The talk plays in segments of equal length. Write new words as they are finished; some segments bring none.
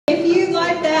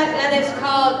that is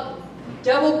called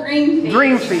Double Green Feet.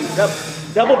 Dream feet.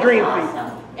 Double dream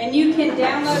feet. And you can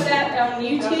download that on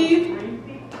YouTube.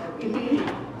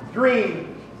 Dream.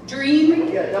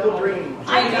 Yeah, double dream.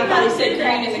 I thought he said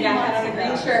green and the guy had on a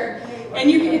green shirt. And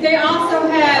they also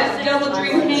have double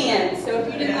dream hands. So if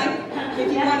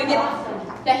you want to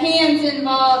get the hands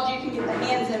involved, you can get the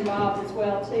hands involved as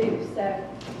well too. So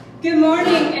good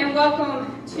morning and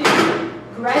welcome to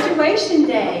graduation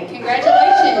day.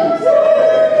 Congratulations.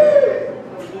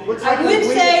 I would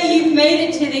say you've made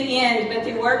it to the end, but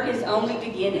the work is only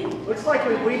beginning. Looks like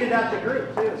we weeded out the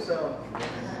group too, so.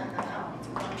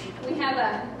 We have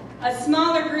a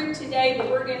smaller group today, but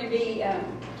we're going to be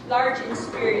large in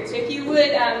spirit. So if you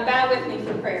would, bow with me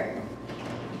for prayer.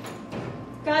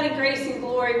 God in grace and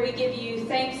glory, we give you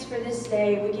thanks for this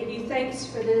day. We give you thanks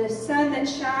for the sun that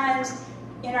shines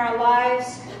in our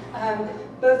lives,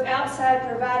 both outside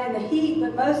providing the heat,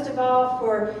 but most of all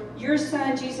for your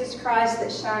Son, Jesus Christ,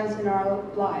 that shines in our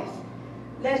life.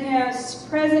 Let his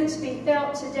presence be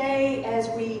felt today as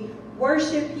we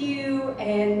worship you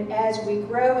and as we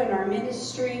grow in our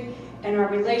ministry and our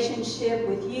relationship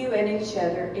with you and each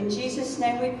other. In Jesus'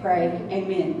 name we pray.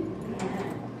 Amen.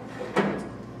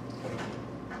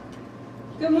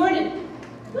 Good morning.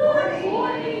 Good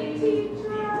morning,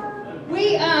 teacher.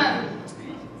 We are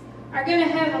going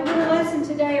to have a little lesson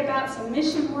today about some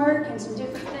mission work and some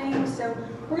different things. So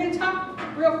we're going to talk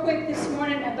real quick this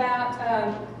morning about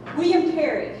William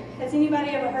Carey. Has anybody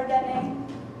ever heard that name?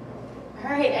 All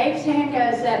right, Abe's hand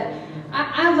goes up.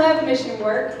 I love mission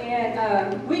work,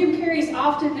 and William Carey is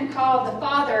often called the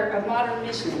father of modern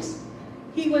missions.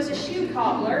 He was a shoe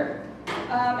cobbler,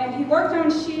 and he worked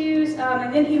on shoes,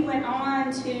 and then he went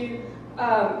on to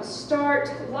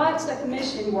start lots of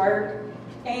mission work.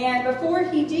 And before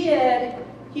he did,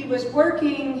 he was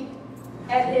working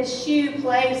at his shoe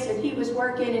place, and he was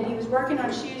working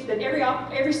on shoes, but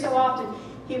every so often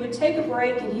he would take a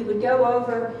break and he would go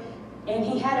over, and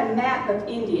he had a map of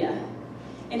India.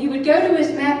 And he would go to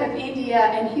his map of India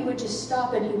and he would just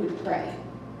stop and he would pray.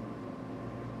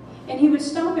 And he would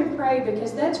stop and pray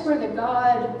because that's where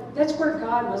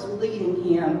God was leading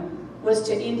him, was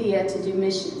to India to do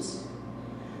missions.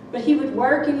 But he would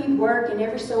work, and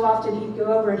every so often he'd go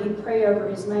over and he'd pray over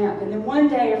his map. And then one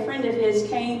day a friend of his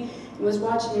came and was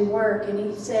watching him work, and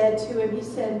he said to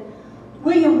him,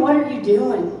 "William, what are you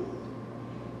doing?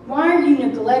 Why are you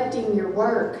neglecting your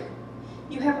work?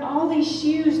 You have all these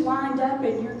shoes lined up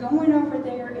and you're going over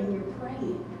there and you're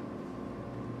praying.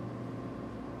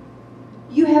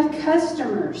 You have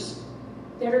customers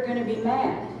that are going to be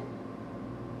mad."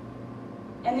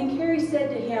 And then Carey said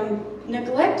to him,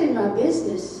 "Neglecting my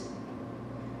business.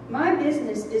 My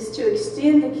business is to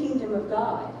extend the kingdom of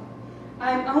God.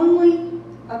 I'm only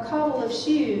a cobble of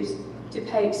shoes to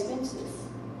pay expenses."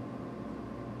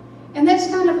 And that's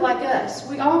kind of like us.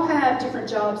 We all have different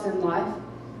jobs in life.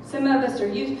 Some of us are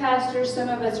youth pastors, some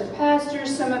of us are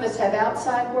pastors, some of us have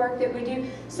outside work that we do,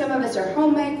 some of us are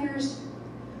homemakers.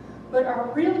 But our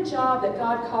real job that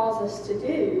God calls us to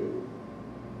do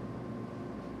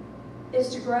is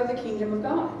to grow the kingdom of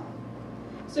God.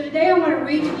 So today I want to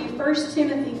read to you 1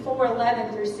 Timothy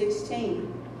 4:11 through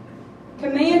 16.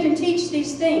 Command and teach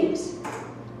these things.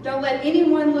 Don't let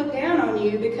anyone look down on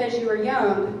you because you are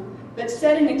young, but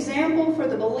set an example for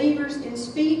the believers in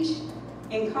speech,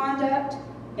 in conduct,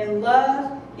 in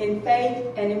love, in faith,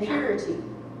 and in purity.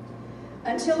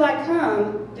 Until I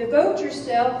come, devote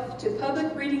yourself to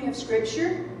public reading of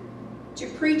Scripture, to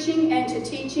preaching and to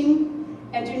teaching,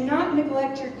 and do not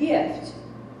neglect your gift,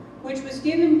 which was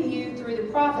given to you through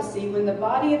the prophecy when the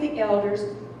body of the elders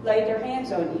laid their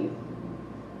hands on you.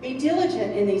 Be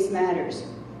diligent in these matters.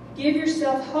 Give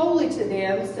yourself wholly to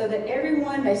them so that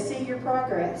everyone may see your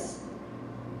progress.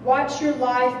 Watch your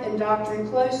life and doctrine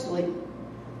closely.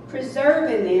 Preserve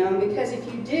in them, because if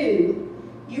you do,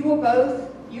 you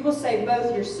will save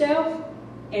both yourself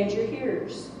and your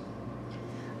hearers.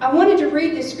 I wanted to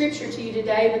read this scripture to you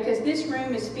today because this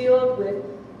room is filled with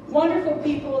wonderful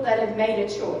people that have made a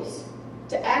choice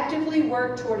to actively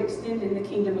work toward extending the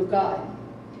kingdom of God.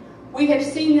 We have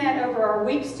seen that over our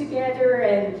weeks together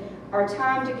and our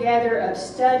time together of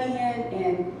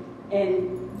studying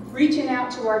and reaching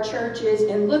out to our churches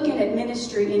and looking at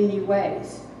ministry in new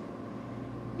ways.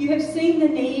 You have seen the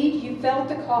need, you felt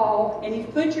the call, and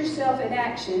you've put yourself in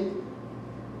action.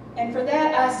 And for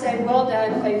that I say, well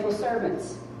done, faithful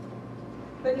servants.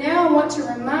 But now I want to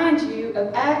remind you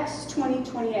of Acts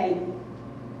 20:28.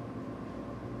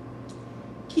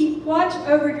 Keep watch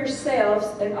over yourselves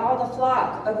and all the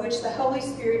flock of which the Holy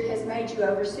Spirit has made you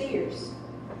overseers.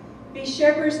 Be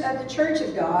shepherds of the church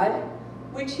of God,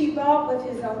 which he bought with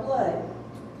his own blood.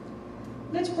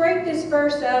 Let's break this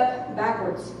verse up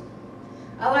backwards.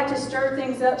 I like to stir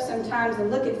things up sometimes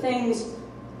and look at things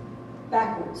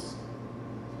backwards.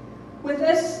 With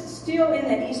us still in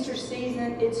the Easter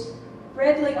season, it's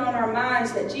readily on our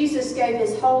minds that Jesus gave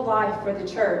his whole life for the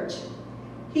church.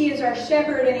 He is our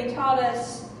shepherd, and he taught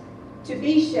us to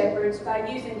be shepherds by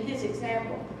using his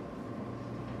example.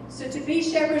 So to be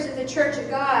shepherds of the church of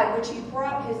God, which he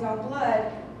brought his own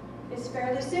blood, is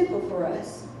fairly simple for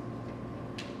us.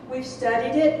 We've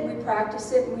studied it, we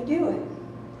practice it, and we do it.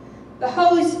 The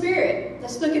Holy Spirit,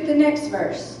 let's look at the next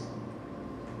verse.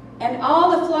 And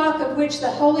all the flock of which the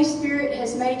Holy Spirit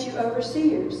has made you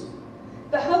overseers.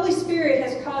 The Holy Spirit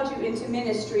has called you into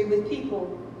ministry with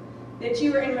people that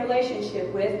you are in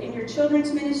relationship with in your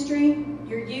children's ministry,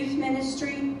 your youth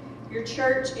ministry, your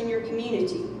church, and your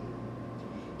community.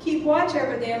 Keep watch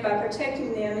over them by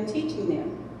protecting them and teaching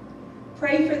them.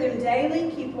 Pray for them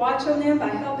daily. Keep watch on them by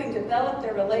helping develop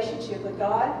their relationship with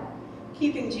God,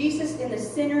 keeping Jesus in the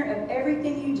center of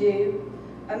everything you do.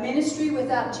 A ministry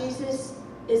without Jesus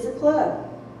is a club.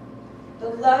 The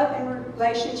love and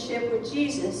relationship with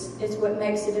Jesus is what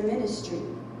makes it a ministry.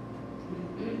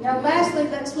 Now lastly,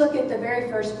 let's look at the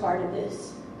very first part of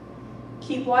this.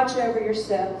 Keep watch over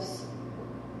yourselves.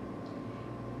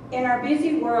 In our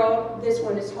busy world, this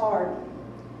one is hard.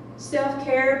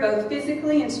 Self-care, both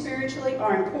physically and spiritually,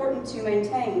 are important to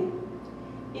maintain.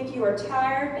 If you are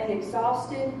tired and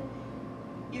exhausted,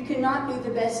 you cannot be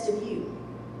the best of you.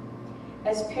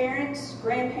 As parents,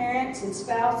 grandparents, and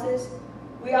spouses,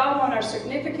 we all want our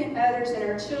significant others and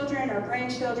our children, our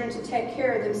grandchildren to take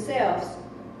care of themselves,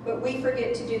 but we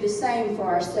forget to do the same for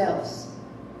ourselves.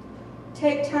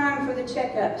 Take time for the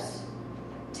checkups.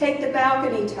 Take the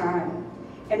balcony time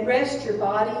and rest your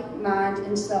body, mind,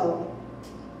 and soul.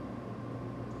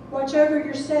 Watch over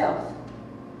yourself.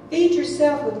 Feed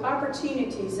yourself with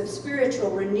opportunities of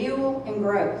spiritual renewal and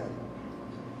growth.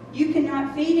 You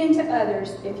cannot feed into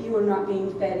others if you are not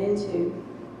being fed into.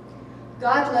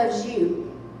 God loves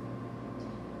you.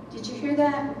 Did you hear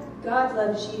that? God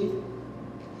loves you.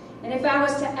 And if I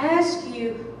was to ask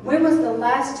you, when was the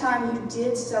last time you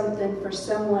did something for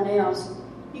someone else,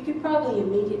 you could probably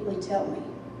immediately tell me.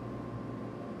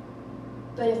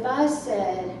 But if I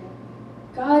said,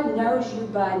 God knows you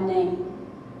by name,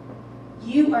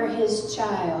 you are his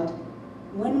child,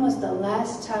 when was the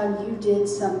last time you did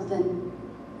something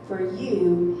for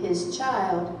you, his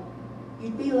child,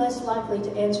 you'd be less likely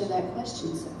to answer that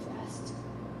question so fast.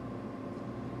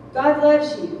 God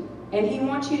loves you, and he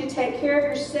wants you to take care of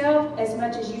yourself as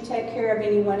much as you take care of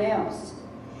anyone else.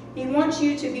 He wants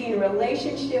you to be in a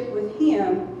relationship with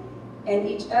him and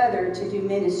each other to do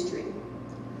ministry.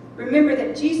 Remember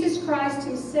that Jesus Christ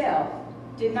himself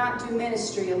did not do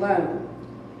ministry alone.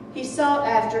 He sought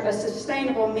after a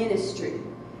sustainable ministry,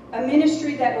 a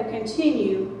ministry that will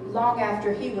continue long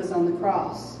after he was on the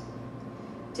cross.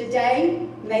 Today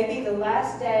may be the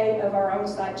last day of our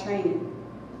on-site training,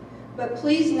 but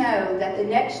please know that the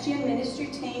Next Gen ministry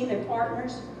team and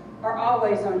partners are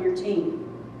always on your team.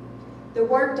 The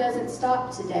work doesn't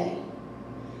stop today.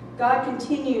 God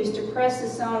continues to press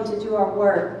us on to do our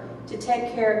work, to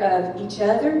take care of each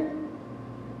other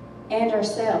and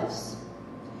ourselves.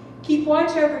 Keep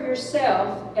watch over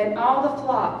yourself and all the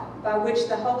flock by which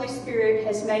the Holy Spirit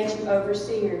has made you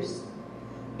overseers.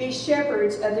 Be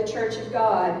shepherds of the church of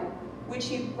God, which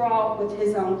he brought with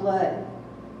his own blood.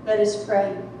 Let us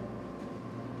pray.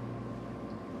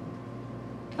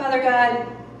 Father God,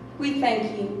 we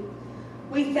thank you.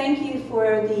 We thank you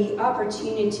for the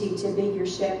opportunity to be your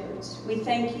shepherds. We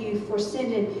thank you for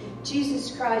sending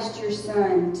Jesus Christ, your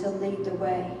Son, to lead the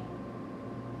way.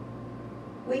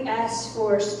 We ask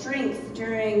for strength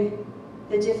during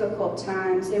the difficult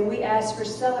times, and we ask for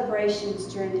celebrations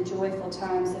during the joyful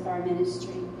times of our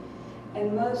ministry.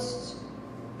 And mostly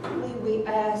we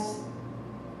ask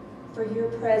for your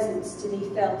presence to be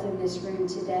felt in this room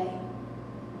today.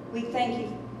 We thank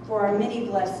you for our many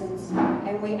blessings,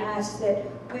 and we ask that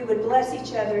we would bless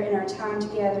each other in our time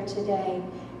together today,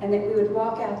 and that we would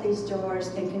walk out these doors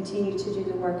and continue to do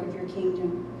the work of your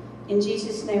kingdom. In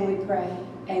Jesus' name we pray.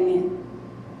 Amen.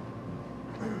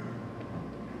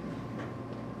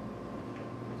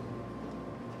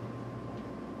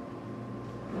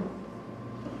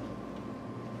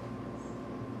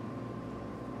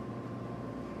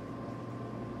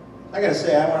 I gotta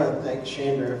say, I want to thank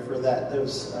Chandra for that.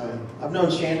 I've known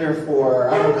Chandra for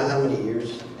I don't know how many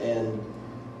years, and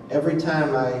every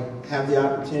time I have the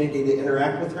opportunity to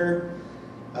interact with her,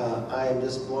 I am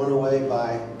just blown away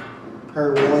by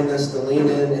her willingness to lean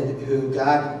in and who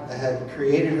God had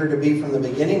created her to be from the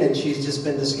beginning, and she's just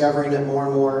been discovering it more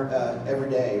and more every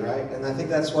day, right? And I think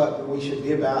that's what we should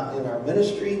be about in our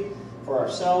ministry, for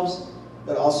ourselves,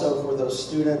 but also for those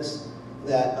students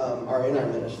that are in our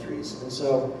ministries. And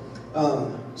so,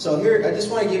 here, I just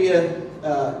want to give you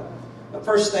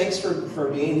first, thanks for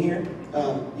being here.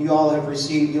 You all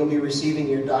you'll be receiving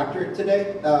your doctorate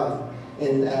today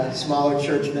in smaller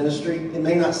church ministry. It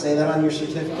may not say that on your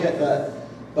certificate,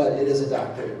 but it is a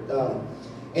doctorate.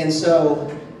 And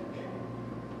so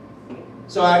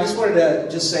I just wanted to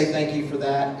just say thank you for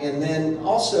that. And then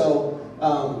also,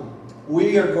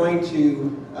 we are going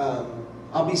to,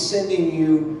 I'll be sending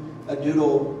you a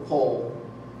doodle poll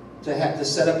to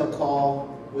set up a call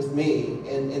with me.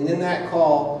 And in that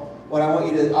call, what I want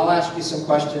you to, I'll ask you some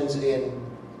questions, but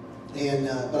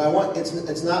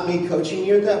it's not me coaching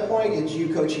you at that point, it's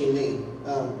you coaching me.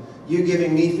 You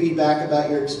giving me feedback about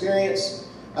your experience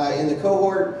in the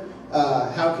cohort.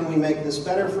 How can we make this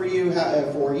better for you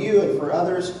and for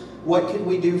others? What could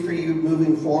we do for you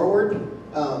moving forward?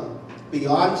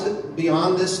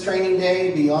 Beyond this training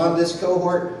day, beyond this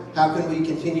cohort, how can we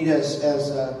continue to, as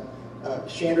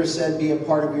Chandra said, be a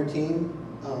part of your team?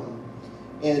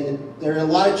 And there are a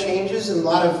lot of changes and a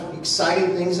lot of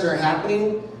exciting things that are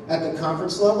happening at the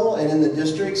conference level and in the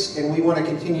districts, and we want to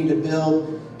continue to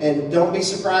build. And don't be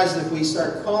surprised if we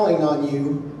start calling on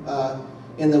you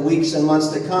in the weeks and months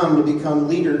to come to become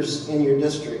leaders in your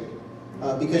district.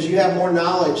 Because you have more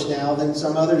knowledge now than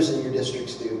some others in your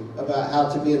districts do about how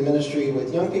to be in ministry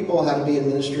with young people, how to be in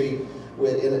ministry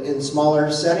in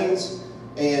smaller settings.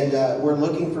 And we're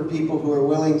looking for people who are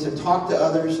willing to talk to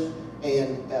others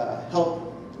and help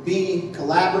be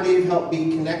collaborative, help be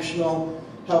connectional,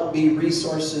 help be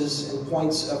resources and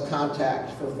points of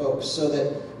contact for folks so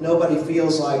that nobody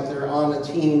feels like they're on a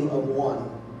team of one,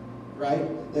 right?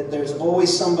 That there's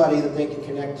always somebody that they can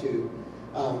connect to.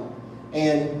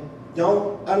 And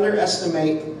don't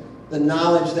underestimate the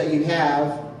knowledge that you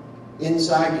have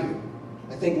inside you.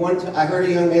 I think I heard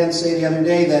a young man say the other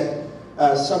day that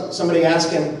somebody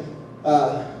asked him,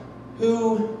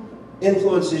 who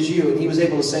influences you? And he was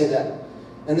able to say that.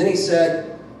 And then he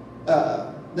said,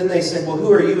 then they said, well,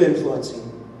 who are you influencing?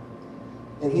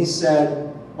 And he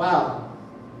said, wow,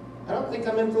 I don't think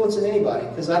I'm influencing anybody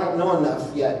because I don't know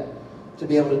enough yet to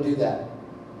be able to do that.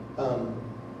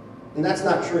 And that's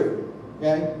not true,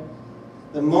 okay?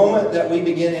 The moment that we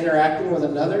begin interacting with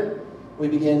another, we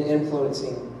begin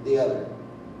influencing the other.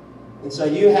 And so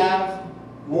you have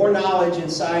more knowledge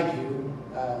inside you.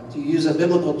 To use a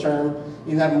biblical term,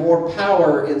 you have more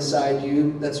power inside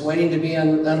you that's waiting to be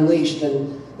unleashed.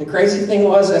 And the crazy thing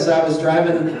was, as I was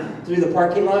driving through the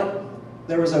parking lot,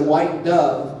 there was a white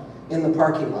dove in the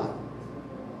parking lot.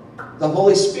 The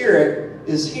Holy Spirit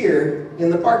is here in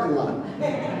the parking lot.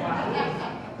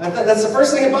 I thought that's the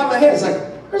first thing that popped in my head. It's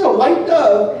like, there's a white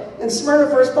dove in Smyrna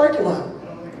First parking lot.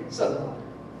 So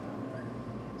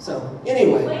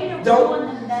anyway, don't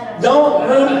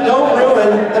ruin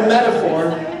the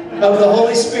metaphor of the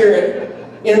Holy Spirit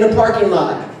in the parking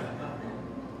lot.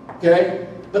 Okay?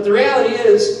 But the reality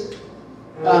is,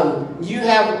 you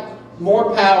have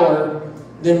more power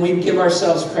than we give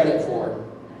ourselves credit for.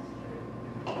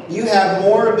 You have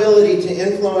more ability to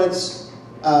influence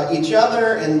each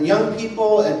other and young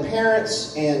people and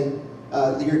parents and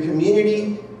your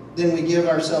community than we give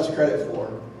ourselves credit for.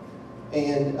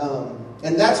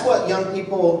 And that's what young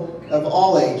people of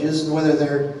all ages, whether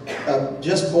they're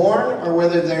just born or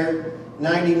whether they're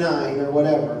 99 or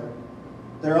whatever,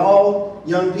 they're all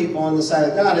young people on the side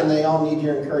of God, and they all need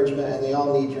your encouragement and they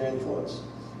all need your influence.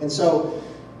 And so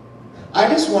I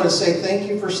just want to say thank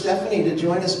you for Stephanie to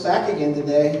join us back again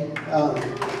today.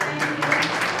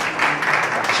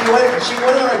 She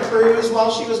went on a cruise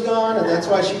while she was gone, and that's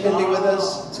why she couldn't be with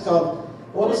us. It's called,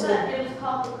 what was that? It was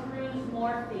called the Cruise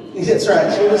Morphine. That's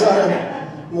right. She was on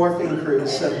a morphine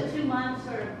cruise. So. 2 months,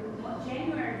 or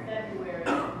January and February.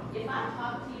 If I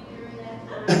talked to you during that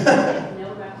time, I have no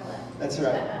recollection. That's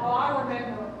right. Oh, I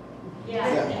remember. Yeah. I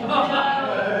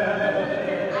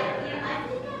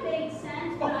think that made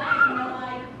sense, but I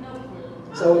have no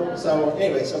clue. So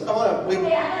anyway, so come on up. Okay, I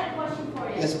got a question for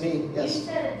you. Yes, me. Yes. You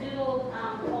said a doodle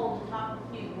poll to talk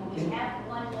with you. Will we have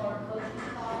one more coaching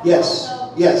call? Yes.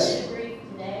 Also, Yes.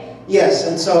 Today? Yes,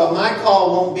 and so my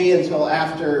call won't be until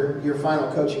after your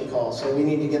final coaching call, so we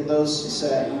need to get those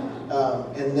set,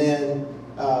 and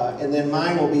then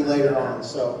mine will be later on.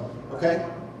 So, okay.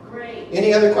 Great.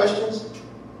 Any other questions?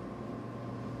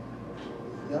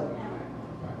 No.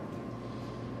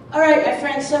 All right, my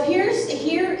friends, so here is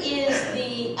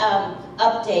the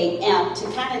update. Now, to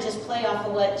kind of just play off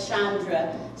of what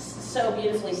Chandra so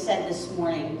beautifully said this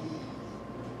morning.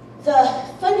 The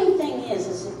funny thing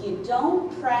is if you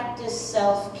don't practice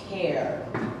self-care,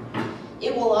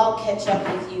 it will all catch up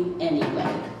with you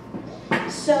anyway.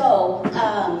 So,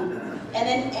 and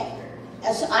then,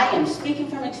 as I am speaking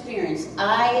from experience,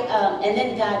 and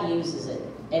then God uses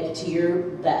it to your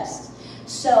best.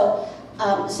 So,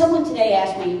 someone today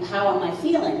asked me, how am I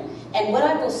feeling? And what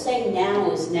I will say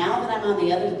now is, now that I'm on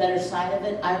the other better side of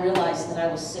it, I realized that I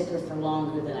was sicker for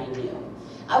longer than I knew.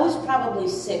 I was probably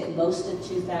sick most of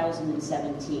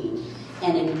 2017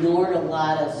 and ignored a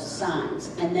lot of signs.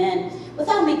 And then,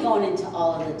 without me going into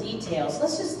all of the details,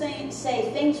 let's just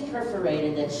say things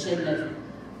perforated that shouldn't have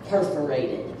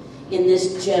perforated in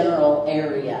this general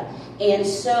area. And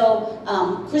so,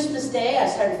 Christmas Day, I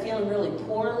started feeling really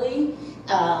poorly.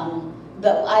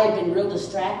 But I had been real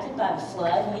distracted by the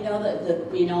flood, and the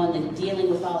dealing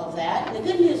with all of that. And the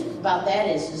good news about that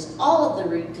is all of the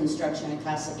reconstruction at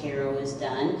Casa Caro is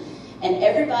done, and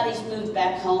everybody's moved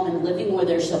back home and living where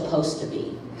they're supposed to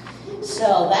be.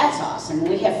 So that's awesome.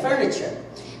 We have furniture.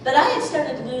 But I had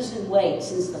started losing weight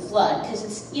since the flood, because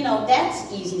it's,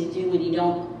 that's easy to do when you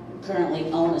don't currently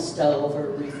own a stove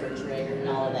or a refrigerator and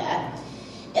all of that.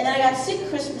 And then I got sick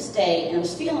Christmas Day, and I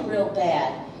was feeling real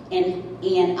bad.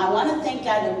 And I want to thank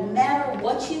God, no matter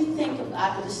what you think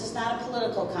about, this is not a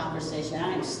political conversation,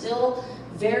 I am still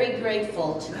very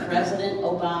grateful to President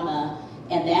Obama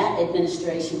and that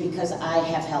administration, because I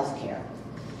have health care.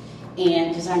 And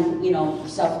because I'm,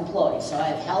 self-employed, so I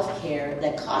have health care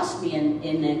that costs me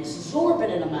an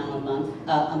exorbitant amount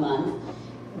a month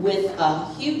with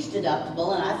a huge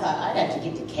deductible, and I thought I'd have to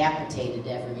get decapitated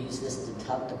to ever use this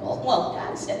deductible. Well,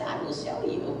 God said, I will show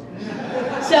you.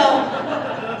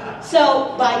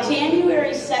 So by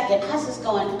January 2nd, I was just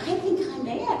going, I think I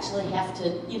may actually have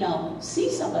to, see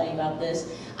somebody about this.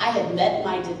 I had met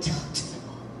my deductible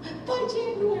by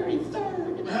January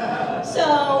 3rd. So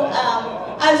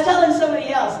I was telling somebody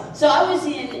else. So I was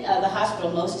in the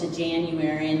hospital most of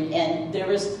January, and there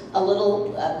was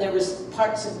there was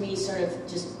parts of me sort of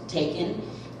just taken.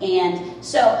 And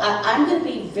so I'm going to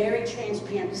be very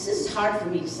transparent, because this is hard for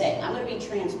me to say. I'm going to be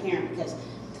transparent because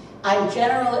I'm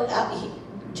generally,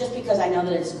 just because I know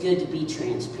that it's good to be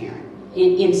transparent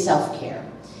in self-care.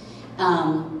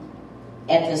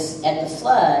 At the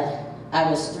flood, I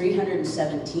was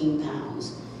 317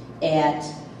 pounds. At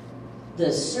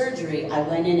the surgery, I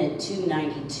went in at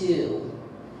 292,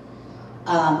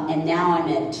 and now I'm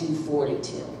at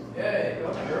 242.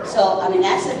 So,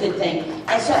 that's a good thing.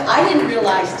 And so I didn't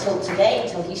realize till today,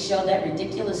 till he showed that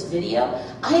ridiculous video,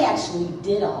 I actually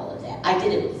did all of that. I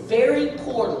did it very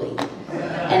poorly,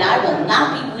 and I will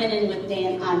not be winning with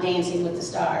on Dancing with the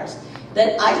Stars.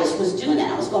 But I just was doing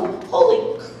that. I was going,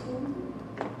 holy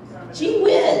gee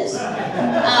whiz.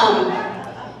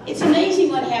 It's amazing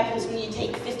what happens when you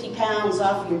take 50 pounds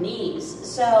off your knees.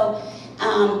 So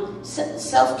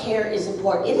self-care is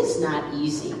important. It is not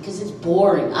easy because it's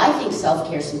boring. I think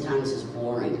self-care sometimes is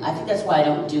boring. I think that's why I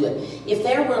don't do it. If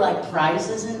there were like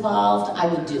prizes involved, I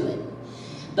would do it.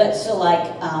 But so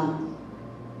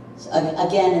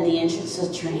again, in the interest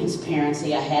of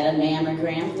transparency, I had a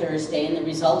mammogram Thursday and the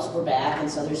results were back, and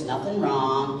so there's nothing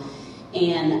wrong.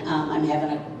 And I'm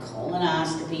having a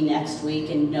colonoscopy next week,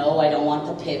 and no, I don't want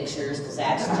the pictures because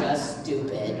that's just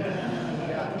stupid.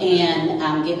 And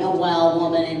I'm getting a well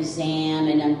woman exam,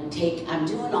 and I'm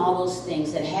doing all those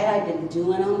things that had I been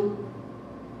doing them,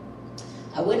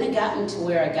 I wouldn't have gotten to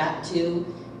where I got to.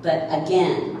 But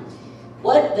again,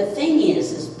 what the thing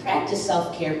is practice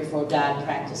self-care before God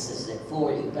practices it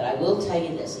for you. But I will tell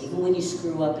you this, even when you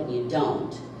screw up and you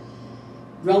don't,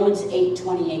 Romans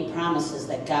 8:28 promises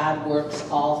that God works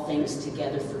all things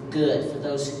together for good for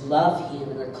those who love Him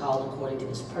and are called according to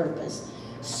His purpose.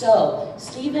 So,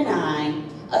 Steve and I,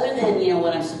 other than,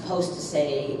 what I'm supposed to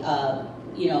say,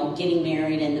 getting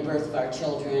married and the birth of our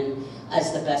children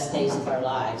as the best days of our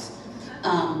lives,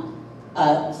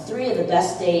 3 of the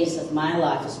best days of my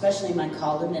life, especially my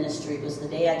call to ministry, was the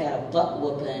day I got a butt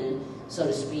whooping, so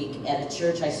to speak, at a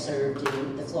church I served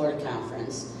in the Florida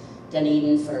Conference,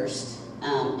 Dunedin first.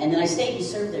 And then I stayed and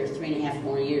served there 3.5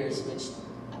 more years, which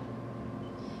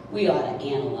we ought to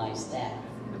analyze that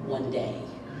one day.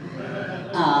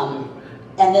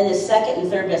 And then the second and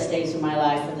third best days of my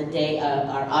life were the day,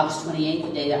 our August 28th,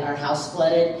 the day that our house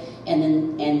flooded, and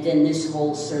then this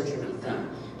whole surgery thing.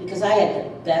 Because I had the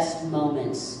best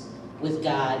moments with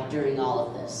God during all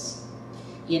of this.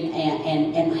 And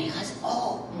my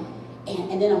husband,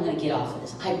 and then I'm going to get off of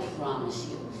this, I promise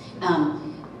you.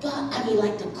 But,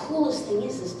 the coolest thing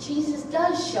is Jesus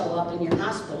does show up in your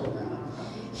hospital room.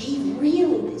 He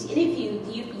really is.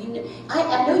 And if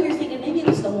I know you're thinking maybe it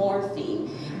was the morphine,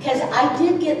 Because I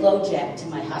did get low-jacked to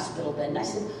my hospital bed, and I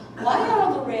said, why are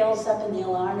all the rails up and the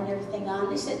alarm and everything on?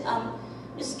 They said,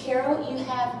 Miss Caro, you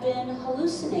have been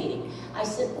hallucinating. I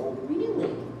said, oh,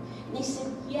 really? And they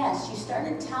said, yes, you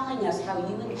started telling us how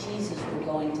you and Jesus were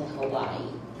going to Hawaii.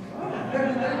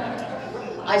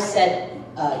 I said,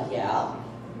 yeah.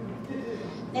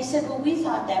 They said, well, we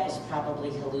thought that was probably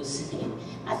hallucinating.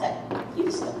 I thought, you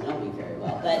just don't know me very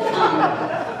well. But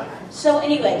so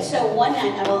anyway, so one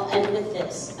night, I will end with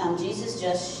this. Jesus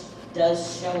just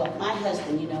does show up. My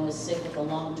husband, you know, is sick with a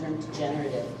long-term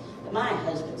degenerative. But my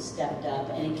husband stepped up,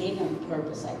 and it gave him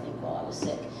purpose, I think, while I was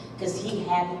sick. Because he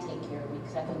had to take care of me,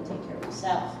 because I couldn't take care of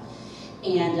myself.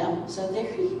 And so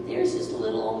there's this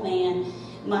little old man,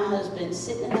 my husband,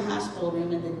 sitting in the hospital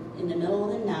room in the middle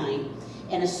of the night,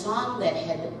 and a song that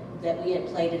we had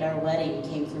played at our wedding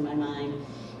came through my mind.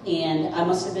 And I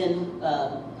must have been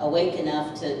awake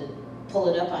enough to pull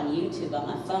it up on YouTube on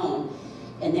my phone.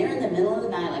 And there in the middle of the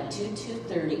night, like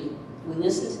 2:30, we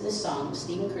listened to this song,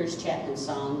 Stephen Curtis Chapman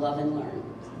song, Love and Learn,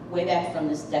 way back from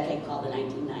this decade called the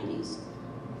 1990s.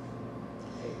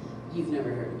 You've never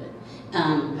heard of it.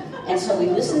 And so we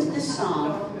listened to this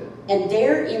song, and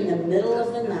there in the middle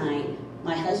of the night,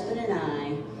 my husband and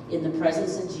I, in the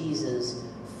presence of Jesus,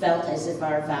 felt as if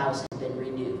our vows had been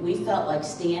renewed. We felt like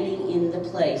standing in the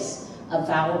place of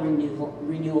vow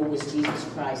renewal was Jesus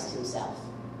Christ himself.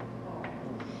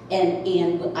 And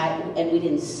we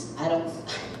didn't, I don't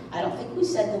think we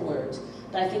said the words,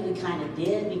 but I think we kind of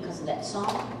did because of that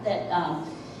song that,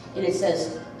 and it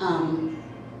says,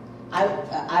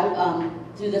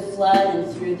 through the flood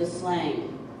and through the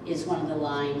flame is one of the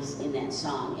lines in that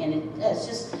song. And it's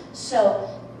just, so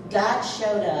God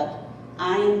showed up,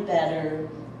 I am better.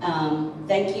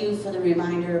 Thank you for the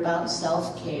reminder about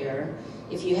self-care.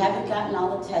 If you haven't gotten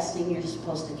all the testing you're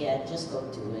supposed to get, just go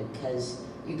do it, because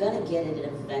you're going to get it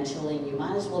eventually, and you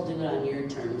might as well do it on your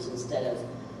terms instead of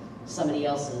somebody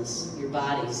else's, your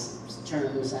body's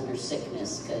terms under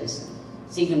sickness, because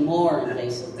it's even more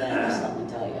invasive than just let me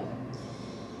tell you.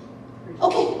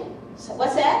 Okay, so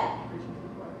what's that?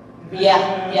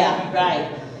 Yeah, right.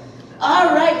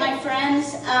 All right, my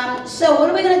friends. So what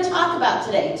are we going to talk about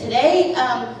today? Today,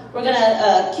 we're going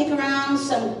to kick around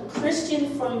some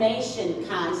Christian formation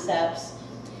concepts.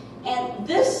 And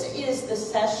this is the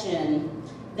session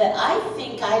that I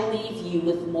think I leave you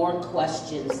with more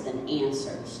questions than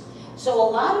answers. So a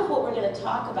lot of what we're going to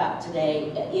talk about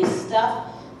today is stuff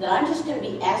that I'm just going to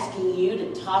be asking you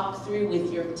to talk through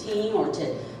with your team, or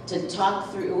to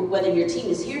talk through whether your team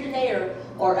is here today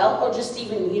or just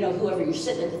even, you know, whoever you're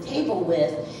sitting at the table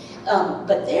with.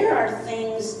 But there are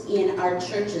things in our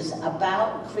churches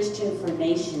about Christian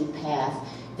formation path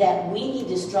that we need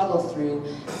to struggle through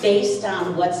based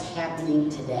on what's happening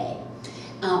today.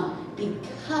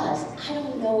 Because I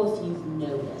don't know if you've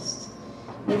noticed,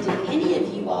 but to any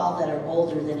of you all that are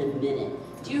older than a minute,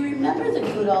 do you remember the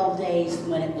good old days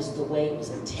when it was the way it was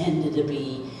intended to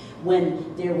be?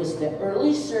 When there was the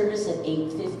early service at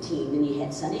 8:15, then you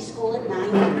had Sunday school at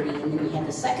 9:30, and then you had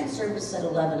the second service at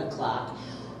 11 o'clock.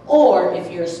 Or if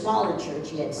you're a smaller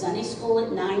church, you had Sunday school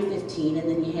at 9:15, and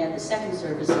then you had the second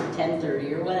service at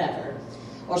 10:30 or whatever.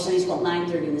 Or Sunday school at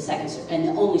 9:30 and the second and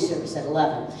the only service at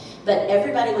 11. But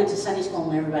everybody went to Sunday school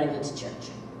and everybody went to church.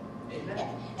 Amen.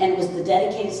 And it was the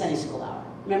dedicated Sunday school hour.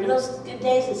 Remember those good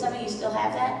days? And some of you still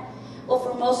have that? Well,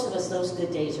 for most of us, those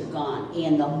good days are gone.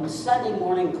 And the Sunday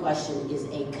morning question is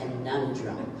a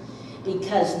conundrum,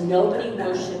 because nobody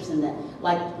worships in the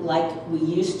like we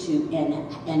used to,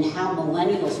 and how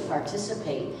millennials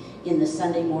participate in the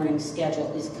Sunday morning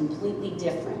schedule is completely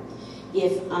different.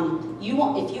 If you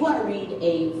want to read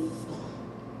a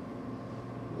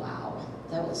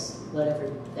that was whatever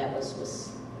that was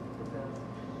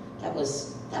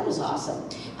awesome.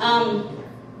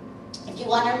 If you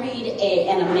want to read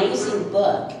an amazing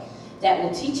book that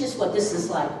will teach us what this is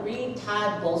like, read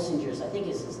Todd Bolsinger's, I think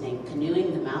is his name,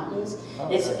 Canoeing the Mountains.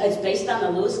 It's based on the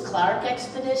Lewis Clark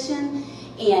expedition,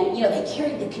 and you know they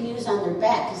carried the canoes on their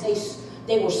back because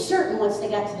they were certain once they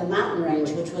got to the mountain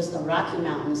range, which was the Rocky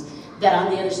Mountains, that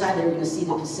on the other side they were going to see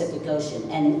the Pacific Ocean.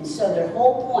 And so their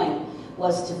whole point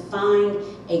was to find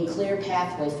a clear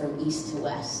pathway from east to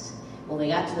west. Well, they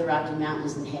got to the Rocky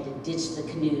Mountains and had to ditch the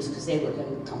canoes because they were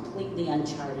in completely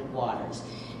uncharted waters.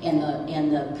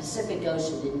 And the Pacific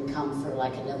Ocean didn't come for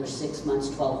like another 6 months,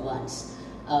 12 months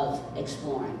of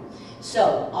exploring.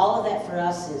 So all of that for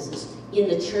us is in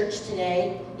the church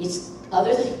today,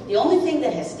 the only thing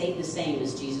that has stayed the same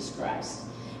is Jesus Christ.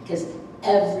 Because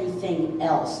everything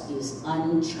else is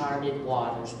uncharted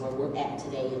waters where we're at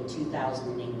today in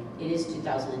 2008. It is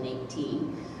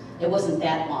 2018. It wasn't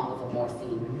that long of a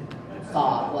morphine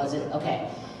thought, was it? Okay.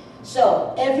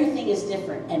 So everything is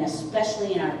different, and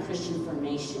especially in our Christian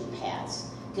formation paths.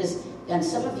 Because, and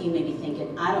some of you may be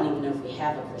thinking, I don't even know if we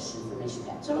have a Christian formation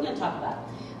path. So we're going to talk about it.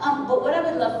 But what I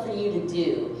would love for you to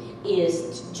do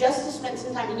is just to spend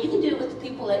some time, and you can do it with the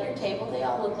people at your table. They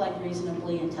all look like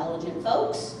reasonably intelligent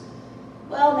folks.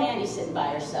 Well, Mandy's sitting by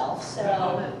herself, so...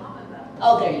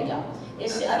 Oh, there you go.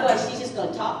 Otherwise, she's just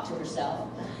going to talk to herself.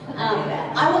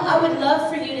 I would love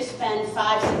for you to spend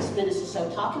 5-6 minutes or so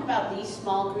talking about these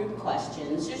small group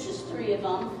questions. There's just 3 of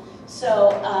them.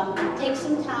 So take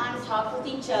some time, talk with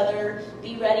each other,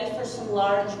 be ready for some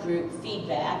large group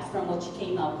feedback from what you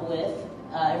came up with.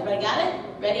 Everybody got it?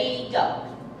 Ready, go.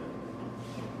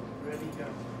 Ready, go.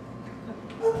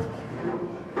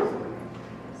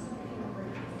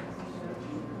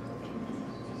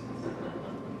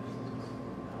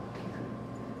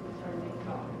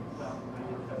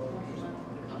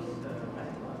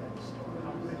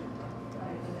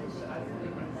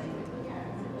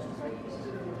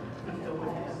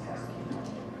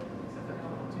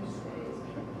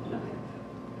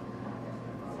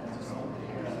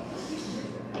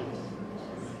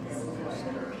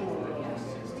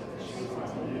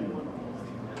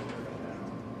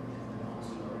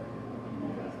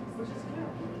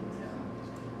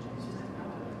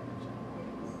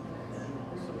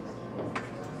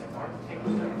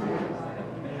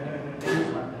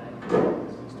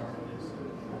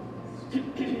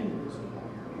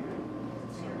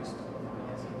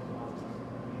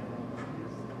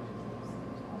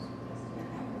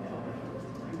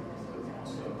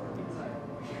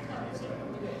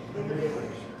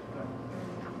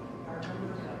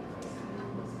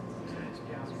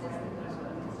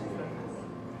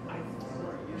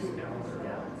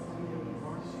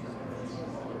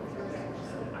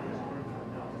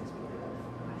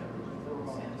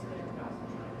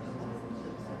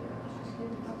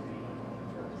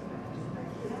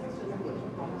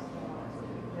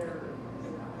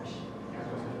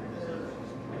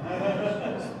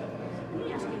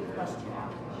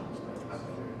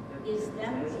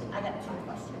 I got 2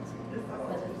 questions.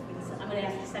 I'm going to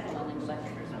ask the second one, but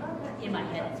in my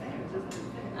head.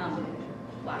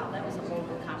 Wow, that was a whole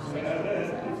conversation.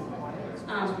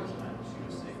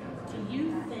 Do you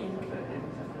think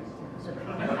the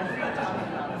people I hear talking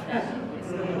about that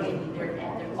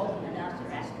they're opening up,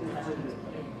 they're asking questions?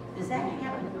 Does that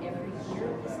happen every year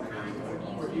at this time, or do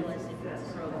you feel as if this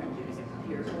program,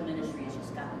 your ministry has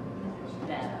just gotten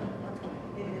better?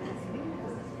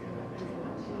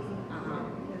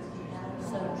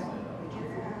 So,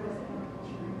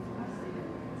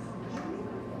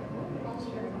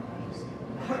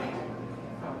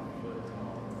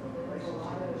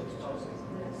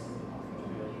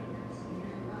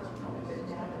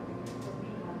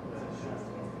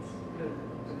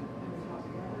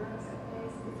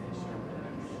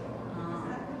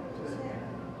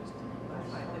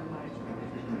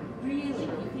 really,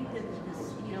 you think that this,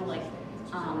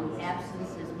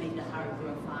 absence has made the heart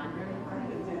grow fonder?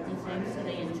 So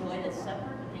they enjoy the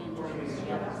supper, but they enjoy it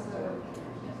together.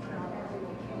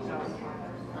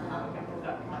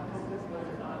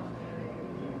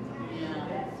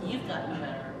 Yeah, so you've gotten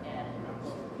better at it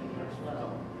as well.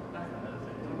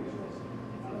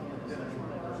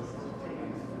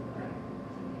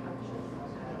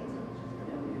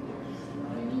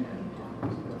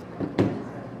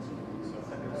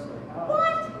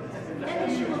 What? That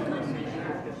is your good.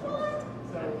 What?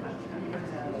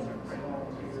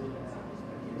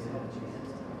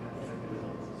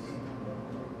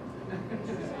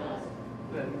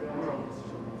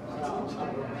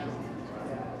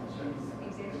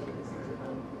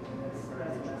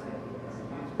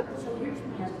 So here's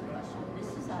my other question. This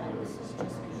is just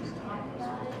because you talk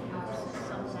about it, this is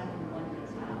something I've been wondering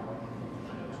about.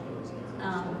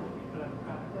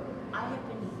 I have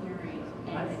been hearing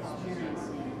and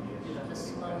experiencing the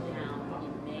slowdown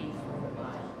in May for a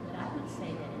while, but I would say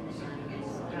that in the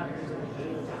 90s,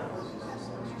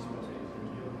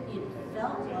 it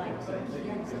felt like the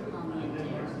kids hung in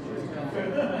there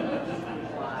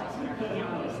wise, and our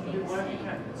counties stayed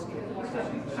safe.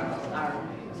 Our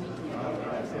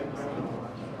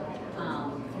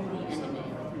weekend through the end of May,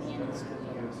 through the end of the school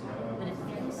year. But it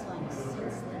feels like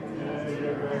since then,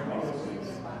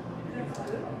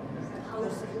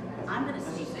 I'm going to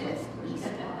say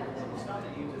post-Easter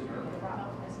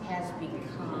has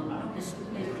become,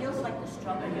 it feels like the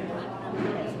struggle with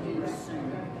economy has moved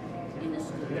sooner in the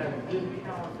school year.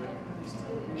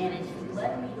 And it's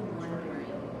led me to wondering,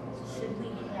 should we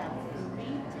have 3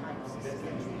 types of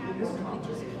schedules, or do we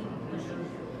just keep pushing?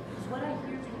 Because what I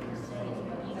hear people say is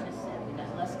what you just said. We got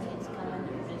less kids coming,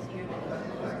 they're busier,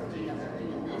 they're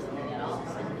doing this, and they got all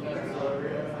this in the air.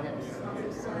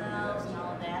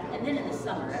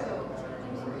 summer,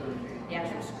 the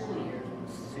actual school year,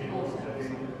 school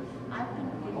days. I've been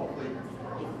wondering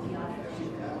if we ought to do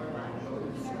more like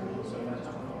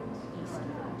Easter,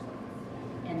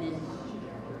 and then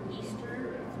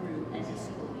Easter through any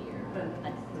school year, a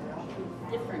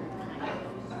different kind of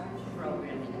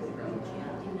programming approach. Do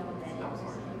you know what that is?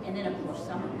 And then of course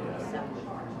summer will be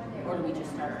separate, or do we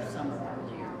just start our summer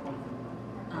earlier?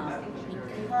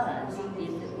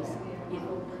 Because if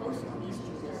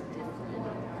post-Easter was different,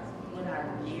 would our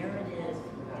narrative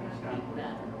be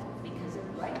better? Because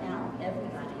right now,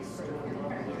 everybody's story is a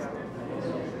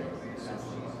little bit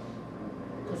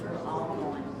because we're all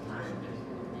going behind.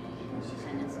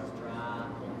 Attendance has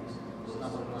dropped and blah,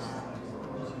 blah, blah.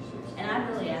 And I'm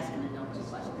really asking an open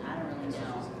question. I don't really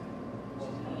know.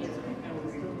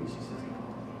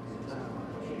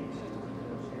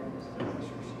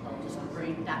 Just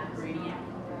bring Dr. Brady.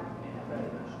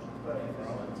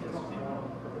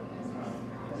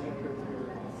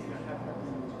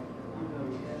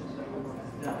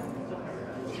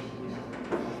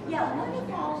 Yeah, what if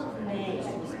all of May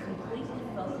was completely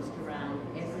focused around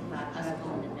everybody, us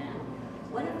going to them?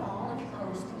 What if all of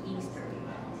post-Easter,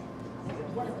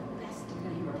 one of the best,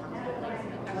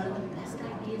 one of the best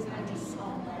ideas I just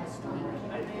saw last week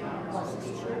was this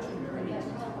church in Birmingham,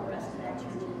 the rest of that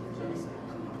church in Birmingham.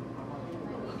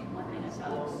 One thing I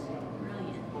thought was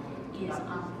brilliant is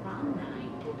on prom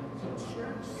night, the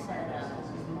church set up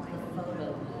the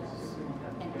photo booths,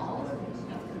 and all of the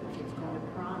kids going to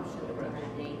prom showed up on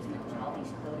their dates, and there was all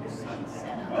these photo scenes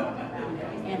set up.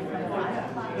 And from 5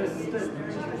 o'clock to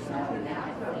 6:30 or so,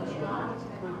 that we shot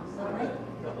the lake,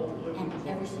 and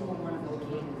every single one of them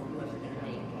came with whoever their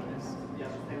date was.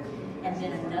 And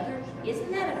then another,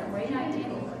 isn't that a great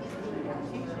idea?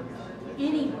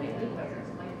 Anywhere.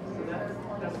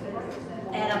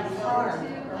 At a park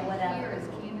or whatever.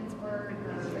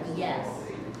 Yes.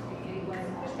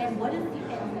 And what if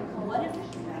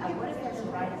as a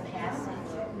rite of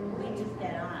passage, we took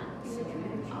that on, so we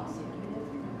would also give them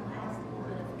the last little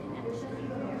bit of connection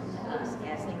to us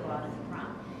as they go out of the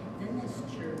prom. Then this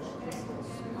church, this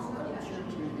small little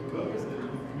church in the Davis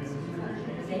conference,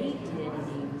 they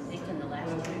in the last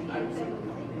 2 years, they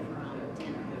prom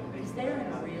dinner, because they're in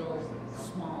a real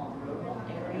small rural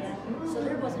area, so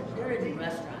there are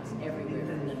restaurants everywhere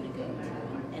for them to go to,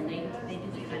 and they do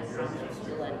the kind of prom that's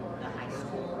still at the high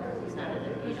school. It's not at a,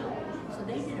 so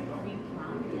they did a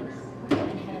pre-prom dinner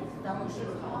and had a fellowship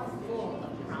hall full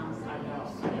of prom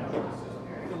students.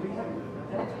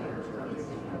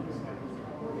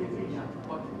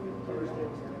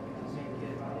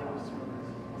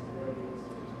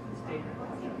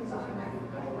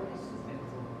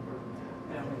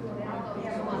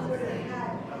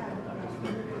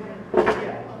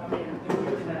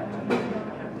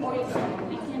 Or you said a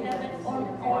weekend of it,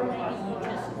 or maybe you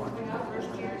just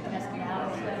first year test it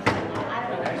out. I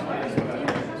don't know what you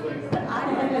do, but I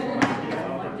don't know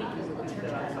what we do with the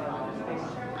church as well.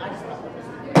 I just thought it was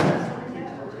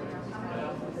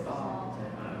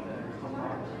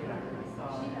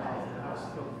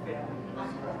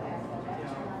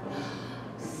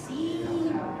see.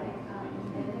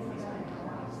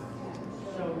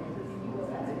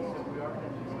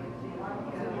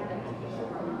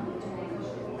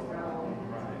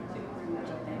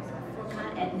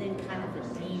 And then kind of a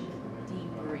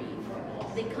debrief.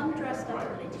 They come dressed up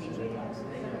or they change their clothes.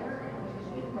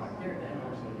 They're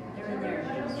in there.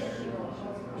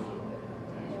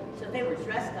 So if they were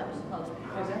dressed up in clothes,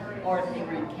 or if they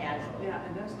were in casual.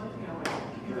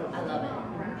 I love it.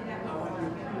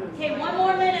 Okay, 1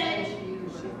 more minute.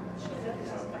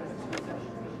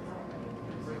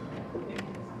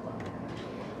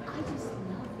 I just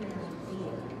love the idea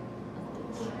of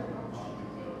the church.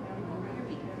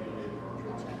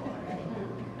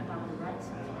 About the rights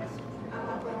of the rest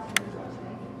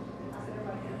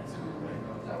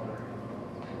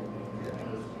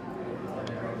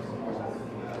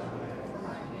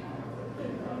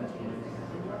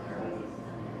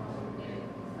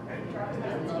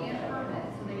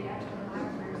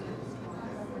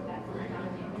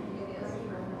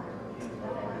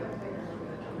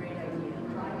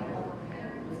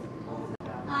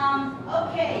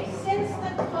okay, since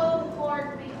the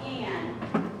cohort began,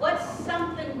 what's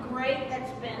something great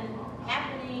that's been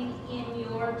happening in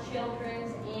your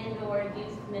children's and or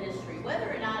youth ministry, whether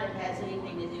or not it has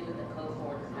anything to do with the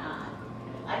cohort or not?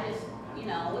 I just,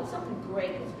 what's something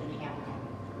great that's been happening?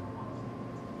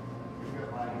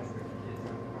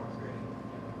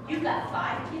 You've got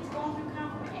 5 kids going through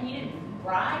conference, and you didn't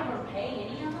bribe or pay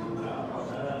any of them?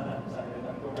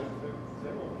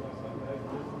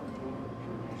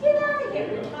 Get out of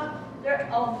here.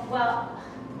 Oh, well,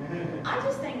 I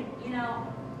just think,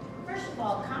 first of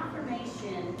all,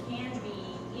 confirmation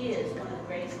is one of the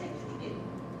greatest things we do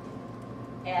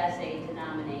as a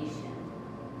denomination.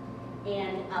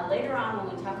 And later on when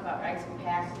we talk about rites of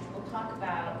passage, we'll talk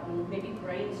about, maybe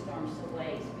brainstorm some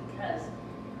ways, because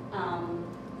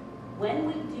when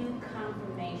we do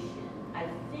confirmation, I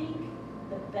think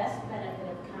the best benefit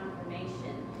of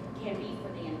confirmation can be for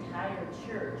the entire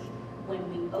church when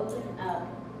we open up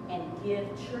and give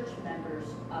church members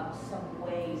some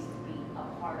ways to be a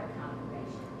part of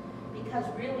confirmation. Because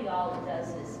really all it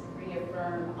does is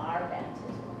reaffirm our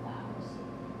baptismal vows,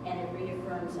 and it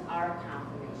reaffirms our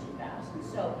confirmation vows. And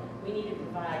so we need to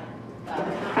provide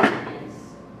confidence,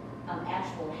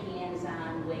 actual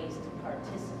hands-on ways to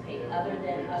participate other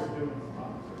than us.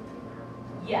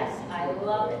 Yes, I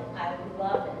love it. I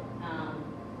love it.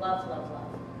 Love, love, love.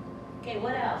 Okay,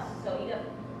 what else? So you got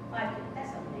 5,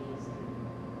 that's amazing.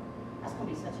 That's going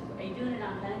to be such a, are you doing it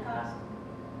on Pentecost?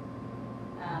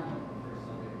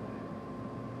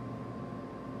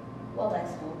 Well,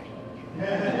 that's okay.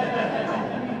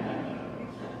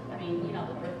 I mean,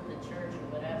 the birth of the church or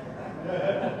whatever.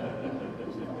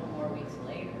 Just a couple more weeks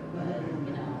later, but,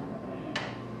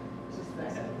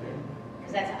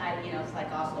 because that's, it's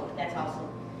like also, that's also,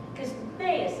 because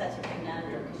May is such a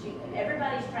conundrum, because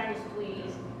everybody's trying to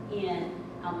squeeze in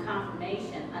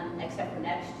confirmation, except for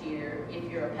next year, if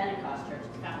you're a Pentecost church,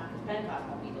 because Pentecost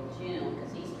won't be till June,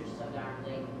 because Easter's so darn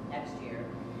late next year.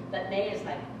 But May is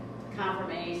like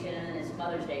confirmation, and then it's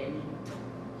Mother's Day, and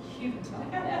you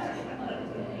don't ask for Mother's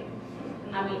Day.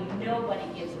 I mean, nobody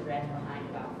gives a rat behind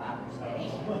about Father's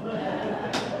Day.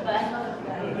 But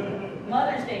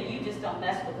Mother's Day, you just don't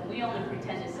mess with them. We only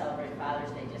pretend to celebrate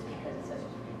Father's Day just because it's such.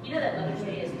 You know that Mother's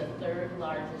Day is the 3rd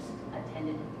largest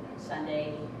attended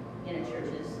Sunday in a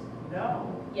church's. No.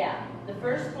 Yeah, the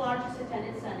first largest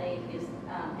attended Sunday is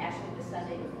actually the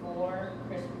Sunday before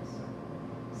Christmas.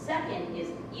 Second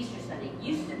is Easter Sunday. It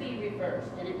used to be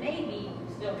reversed, and it may be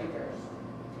still reversed.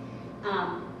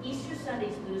 Easter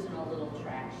Sunday's losing a little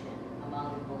traction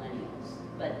among the millennials,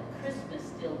 but Christmas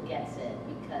still gets it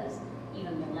because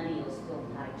even millennials still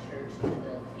tie church to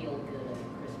the feel-good of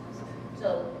Christmas. So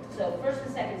first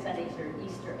and second Sundays are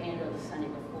Easter and or the Sunday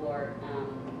before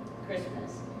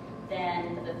Christmas.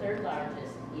 Then the 3rd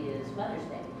largest is Mother's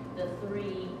Day. The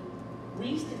 3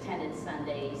 least attended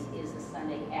Sundays is the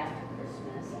Sunday after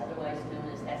Christmas, otherwise known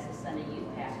as that's the Sunday youth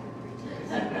pastor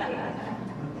preaches.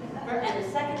 And the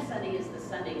second Sunday is the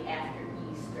Sunday after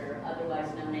Easter,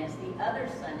 otherwise known as the other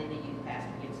Sunday the youth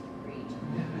pastor gets to preach.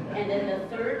 And then the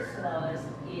 3rd slowest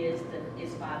is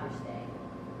Father's Day.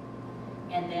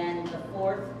 And then the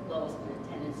 4th lowest in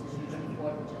attendance is usually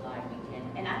 4th of July weekend.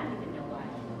 And I don't even know why I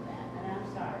know that. And I'm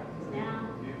sorry, because now.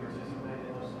 Do you participate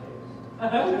in those things?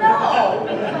 Well, no,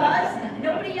 because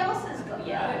nobody else is going.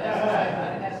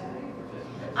 Yeah.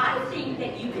 I think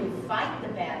that you can fight the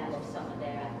battle of some of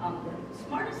that. The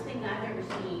smartest thing I've ever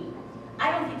seen,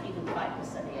 I don't think you can fight the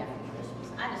Sunday after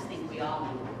Christmas. I just think we all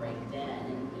need a break then.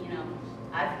 And, anyway,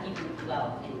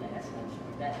 that's another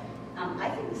story. But I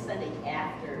think the Sunday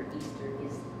after Easter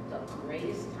is the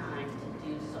greatest time to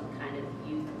do some kind of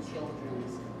youth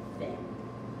children's thing.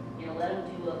 Let them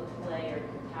do a play or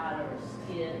cantata or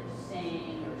skit or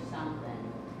sing or something.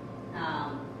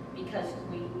 Because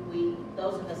we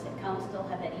those of us that come still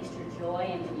have that Easter joy,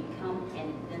 and when you come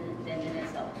and then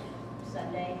it's a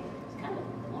Sunday, it's kind of a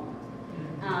bummer.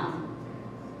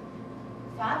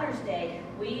 Father's Day,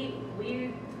 we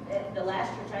the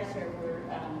last church I served were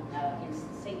in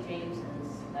St. James and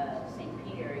St.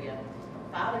 Pete area.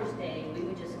 Father's Day, we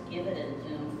would just give it a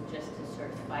zoom just to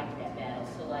sort of fight that battle.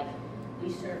 So like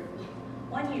we served,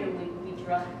 one year we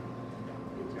drug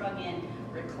in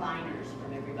recliners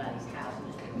from everybody's house and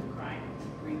just put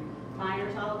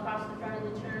recliners all across the front of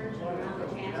the church and around the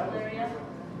chancel area,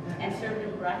 and served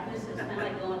them breakfast. It's kind of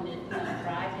like going to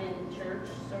drive-in church,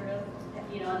 sort of,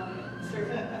 serve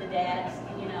the dads,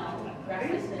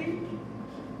 breakfast. And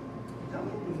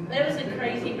it was a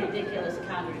crazy, ridiculous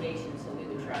congregation, so we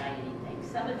would try anything.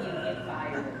 Some of you get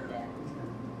fired up that,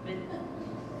 but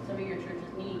some of your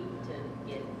churches need to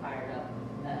get fired up.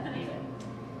 Anyway.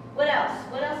 What else?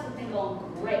 What else has been going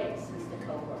great since the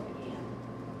cohort began?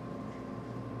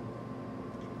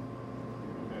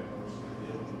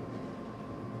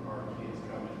 Our kids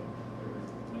coming every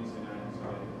Wednesday night and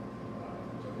Sunday.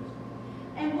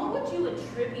 And what would you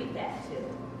attribute that to?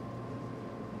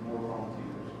 More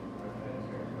volunteers. I've had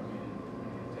parents come in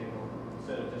and take over.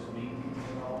 Instead of just me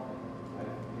teaching it all, I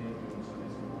did doing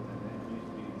Sunday school, and then we used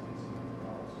to be teaching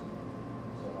it all.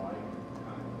 So I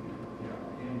kind of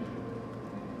into it.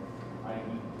 I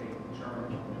take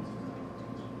charge on Wednesday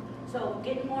night. So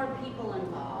getting more people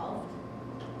involved.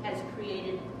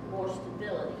 created more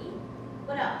stability.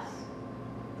 What else?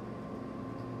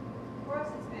 For us,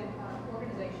 it's been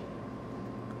organization.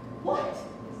 What?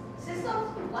 Systems?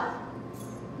 What?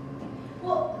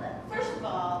 Well, first of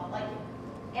all, like,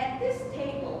 at this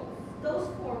table, those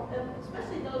four,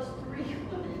 especially those three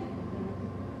women,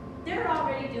 they're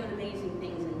already doing amazing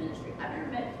things in ministry. I've never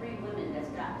met three women that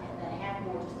have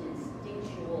more just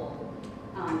instinctual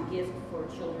gift for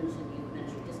children's and youth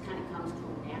ministry. Just kind of comes to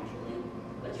them naturally.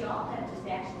 But you all have just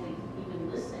actually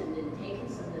even listened and taken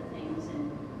some of the things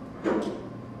and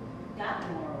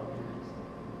gotten more organized.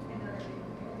 And they're going to be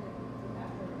prepared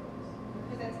after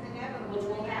because that's inevitable. Which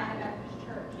will when you have happen. a Baptist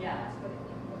church. Yeah. That's what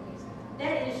needs to happen.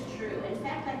 That is true. In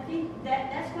fact, I think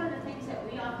that's one of the things that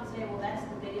we often say, well, that's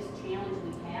the biggest challenge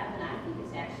we have, and I think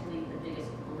it's actually the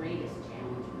greatest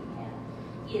challenge we have,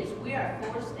 is we are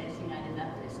forced as United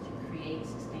Methodists to create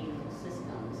sustainable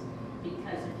systems,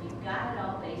 because if you've got it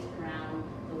all based around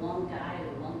the one guy or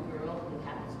the one girl who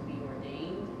happens to be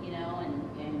ordained,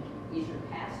 and is your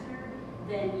pastor,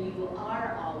 then you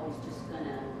are always just going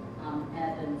to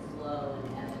ebb and flow and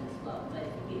ebb and flow. But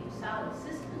if you get solid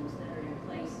systems that are in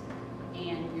place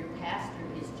and your pastor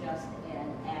is just an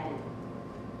added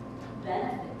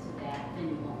benefit to that, then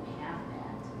you won't have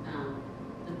that.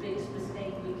 The biggest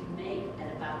mistake we can make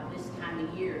at about this time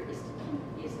of year is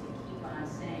to keep on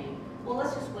saying, well,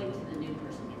 let's just wait till the new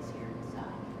person gets here and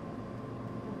decide.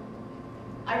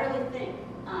 I really think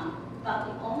about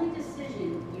the only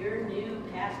decision your new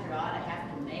pastor ought to have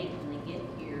to make when they get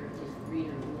here is green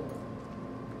or blue.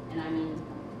 And I mean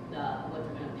what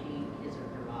they're going to paint his or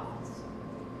her office.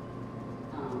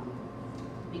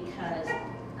 Because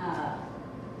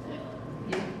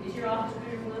is your office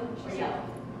green or blue or yellow?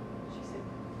 She said,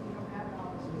 we don't have an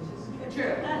office, which is good.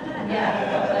 True. Yeah.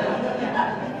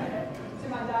 It's in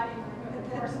my dining room, of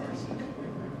course.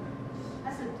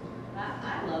 I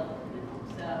love it.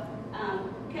 So,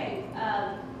 okay.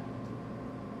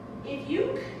 If you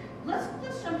let's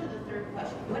jump to the third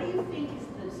question. What do you think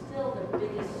is still the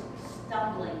biggest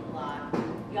stumbling block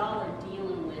y'all are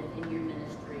dealing with in your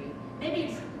ministry?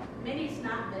 Maybe it's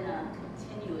not been a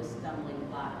continuous stumbling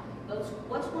block, but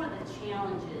what's one of the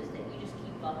challenges that you just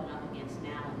keep bumping up against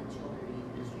now in the children and youth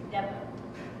ministry? Deborah.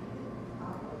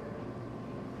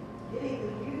 Getting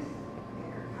the youth and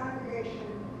our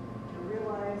congregation to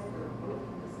realize they're both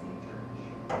from the same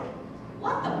church.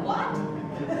 What the what?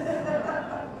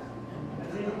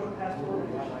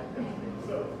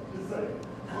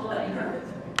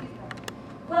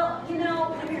 Well,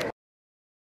 come here.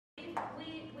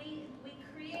 We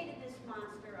created this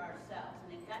monster ourselves,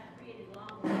 and it got created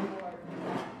long before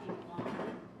God came along.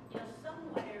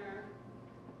 Somewhere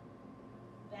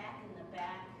back in the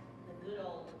back, the good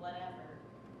old whatever,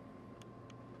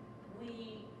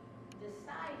 we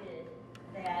decided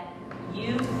that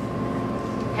youth,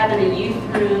 having a youth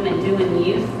room and doing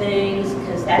youth things,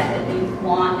 because that's what youth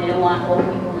want. They don't want old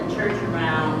people in the church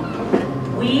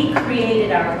around. We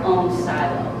created our own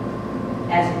silo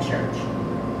as a church.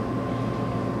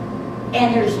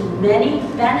 And there's many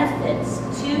benefits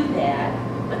to that,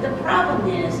 but the problem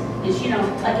is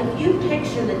like if you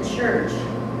picture the church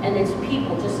and its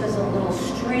people just as a little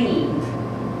stream,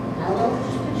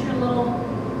 just picture a little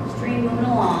stream moving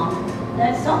along, and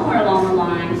then somewhere along the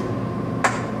lines,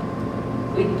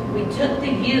 we took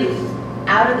the youth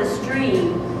out of the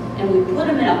stream and we put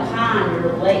them in a pond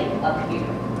or a lake up here.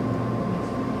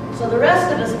 So the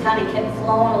rest of us kind of kept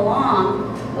flowing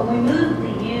along, but we moved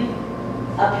the youth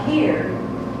up here,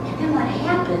 and then what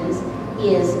happens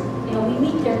is, we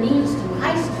meet their needs through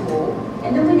high school,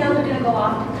 and then we know they're going to go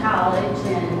off to college,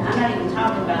 and I'm not even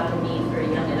talking about the need for a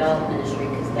young adult ministry,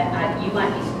 because you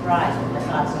might be surprised what my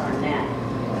thoughts are on that.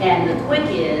 And the quick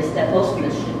is that most of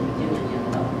us shouldn't be doing young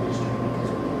adult ministry because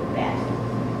we do it bad.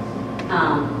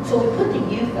 So we put the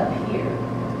youth up here,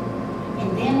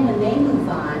 and then when they move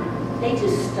on, they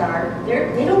just start,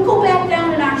 they don't go back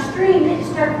down in our stream, they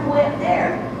just start way up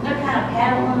there. They're kind of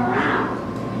paddling around.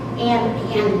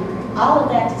 And all of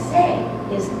that to say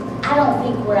is, I don't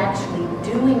think we're actually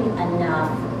doing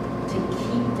enough to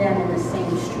keep them in the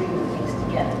same stream of things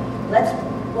together.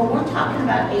 When we're talking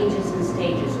about ages and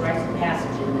stages, rites of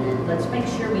passage in a minute, let's make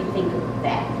sure we think of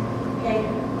that. Okay?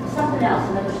 Something else,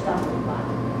 another stumbling block.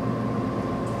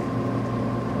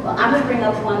 Well, I'm going to bring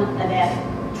up one that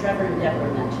Trevor and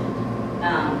Deborah mentioned.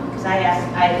 Because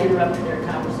I interrupted their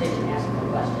conversation asking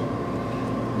a question.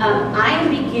 I am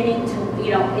beginning to,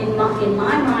 in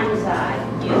my mind's eye,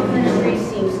 youth ministry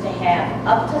seems to have,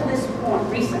 up to this point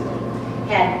recently,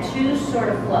 had two sort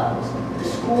of flows, the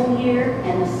school year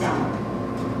and the summer.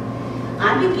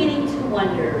 I'm beginning to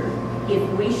wonder if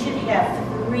we should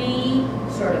have three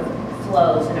sort of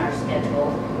flows in our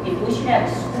schedule. If we should have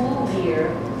a school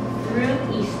year through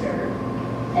Easter,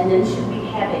 and then should we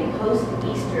have a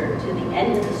post-Easter to the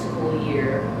end of the school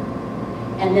year,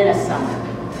 and then a summer?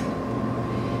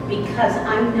 Because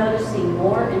I'm noticing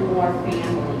more and more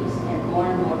families and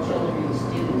more children and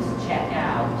students check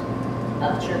out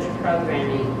of church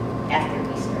programming after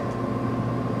Easter.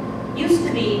 Used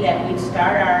to be that we'd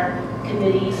start our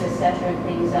committees, etc., and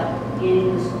things up at the beginning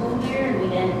of the school year, and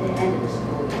we'd end at the end of the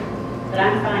school year. But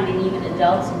I'm finding even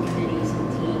adults and committees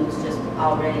and teams just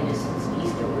already, just since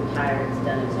Easter, we're tired, it's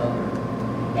done, it's over.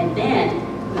 And then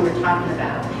we were talking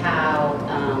about how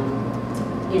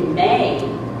in May,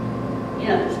 you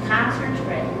know, there's concerts,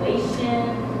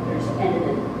 graduation, there's end of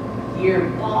the year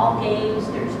ball games,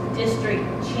 there's district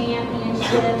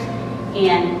championships.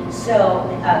 And so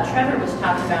Trevor was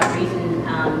talking about reading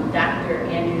Dr.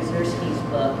 Andrew Zersky's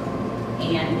book,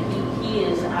 and he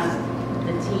is on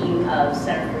the team of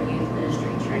Center for Youth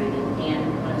Ministry Training, and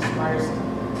one of the smartest,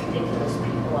 ridiculous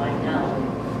people I know.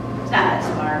 He's not that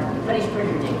smart, but he's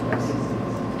pretty ridiculous.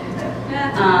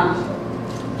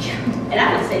 And I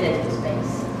would say that to his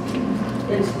face.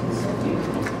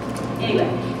 Anyway,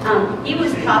 he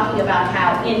was talking about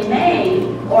how in May,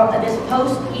 or this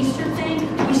post-Easter thing,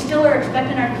 we still are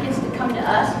expecting our kids to come to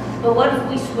us, but what if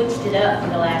we switched it up for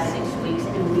the last 6 weeks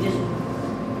and we just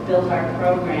built our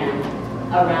program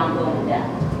around going to them?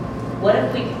 What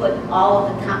if we put all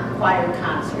of the choir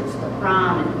concerts, the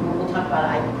prom, and we'll talk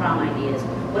about prom ideas,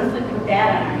 what if we put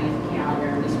that on our youth calendar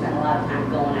and we spent a lot of time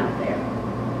going out there?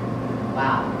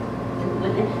 Wow.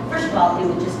 First of all, it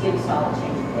would just give us all a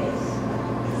change of pace.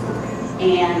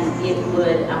 And it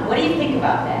would, what do you think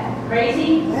about that?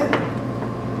 Crazy?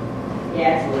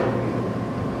 Yeah, it's a little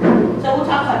crazy. So we'll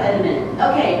talk about that in a minute.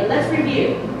 Okay, but let's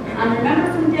review.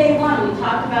 Remember from day one, we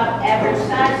talked about average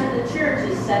size of the church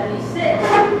is 76,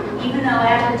 even though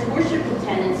average worship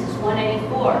attendance is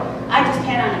 184. I just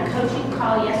had on a coaching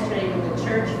call yesterday with the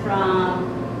church from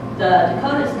the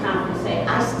Dakotas conference say,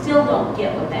 I still don't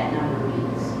get what that number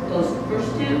means. Those first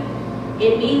two,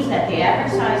 it means that the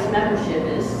average size membership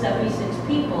is 76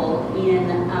 people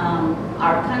in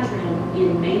our country,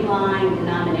 in mainline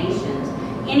denominations.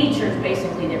 Any church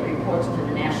basically that reports to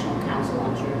the National Council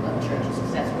of Churches,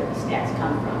 because that's where the stats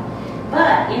come from.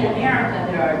 But in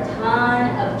America, there are a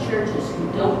ton of churches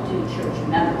who don't do church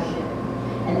membership.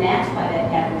 And that's why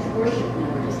that average worship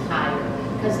number is higher.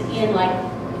 Because in like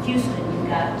Houston, you've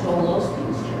got Joel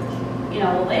Osteen's church. You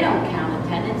know, well, they don't count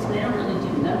attendance, they don't really do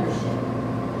membership.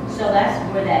 So that's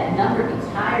where that number gets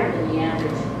higher than the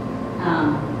average.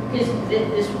 Because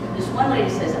this one lady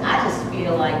says, I just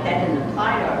feel like that didn't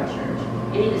apply to our church,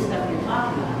 any of the stuff you're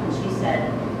talking about. And she said,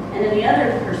 and then the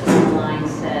other person on the line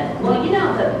said, well, you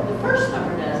know, the first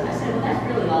number does. And I said, well, that's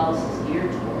really all this is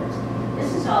geared towards.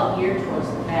 This is all geared towards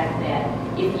the fact that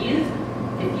if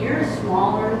you're a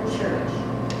smaller church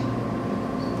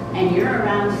and you're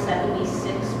around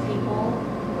 76 people,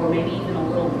 or maybe even a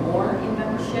little more in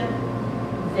membership,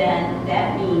 then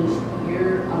that means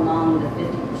you're among the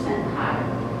 50% higher.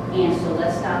 And so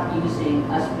let's stop using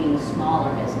us being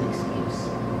smaller as an excuse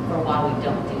for why we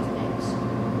don't do things,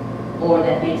 or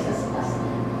that makes us less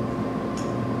than.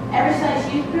 Average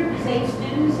size youth group is 8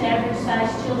 students. Average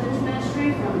size children's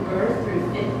ministry from birth through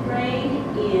 5th grade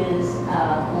is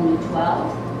only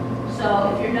 12.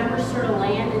 So if your numbers sort of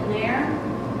land in there,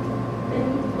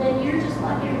 then you're just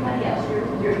like everybody else. You're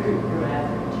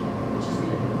average, which is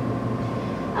good.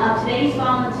 Today's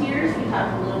volunteers, we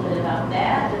talked a little bit about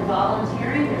that. They're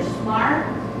volunteering, they're smart.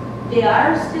 They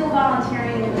are still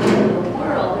volunteering in the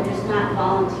world, they're just not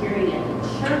volunteering at the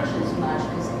church as much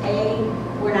because A,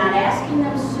 we're not asking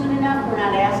them soon enough, we're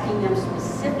not asking them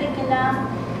specific enough,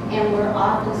 and we're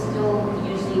often still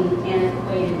using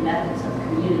antiquated methods of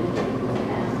communicating with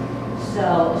them.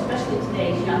 So, especially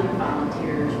today's younger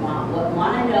volunteers want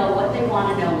to know what they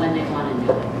want to know when they want to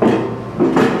know it.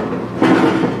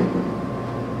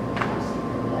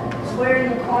 Square in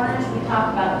the corners, we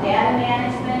talk about data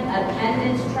management,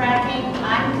 attendance tracking.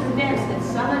 I'm convinced that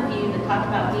some of you that talk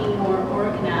about being more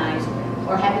organized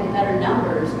or having better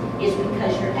numbers is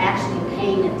because you're actually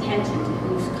paying attention to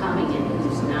who's coming and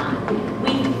who's not.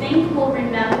 We think we'll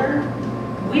remember.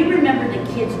 We remember the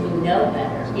kids we know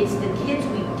better. It's the kids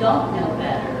we don't know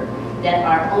better that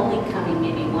are only coming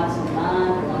maybe once a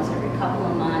month or once every couple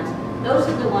of months. Those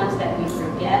are the ones that we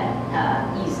forget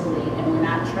easily and we're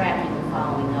not tracking and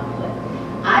following up with.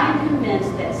 I am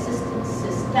convinced that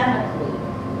systemically,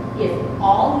 if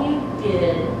all you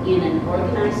did in an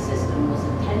organized system was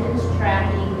attendance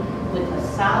tracking with a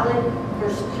solid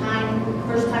first time,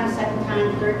 second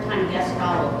time, third time guest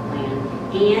follow-up plan,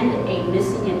 and a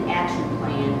missing in action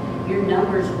plan, your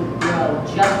numbers would grow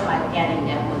just by adding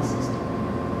that one system.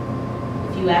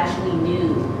 If you actually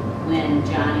knew when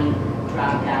Johnny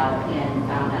dropped out and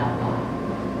found out why.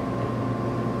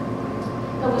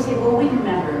 But we say, well, we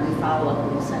remember and we follow up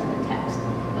and we'll send them a text.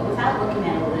 But without looking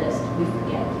at a list, we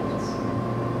forget kids.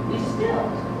 We just do.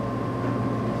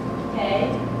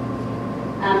 Okay?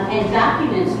 And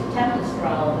documents, templates for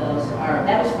all of those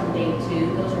that was from day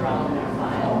 2. Those are all in our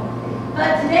file.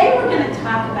 But today we're going to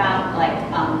talk about like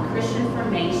Christian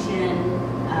formation,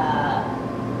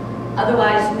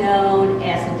 otherwise known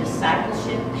as a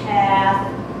discipleship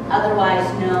path, otherwise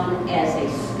known as a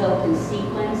scope and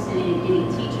sequence. Any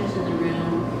teachers in the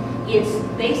room? It's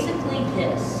basically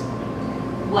this.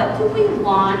 What do we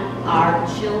want our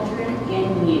children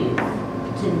and youth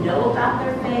to know about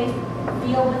their faith,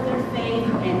 feel with their faith,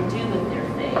 and do with their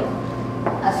faith?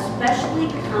 Especially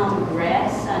come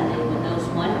grad Sunday when those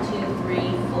 1, 2,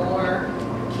 3, 4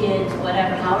 kids,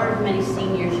 whatever, however many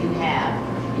seniors you have,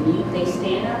 and they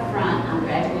stand up front on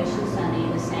graduation Sunday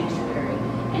in the sanctuary,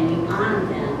 and you honor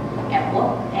them. At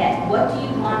what do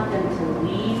you want them to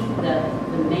leave the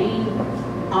main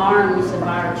arms of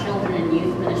our children and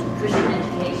youth ministry, Christian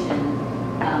education,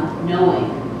 knowing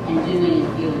and doing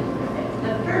and feeling with their faith?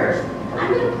 But first,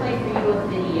 I'm going to play for you a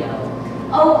video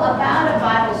about a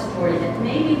Bible story that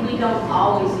maybe we don't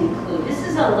always include. This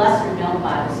is a lesser known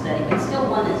Bible study, but still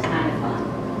one that's kind of fun.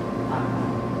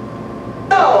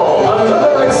 Now,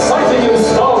 another exciting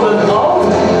installment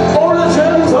of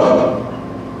Origins of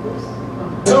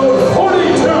Episode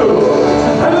 42,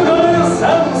 Ananias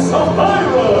and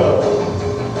Sapphira.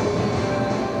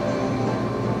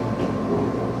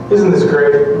 Isn't this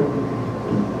great?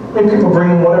 I mean, people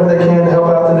bring whatever they can to help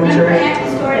out the new church.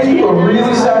 People are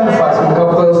really sacrificing to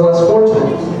help those less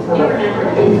fortunate.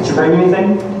 Did you bring anything?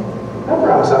 I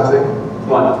brought something.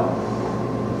 What?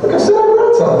 Like I said, I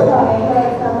brought something.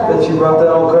 Bet you brought that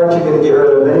old cart you're going to get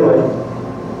rid of anyway.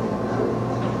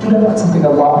 Dude, I got something a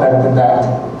lot better than that.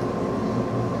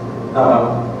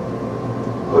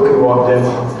 Look who walked in.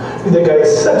 Dude, that guy is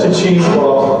such a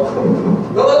cheeseball.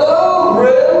 Hello,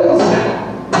 friends!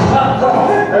 I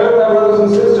heard my brothers and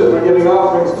sisters were giving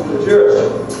offerings to the church.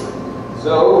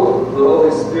 So, the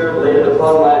Holy Spirit laid it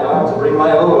upon my heart to bring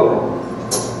my own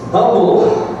humble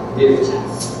gift.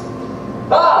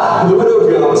 Ah, the widow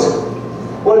Jones.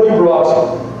 What have you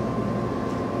brought?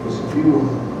 Just a few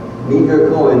meager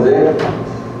coins, eh?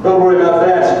 Don't worry about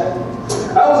that.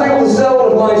 I was able to sell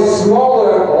one of my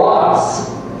smaller lots.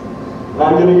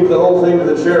 I'm going to give the whole thing to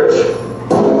the church.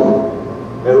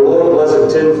 May the Lord bless it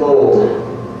tenfold.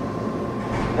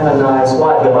 Ananias,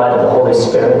 why have you lied to the Holy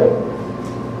Spirit?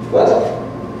 What?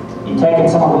 You taking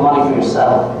some of the money for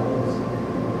yourself?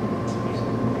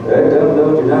 I don't know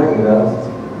what you're talking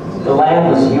about. The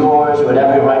land was yours, you would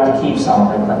have every right to keep some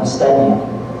of it, but instead you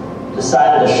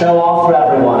decided to show off for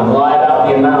everyone and lie about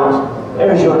the amount.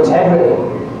 There's your integrity.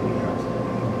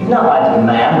 You've not lied to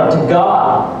man, but to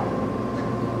God.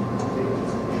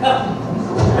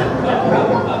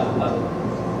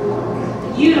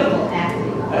 Beautiful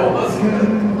acting. That was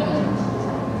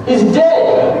He's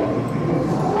dead!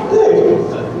 Hey,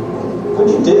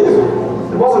 what'd you do?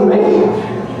 It wasn't me.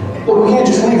 Look, we can't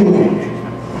just leave him here.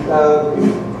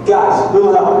 Guys, move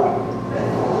it up.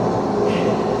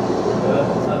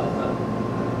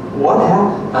 What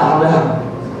happened? I don't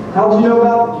know. How did you know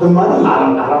about the money? I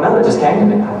don't know, it just came to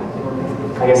me.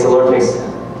 I guess the Lord takes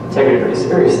integrity pretty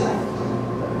seriously.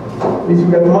 At least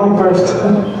we got the money first.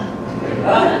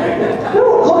 No,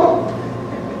 look,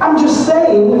 I'm just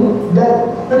saying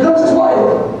that there comes his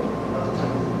wife.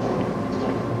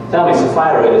 Tell me,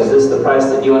 Sapphira, is this the price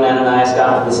that you and Ananias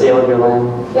got for the sale of your land?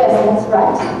 Yes, that's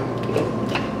right.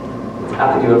 How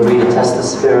could you agree to test the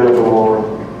Spirit of the Lord?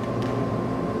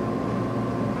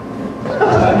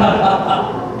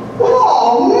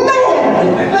 Oh,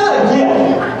 man! Not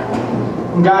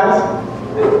again! Guys?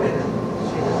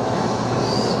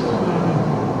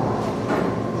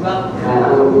 Man, I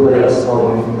don't believe us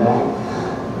holding anything back.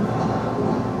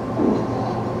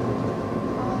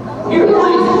 Here,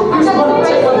 please. Here's money.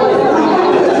 Take my money.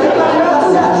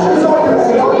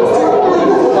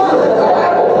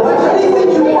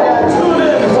 Tune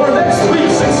in for next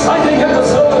week's exciting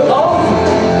episode of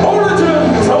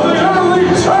Origins of the Early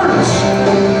Church.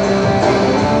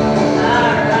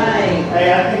 All right. Hey,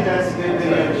 I think that's a good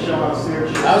video to show on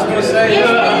stewardship. I was going to say,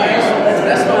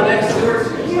 that's my next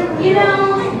stewardship. You know,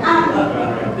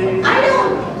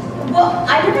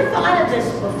 I never thought of this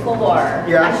before.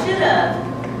 Yeah. I should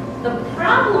have. The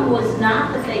problem was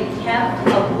not that they kept a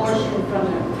portion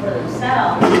for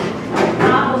themselves. The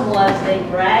problem was they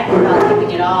bragged about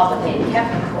giving it all, but they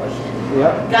kept a portion.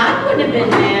 Yep. God wouldn't have been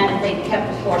mad if they kept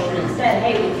a portion and said,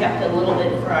 hey, we kept a little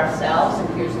bit for ourselves and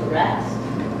here's the rest.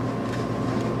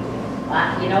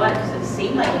 You know what? Because it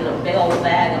seemed like it was a big old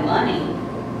bag of money.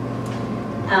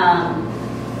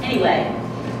 Anyway,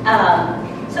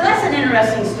 so that's an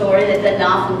interesting story that doesn't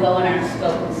often go in our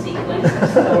scope and sequence of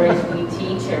stories we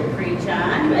teach or preach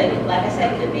on. But like I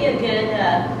said, it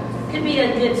could be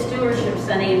a good stewardship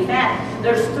Sunday. In fact,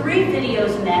 there's 3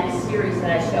 videos in that series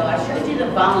that I show. I showed you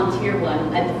the volunteer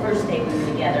one at the first day we were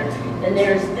together. Then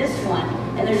there's this one,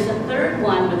 and there's a 3rd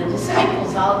one where the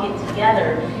disciples all get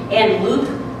together, and Luke,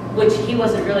 which he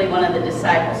wasn't really one of the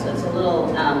disciples, so it's a little,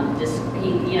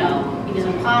 he was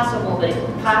apostle, but he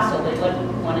wasn't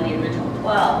one of the original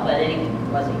 12, but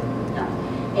was he? No.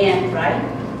 And, right?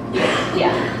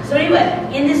 Yeah. So anyway,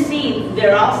 in the scene,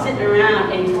 they're all sitting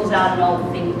around, and he pulls out an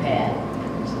old ThinkPad,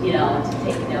 to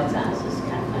take notes on. So it's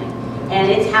kind of funny.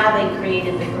 And it's how they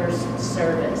created the first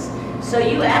service. So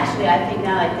you actually, I think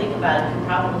now that I think about it, can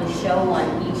probably show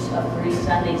one each of 3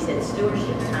 Sundays at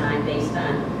stewardship time based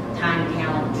on time,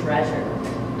 talent, treasure.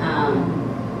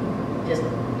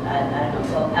 I don't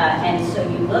know. And so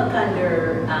you look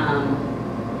under,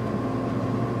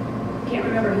 can't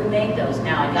remember who made those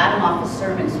now. I got them off of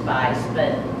Sermon Spice,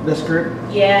 but The script?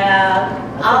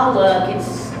 yeah, I'll look.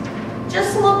 It's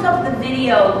just look up the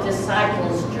video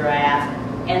Disciples Draft,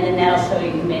 and then that'll show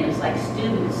you who made it. It's like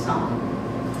student something,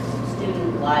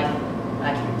 student life.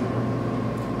 I can't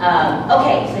remember.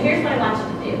 Okay, so here's what I want you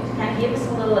to do. To kind of give us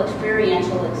a little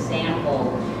experiential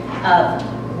example of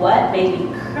what may be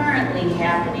currently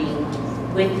happening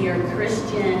with your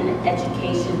Christian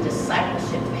education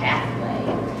discipleship pathway.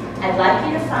 I'd like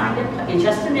you to find in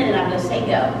just a minute, I'm going to say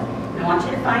go. I want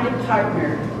you to find a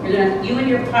partner. You and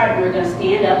your partner are going to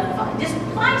stand up. Just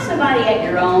find somebody at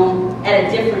your own, at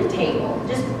a different table.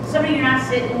 Just somebody you're not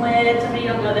sitting with, somebody you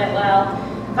don't know that well.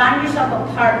 Find yourself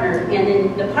a partner, and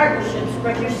in the partnership,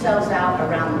 spread yourselves out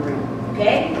around the room.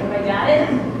 Okay? Everybody got it?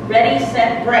 Ready,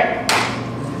 set, break.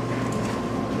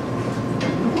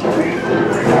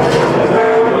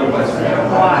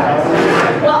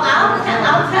 Well,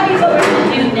 I'll tell you what we're going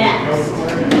to do next.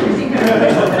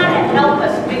 This will kind of help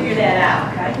us figure that out,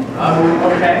 okay?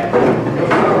 Okay.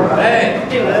 Hey.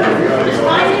 Just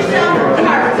find yourself a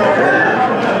partner.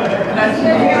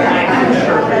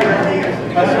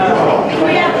 If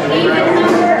we have an even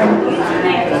number, you two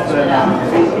make it split up.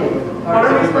 What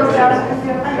are we supposed to have?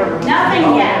 Nothing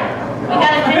yet. We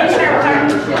got to finish our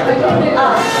partnership.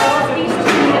 So these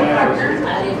two need a partner.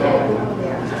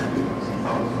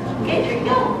 Okay, there you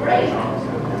go. Great.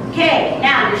 Okay,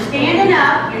 now you're standing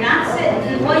up. You're not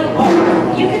sitting. Well,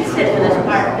 you can sit for this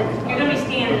part, but you're going to be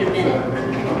standing in a minute.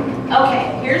 Okay,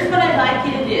 here's what I'd like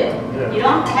you to do. You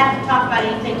don't have to talk about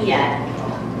anything yet.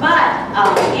 But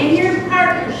in your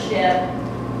partnership,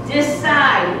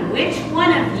 decide which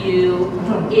one of you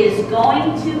is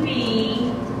going to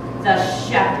be the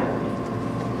shepherd.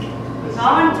 That's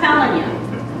all I'm telling you.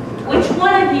 Which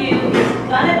one of you is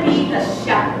going to be the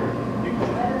shepherd?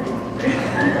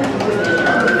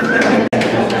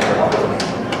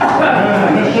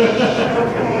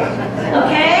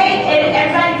 Okay,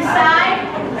 everybody decide?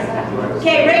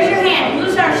 Okay, raise your hand.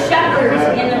 Who's our shepherds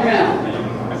in the room?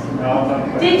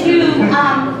 Did you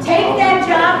take that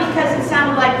job because it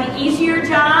sounded like the easier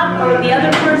job, or the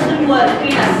other person was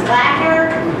being a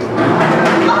slacker?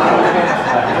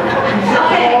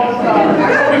 Okay.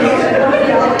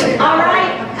 All right.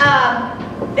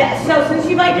 So since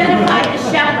you've identified the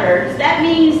shepherds, that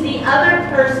means the other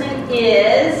person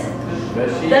is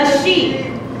the sheep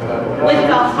with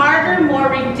the harder, more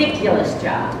ridiculous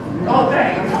job. Oh,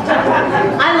 thanks.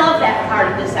 I love that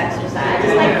part of this exercise.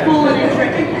 It's like fooling and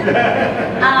tricking you.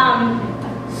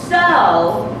 So,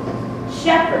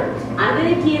 shepherds, I'm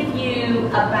going to give you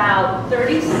about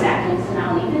 30 seconds, and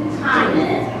I'll even time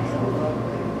it.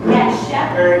 At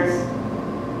shepherds,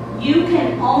 you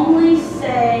can only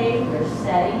say your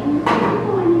setting. I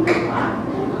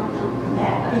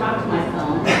talk to my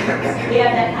phone. We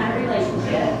have that kind of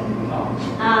relationship.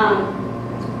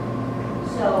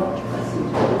 So,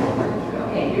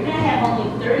 okay, you're going to have only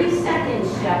 30 seconds,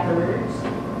 shepherds.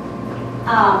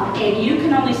 And you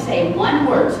can only say one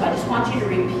word. So I just want you to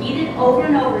repeat it over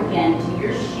and over again to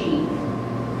your sheep.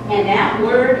 And that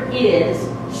word is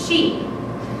sheep.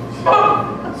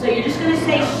 So you're just going to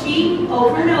say sheep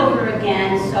over and over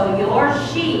again so your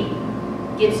sheep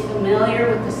gets familiar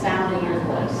with the sound of your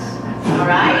voice. All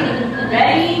right?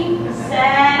 Ready,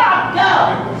 set,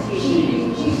 go.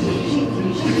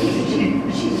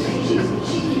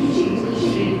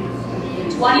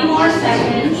 20 more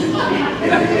seconds.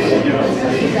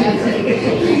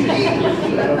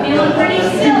 Feeling pretty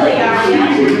silly, are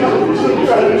you?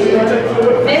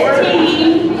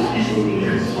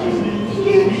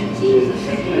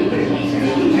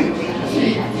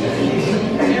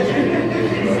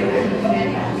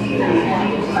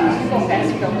 So,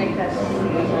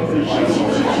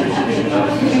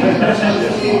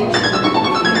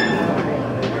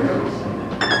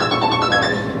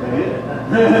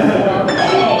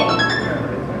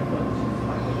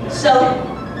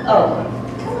 oh,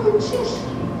 come on, shush.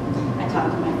 I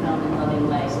talk to my phone in loving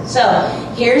ways. So,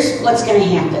 here's what's going to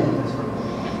happen.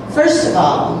 First of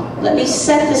all, let me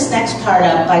set this next part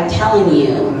up by telling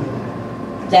you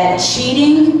that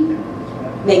cheating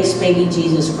makes baby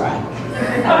Jesus cry.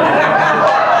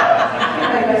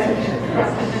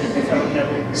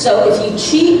 So if you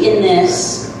cheat in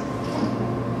this,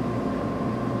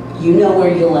 you know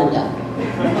where you'll end up.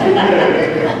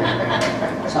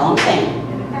 That's all I'm saying.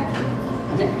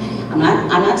 I'm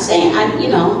not saying,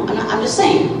 I'm just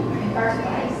saying. I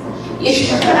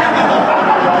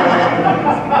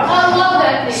love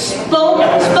that.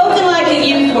 Spoken like a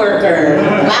youth worker.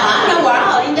 Wow, I know where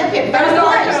I'll end up here. First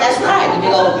place. That's right, you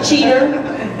big old cheater.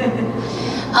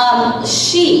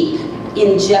 Sheep. You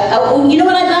know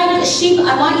what I'd like? Sheep,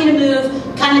 I want you to move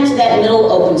kind of to that middle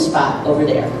open spot over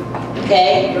there.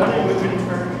 Okay?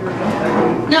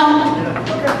 No.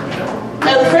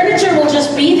 No, the furniture will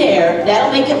just be there.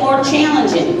 That'll make it more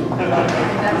challenging.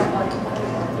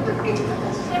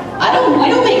 We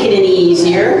don't make it any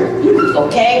easier.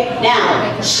 Okay?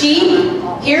 Now, sheep,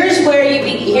 here's where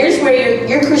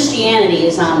your Christianity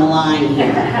is on the line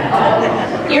here.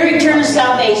 Your eternal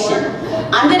salvation.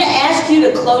 I'm going to ask you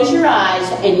to close your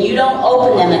eyes and you don't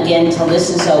open them again until this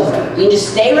is over. You can just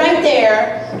stay right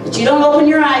there, but you don't open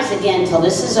your eyes again until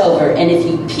this is over. And if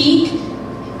you peek,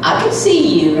 I can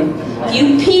see you. If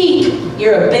you peek,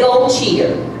 you're a big old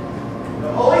cheater.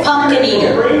 Pumpkin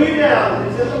eater.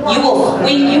 You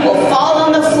will fall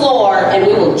on the floor and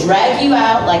we will drag you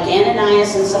out like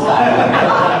Ananias and Sapphira.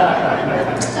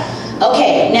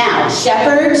 Okay, now,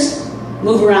 shepherds,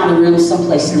 move around the room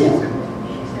someplace new.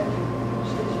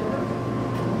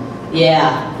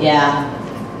 Yeah.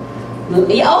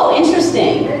 Oh,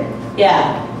 interesting.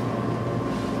 Yeah.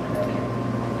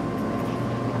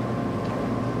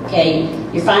 Okay,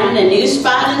 you're finding a new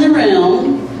spot in the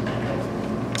room.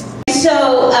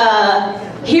 So,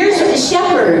 here's the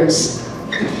shepherds.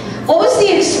 What was the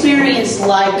experience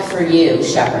like for you,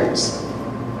 shepherds?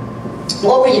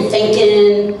 What were you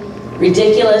thinking?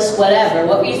 Ridiculous, whatever.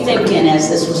 What were you thinking as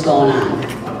this was going on?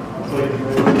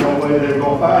 No way they're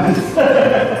going to find us.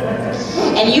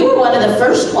 And you were one of the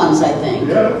first ones, I think.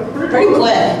 Yeah. Pretty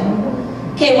quick.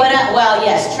 Okay, well,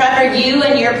 yes, Trevor, you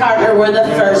and your partner were the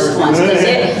first ones,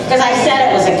 because I said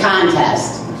it was a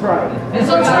contest. That's right.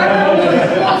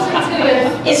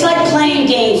 It's like playing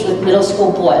games with middle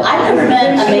school boys. I've never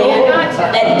met a man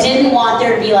that didn't want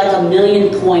there to be like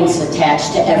 1,000,000 points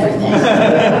attached to everything.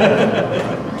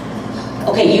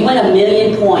 Okay, you win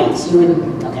 1,000,000 points.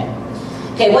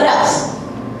 Okay, what else?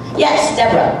 Yes,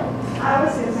 Deborah. I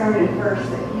was concerned at first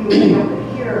that you would be able to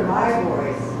hear my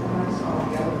voice when I was calling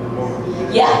the other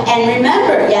voice. Yeah, and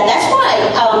remember, that's why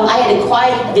I had to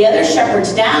quiet the other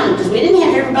shepherds down, because we didn't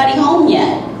have everybody home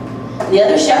yet. The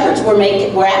other shepherds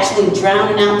were actually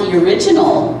drowning out the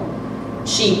original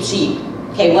sheep.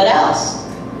 Okay, what else?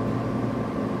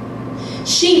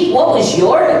 Sheep, what was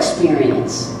your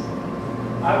experience?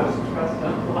 I was stressed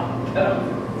out a lot.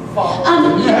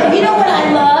 You know what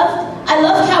I loved? I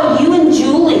loved how you and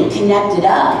Julie connected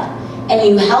up. And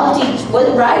you helped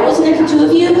wasn't it the two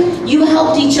of you? You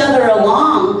helped each other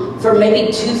along for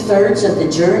maybe 2/3 of the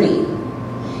journey.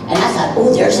 And I thought,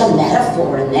 oh, there's a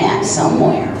metaphor in that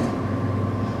somewhere.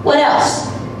 What else?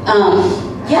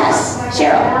 Yes,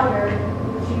 Cheryl.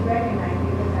 She recognized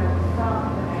me because I was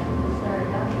soft when I started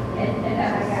helping. And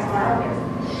as I got louder.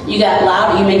 You got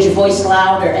louder, you made your voice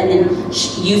louder, and then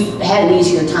you had an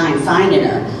easier time finding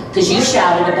her because you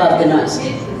shouted above the noise.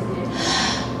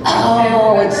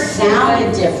 Oh, it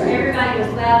sounded different. Everybody was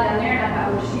loud down there, and I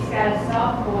thought, well, she's got a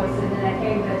soft voice, and then I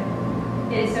came to,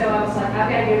 and so I was like, I've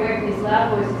got to get away from these loud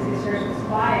voices because hers was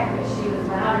quiet, but she was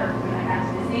louder when I got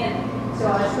to this end. So I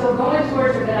was still going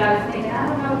towards her, but I was thinking, I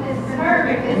don't know if this is her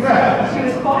because she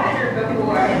was quieter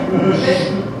before.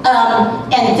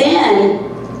 And then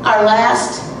our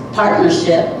last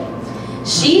partnership,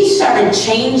 she started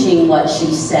changing what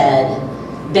she said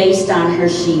based on her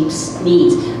sheep's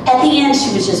needs. At the end,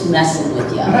 she was just messing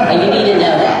with you. And you need to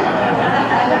know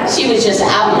that. She was just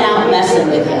out and out messing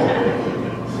with you.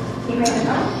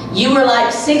 You were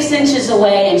like 6 inches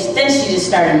away, and then she just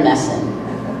started messing.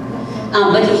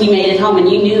 But he made it home, and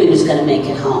you knew he was going to make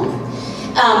it home.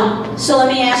 So let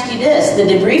me ask you this. The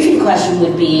debriefing question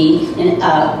would be,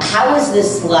 how is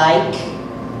this like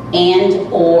and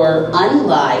or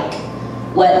unlike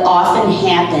what often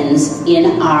happens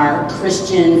in our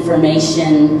Christian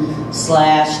formation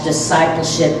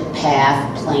discipleship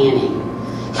path planning.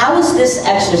 How is this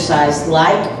exercise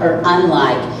like or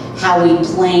unlike how we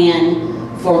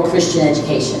plan for Christian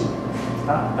education?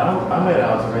 I made an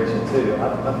observation too.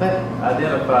 I think I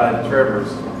identified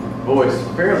Trevor's voice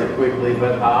fairly quickly,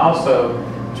 but I also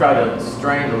try to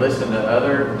strain to listen to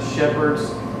other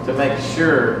shepherds to make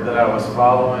sure that I was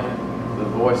following the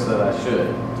voice that I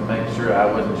should, to make sure I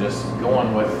wasn't just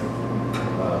going with.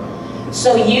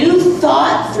 So you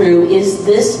thought through, is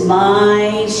this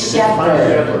my shepherd? My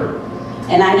shepherd.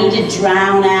 And I need to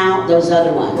drown out those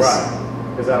other ones.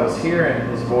 Right. Because I was hearing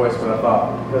his voice, but I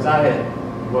thought, because I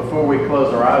had, before we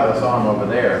closed our eyes, I saw him over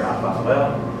there, and I thought,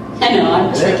 well. I know,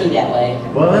 I'm tricky that way.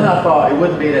 Well, then I thought it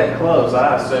wouldn't be that close.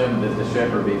 I assumed that the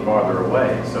shepherd would be farther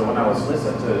away. So when I was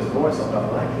listening to his voice, I thought,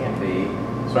 well, that can't be.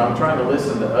 So I'm trying to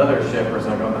listen to other shepherds,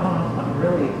 and I go, no, I'm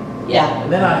really. Yeah.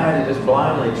 And then I had to just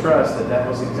blindly trust that that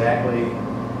was exactly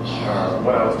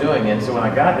what I was doing. And so when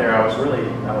I got there, I was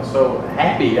so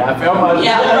happy. I felt my.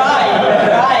 Yeah,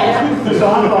 right. So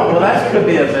I thought, well, that could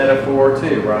be a metaphor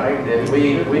too, right? That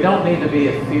we don't need to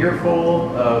be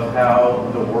fearful of how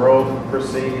the world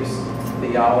perceives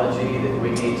theology, that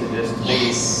we need to just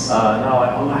be not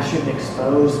like, oh, I shouldn't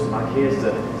expose my kids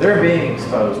to. They're being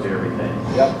exposed to everything.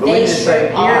 Yep. But we just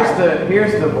say,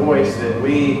 here's the voice that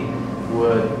we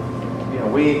would,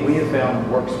 we have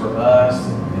found works for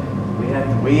us.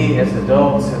 We as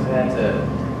adults have had to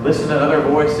listen to other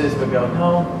voices, but go,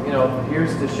 no,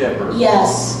 here's the shepherd.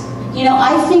 Yes.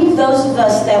 I think those of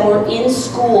us that were in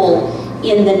school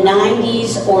in the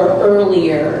 90s or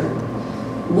earlier,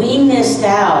 we missed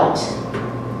out.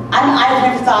 I've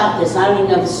never thought this, and I don't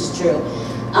even know if this is true,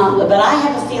 but I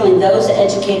have a feeling those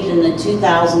educated in the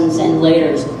 2000s and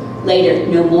later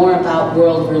know more about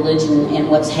world religion and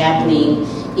what's happening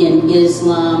in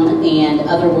Islam and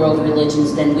other world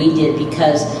religions than we did,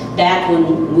 because back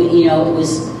when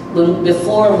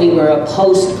before we were a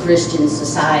post-Christian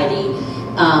society,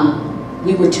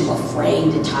 we were too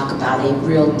afraid to talk about it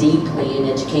real deeply in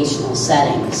educational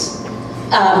settings.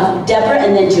 Deborah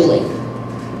and then Julie.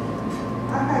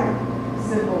 I'm kind of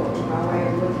simple in my way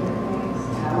of looking at things.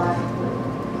 I like to look at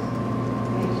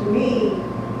things. And to me,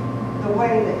 the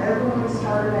way that everyone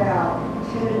started out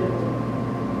tentatively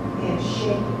and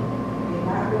shaky, and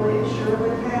not really sure of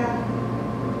their path,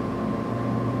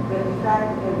 but the fact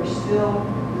that they were still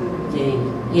moving.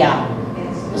 Yeah, and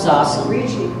it still was awesome.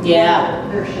 Reaching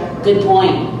their shepherd. Good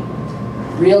point.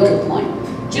 Real good point.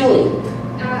 Julie.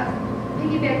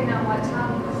 Piggybacking on what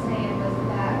Tommy was saying was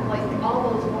that, like, all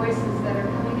those voices that are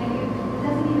coming at you, it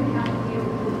doesn't even have to be a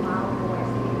really loud voice.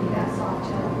 It can be that soft,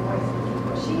 gentle voice, which is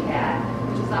what she had,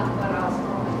 which is not what I was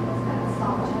calling, was that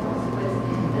soft, gentle voice.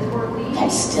 As we're leading,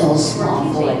 That's still small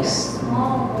voice. That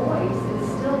small voice is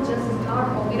still just as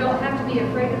powerful. We don't have to be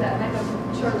afraid of that mega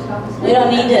church. We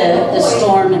don't need the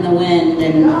storm and the wind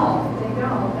and. No, they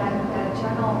don't. That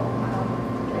gentle,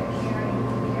 that caring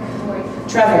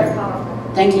voice. Trevor.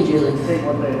 Thank you, Julie. I think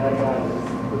one thing I got is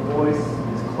the voice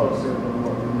is closer than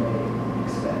what we may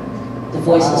expect. The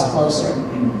voice is closer.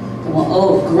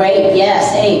 Oh, great.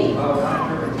 Yes, Abe.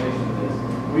 My interpretation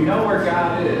is, we know where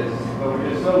God is, but we're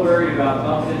just so worried about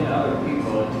bumping into other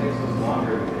people, it takes us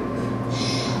longer to get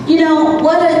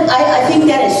there. I think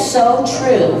that is so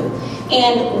true.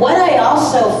 And what I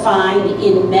also find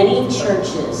in many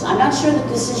churches, I'm not sure that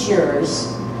this is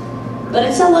yours, but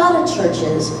it's a lot of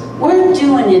churches, we're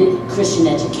doing a Christian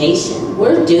education.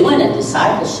 We're doing a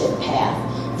discipleship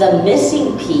path. The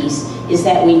missing piece is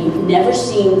that we never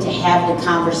seem to have the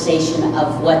conversation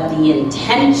of what the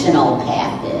intentional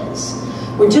path is.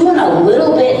 We're doing a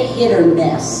little bit hit or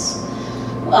miss.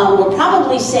 We're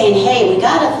probably saying, hey, we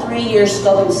got a 3-year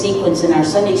scope and sequence in our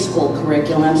Sunday school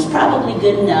curriculum. It's probably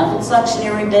good enough. It's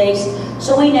lectionary based,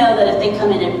 so we know that if they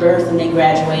come in at birth and they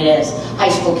graduate as high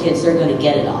school kids, they're going to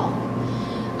get it all.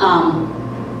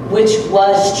 Which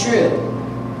was true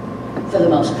for the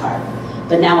most part,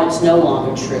 but now it's no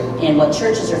longer true. And what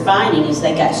churches are finding is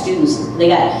they've got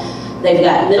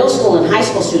middle school and high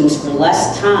school students for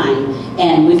less time,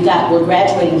 and we're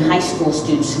graduating high school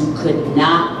students who could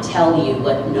not tell you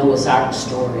what Noah's Ark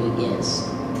story is.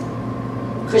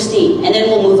 Christine, and then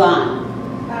we'll move on.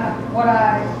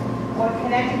 What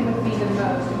connected with me the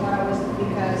most, and what I was,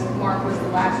 because Mark was the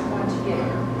last one to get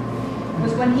here,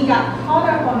 was when he got caught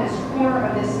up on this corner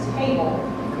of this table.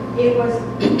 It was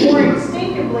more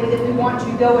instinctively that we want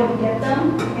to go and get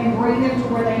them and bring them to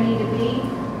where they need to be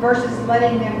versus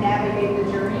letting them navigate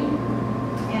the journey.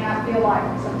 And I feel like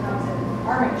sometimes in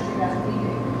our ministry that's what we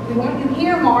do. We want you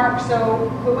here, Mark,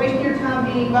 so quit wasting your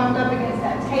time being bumped up against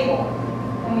that table.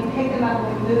 And we pick them up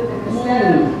and we move them instead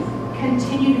of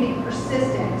continue to be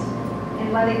persistent and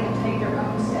and letting them take their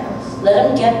own steps. Let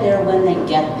them get there when they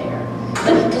get there.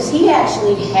 But because he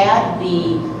actually had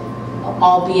the,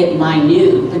 albeit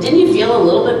minute, but didn't you feel a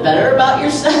little bit better about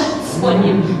yourself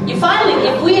when you finally,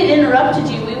 if we had interrupted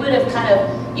you, we would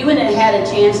have you wouldn't have had a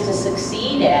chance to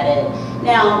succeed at it.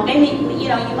 Now, maybe, you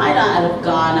might not have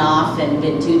gone off and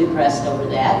been too depressed over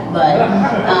that, but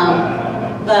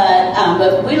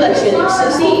we let you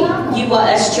succeed.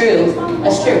 That's true.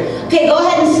 That's true. Okay, go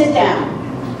ahead and sit down.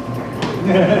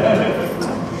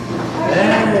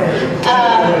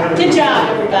 Good job,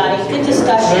 everybody. Good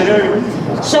discussion.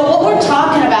 So what we're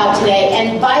talking about today,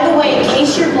 and by the way, in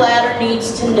case your bladder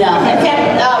needs to know, in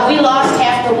fact, we lost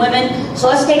half the women, so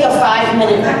let's take a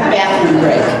 5-minute bathroom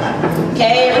break.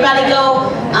 Okay, everybody go,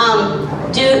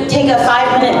 take a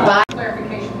 5-minute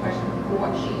Clarification question for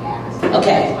what she asked.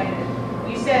 Okay.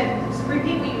 You said,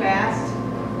 repeat what you asked.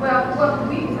 Well,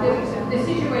 the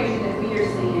situation that we are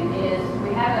seeing is we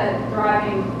have a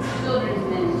thriving children's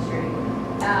ministry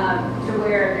to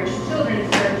where there's children's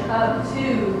church up to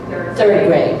third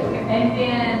grade. And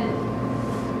then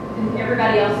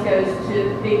everybody else goes to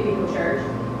Big People Church.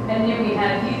 And then we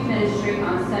have youth ministry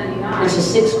on Sunday night. Which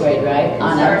is 6th grade, right? It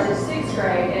starts at 6th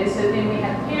grade. And so then we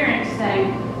have parents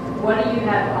saying, what do you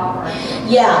have to offer?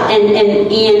 Yeah, and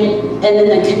then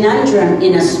the conundrum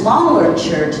in a smaller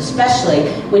church, especially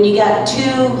when you got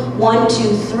 1,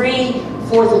 2, 3,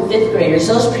 4th and 5th graders,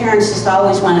 those parents just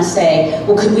always want to say,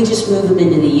 well, could we just move them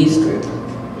into the youth group?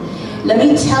 Let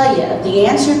me tell you, the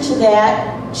answer to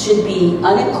that should be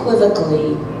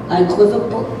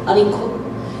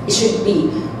it should be,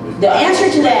 the answer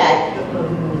to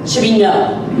that should be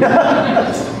no.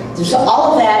 There's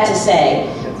all of that to say,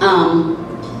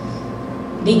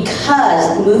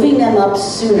 because moving them up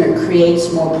sooner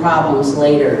creates more problems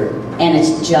later, and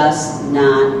it's just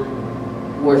not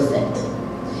worth it.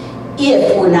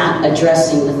 If we're not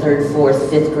addressing the 3rd, 4th,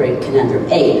 5th grade conundrum.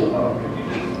 Could you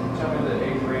just tell me the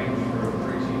age range for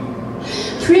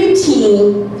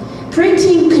preteen?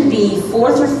 Preteen could be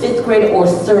 4th or 5th grade or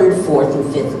 3rd, 4th, and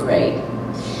 5th grade.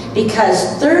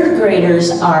 Because 3rd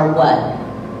graders are what?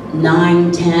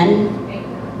 9,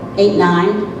 10? 8,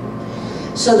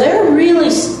 9? So they're really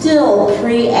still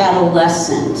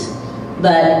pre-adolescent.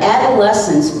 But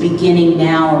adolescents beginning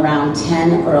now around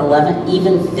 10 or 11,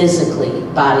 even physically,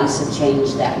 bodies have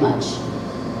changed that much.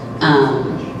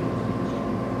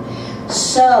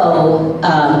 So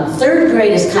 3rd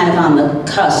grade is kind of on the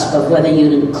cusp of whether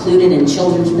you'd include it in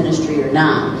children's ministry or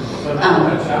not. So now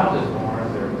when a child is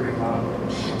born,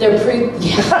 they're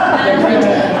pre-college.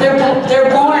 They're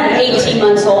born 18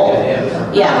 months old.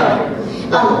 Yeah.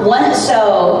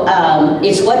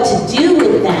 It's what to do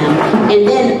with them, and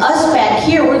then us back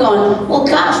here, we're going, well,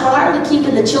 gosh, why are we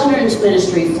keeping the children's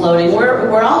ministry floating?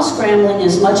 We're all scrambling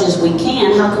as much as we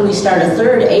can. How can we start a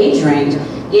 3rd age range?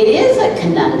 It is a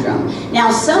conundrum.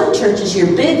 Now, some churches, your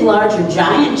big, larger,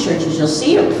 giant churches, you'll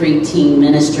see a preteen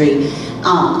ministry.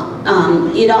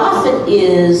 It often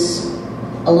is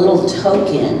a little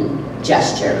token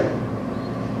gesture.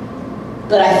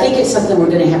 But I think it's something we're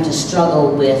going to have to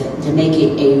struggle with to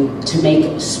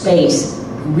make space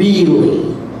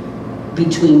really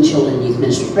between children and youth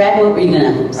ministry. Brad, what were you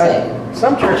going to say?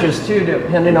 Some churches too,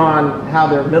 depending on how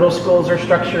their middle schools are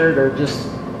structured or just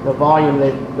the volume,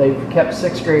 they've kept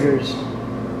 6th graders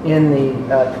in the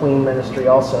tween ministry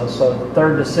also. So the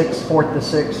 3rd to 6th, 4th to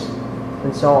 6th,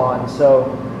 and so on.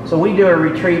 So we do a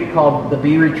retreat called the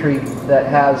B Retreat that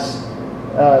has.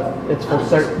 It's for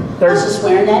third. I was just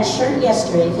wearing that shirt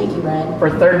yesterday. Thank you, Brad. For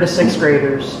 3rd to 6th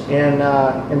graders, and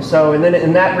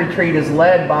then that retreat is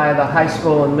led by the high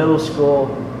school and middle school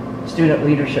student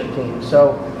leadership team.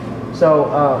 So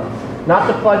not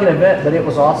to plug an event, but it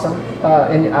was awesome,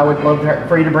 and I would love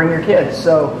for you to bring your kids.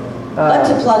 So. But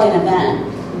to plug an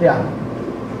event. Yeah,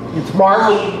 it's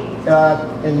March.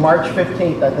 In March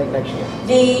 15th, I think, next year.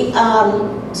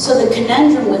 So the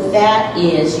conundrum with that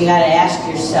is you got to ask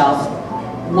yourself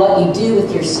what you do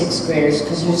with your 6th graders,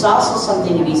 because there's also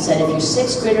something to be said. If your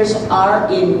 6th graders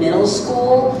are in middle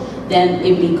school, then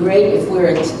it'd be great if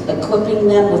we're equipping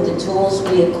them with the tools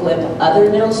we equip other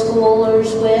middle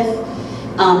schoolers with,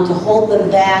 to hold them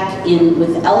back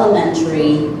with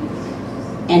elementary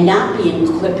and not be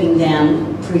equipping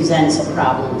them presents a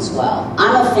problem as well.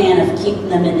 I'm a fan of keeping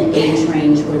them in the age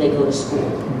range where they go to school.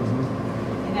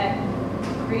 And that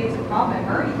creates a problem in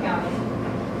Murray County.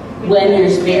 When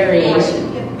there's variation.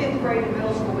 In 5th grade and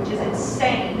middle school, which is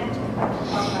insane. And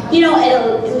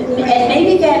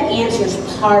maybe that answers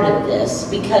part of this,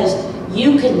 because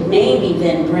you could maybe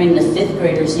then bring the 5th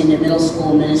graders into middle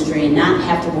school ministry and not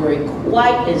have to worry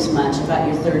quite as much about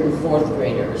your 3rd and 4th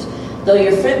graders. though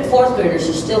your fourth graders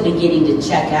are still beginning to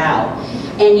check out.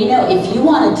 And you know, if you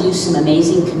want to do some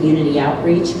amazing community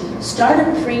outreach, start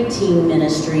a preteen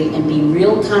ministry and be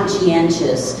real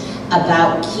conscientious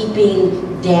about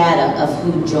keeping data of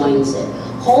who joins it.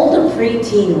 Hold a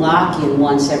preteen lock-in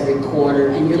once every quarter,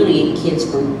 and you're going to get kids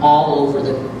from all over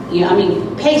the, you know, I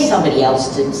mean, pay somebody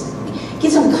else to,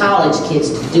 get some college kids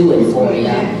to do it for you.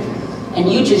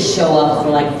 And you just show up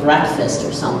for like breakfast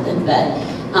or something. But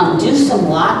do some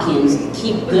lock-ins,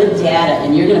 keep good data,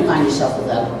 and you're going to find yourself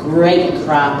with a great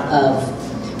crop of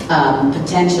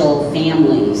potential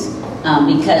families.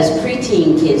 Because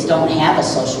preteen kids don't have a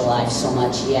social life so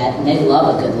much yet, and they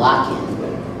love a good lock-in.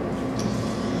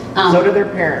 So do their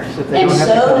parents. If they and don't have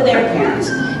so do their parents.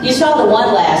 You saw the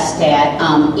one last stat.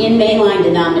 In mainline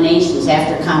denominations,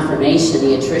 after confirmation,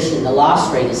 the attrition, the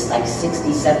loss rate is like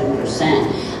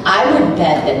 67%. I would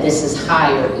bet that this is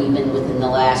higher even within the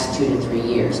last 2 to 3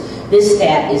 years. This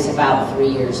stat is about 3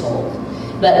 years old.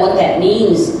 But what that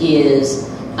means is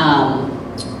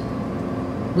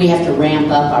we have to ramp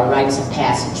up our rites of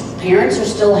passage. Parents are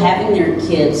still having their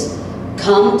kids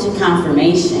come to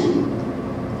confirmation.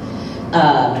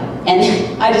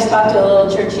 And I just talked to a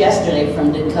little church yesterday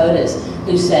from Dakotas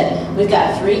who said, we've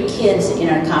got 3 kids in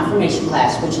our confirmation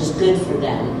class, which is good for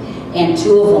them. And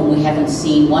 2 of them we haven't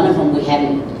seen. One of them we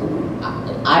hadn't,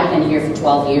 I've been here for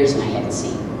 12 years and I haven't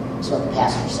seen. That's what the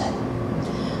pastor said.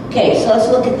 Okay, so let's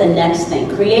look at the next thing.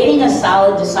 Creating a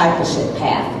solid discipleship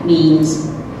path means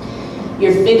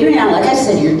you're figuring out, like I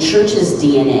said, your church's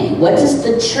DNA. What does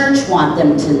the church want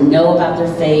them to know about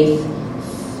their faith,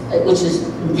 which is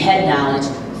head knowledge,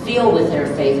 feel with their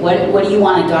faith? What do you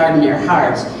want to guard in their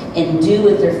hearts? And do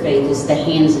with their faith is the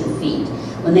hands and feet.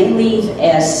 When they leave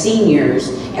as seniors,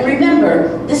 and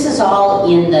remember, this is all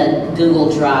in the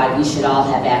Google Drive you should all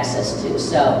have access to.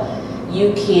 So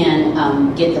you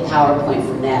can get the PowerPoint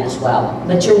from that as well.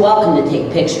 But you're welcome to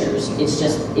take pictures.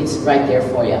 It's right there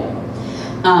for you.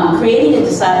 Creating a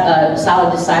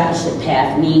solid discipleship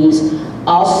path means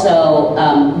also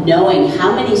knowing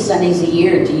how many Sundays a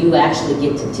year do you actually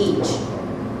get to teach.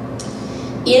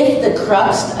 If the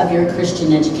crux of your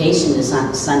Christian education is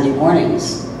on Sunday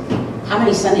mornings, how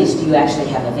many Sundays do you actually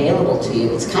have available to you?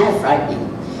 It's kind of frightening.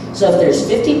 So if there's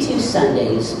 52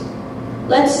 Sundays,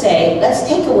 let's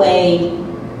take away,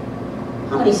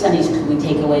 how many Sundays could we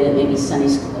take away that maybe Sunday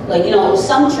school, like, you know,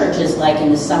 some churches, like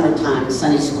in the summertime,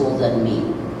 Sunday school doesn't meet.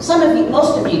 Some of you,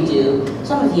 most of you do,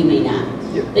 some of you may not.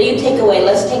 Yep. But you take away,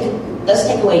 let's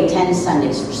take away 10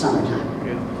 Sundays for summertime.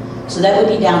 Yeah. So that would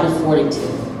be down to 42.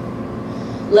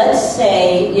 Let's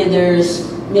say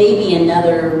there's maybe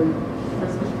another,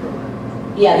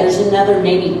 there's another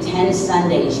maybe 10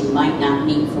 Sundays you might not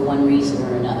meet for one reason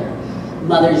or another.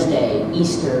 Mother's Day,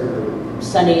 Easter,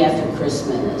 Sunday after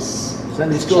Christmas.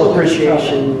 Sunday school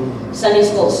appreciation. Sunday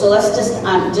school. So let's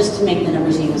just to make the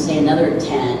numbers even, say another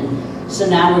 10. So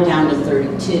now we're down to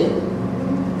 32.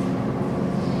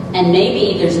 And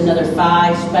maybe there's another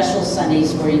 5 special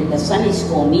Sundays where the Sunday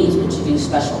school meets, but you do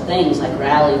special things like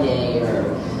Rally Day or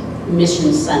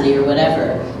Mission Sunday or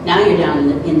whatever. Now you're down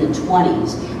in the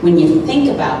 20s. When you think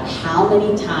about how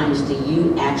many times do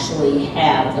you actually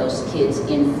have those kids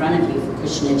in front of you for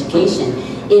Christian education,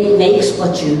 it makes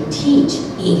what you teach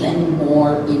even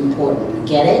more important.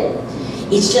 Get it?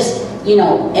 It's just, you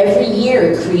know, every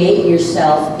year create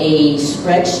yourself a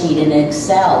spreadsheet in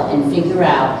Excel and figure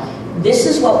out, this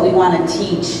is what we want to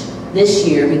teach this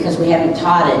year because we haven't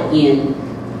taught it in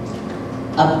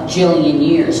a jillion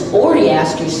years. Or you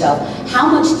ask yourself, how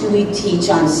much do we teach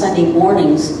on Sunday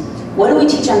mornings? What do we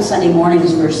teach on Sunday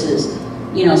mornings versus,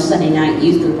 you know, Sunday night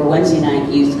youth group or Wednesday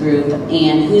night youth group,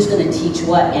 and who's going to teach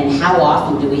what, and how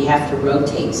often do we have to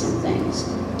rotate some things?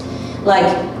 Like,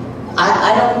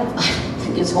 I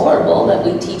think it's horrible that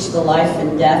we teach the life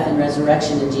and death and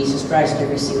resurrection of Jesus Christ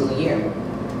every single year,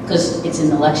 because it's in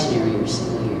the lectionary every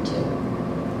single year too.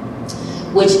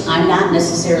 Which I'm not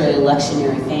necessarily a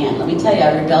lectionary fan. Let me tell you,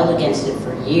 I rebelled against it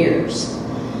for years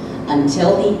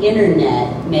until the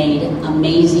internet made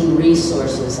amazing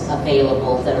resources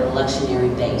available that are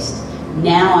lectionary based.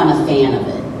 Now I'm a fan of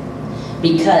it,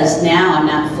 because now I'm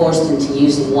not forced into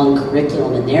using one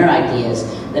curriculum and their ideas.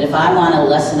 That if I want a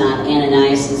lesson on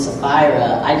Ananias and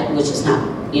Sapphira, which is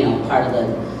not, you know, part of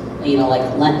the, you know, like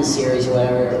Lenten series or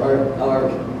whatever, or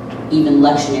even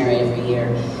lectionary every year,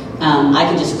 I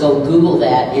can just go Google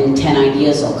that and 10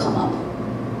 ideas will come up.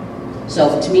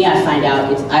 So to me, I find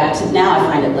out, now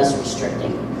I find it less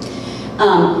restricting.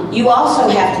 You also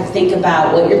have to think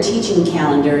about what your teaching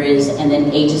calendar is, and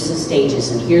then ages and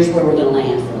stages, and here's where we're going to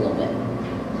land for a little bit.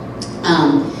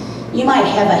 You might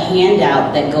have a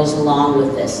handout that goes along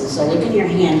with this, and so look in your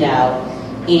handout,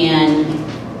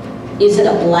 And is it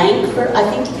a blank? I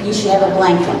think you should have a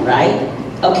blank one, right?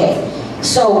 Okay.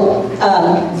 So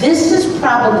this is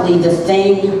probably the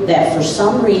thing that for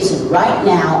some reason right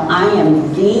now I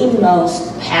am the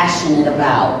most passionate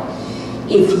about.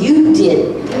 If you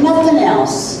did nothing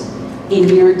else in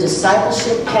your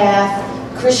discipleship path,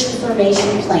 Christian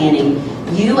formation planning,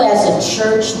 you as a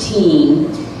church team,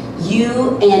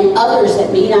 you and others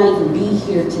that may not even be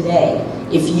here today,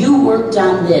 if you worked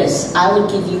on this, I would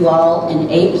give you all an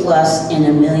A+ and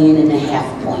 1.5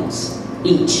 million points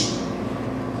each.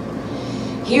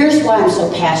 Here's why I'm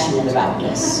so passionate about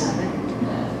this.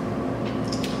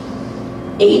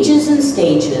 Ages and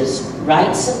stages,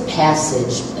 rites of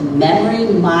passage, memory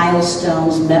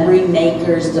milestones, memory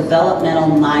makers, developmental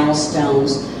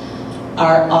milestones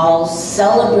are all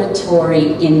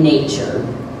celebratory in nature.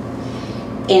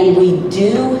 And we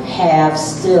do have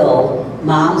still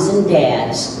moms and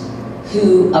dads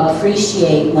who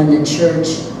appreciate when the church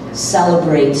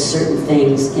celebrates certain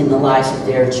things in the lives of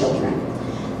their children.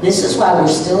 This is why we're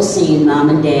still seeing mom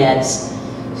and dads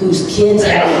whose kids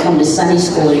haven't come to Sunday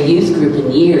school or youth group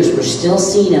in years. We're still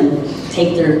seeing them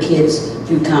take their kids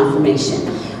through confirmation.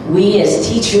 We as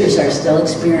teachers are still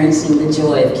experiencing the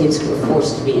joy of kids who are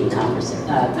forced to be in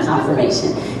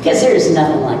confirmation, because there is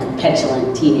nothing like a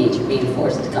petulant teenager being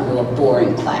forced to come to a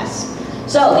boring class.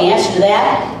 So the answer to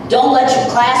that, don't let your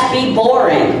class be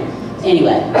boring.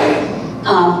 Anyway,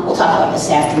 we'll talk about this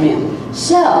afternoon.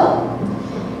 So,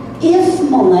 if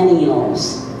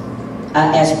millennials,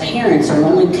 as parents, are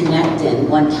only connecting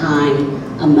one time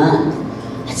a month,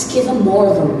 let's give them more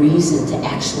of a reason to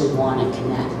actually want to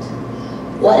connect.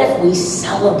 What if we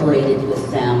celebrated with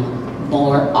them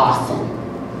more often?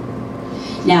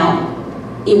 Now,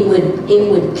 it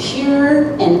would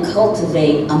cure and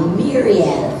cultivate a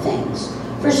myriad of things.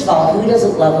 First of all, who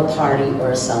doesn't love a party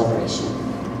or a celebration?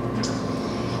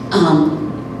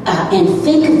 And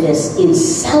think of this, in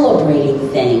celebrating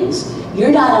things,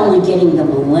 you're not only getting the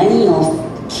millennial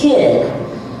kid,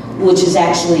 which is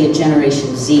actually a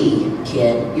Generation Z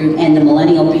kid, and the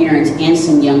millennial parents and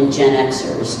some young Gen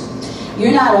Xers.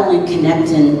 You're not only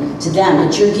connecting to them,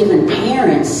 but you're giving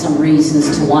parents some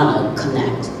reasons to want to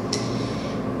connect.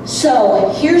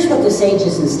 So here's what this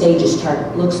ages and stages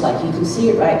chart looks like. You can see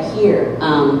it right here.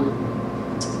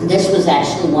 This was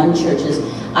actually one church's.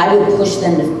 I would push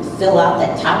them to fill out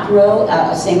that top row,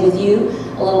 same with you,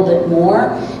 a little bit more.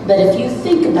 But if you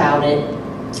think about it,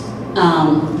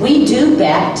 we do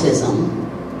baptism.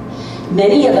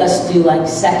 Many of us do like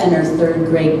 2nd or 3rd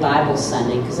grade Bible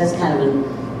Sunday, because that's kind of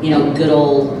a good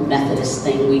old Methodist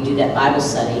thing. We do that Bible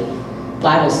Sunday.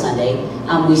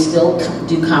 We still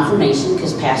do confirmation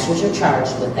because pastors are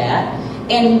charged with that.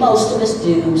 And most of us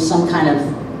do some kind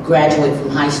of graduate from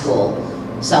high school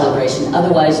celebration,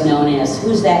 otherwise known as,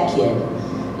 who's that kid?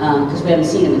 Because we haven't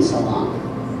seen him in so long.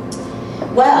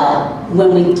 Well,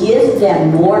 when we give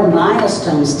them more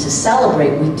milestones to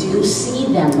celebrate, we do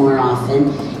see them more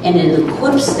often, and it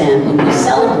equips them, and we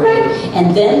celebrate,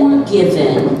 and then we're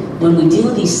given, when we do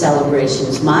these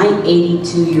celebrations, my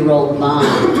 82-year-old mom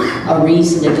a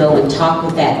reason to go and talk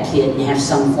with that kid and have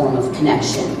some form of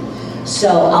connection.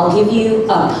 So I'll give you,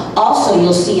 also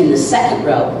you'll see in the second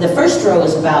row, the first row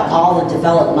is about all the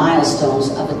developed milestones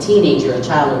of a teenager, a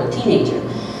child or a teenager.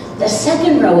 The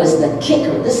second row is the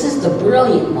kicker. This is the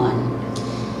brilliant one.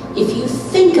 If you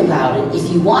think about it,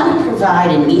 if you want to provide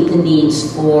and meet the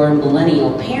needs for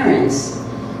millennial parents,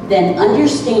 then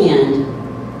understand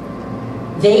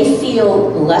they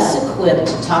feel less equipped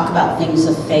to talk about things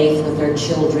of faith with their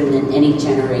children than any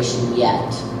generation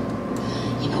yet.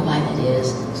 You know why that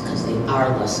is? It's because they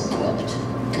are less equipped,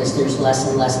 because there's less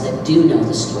and less that do know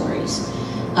the stories.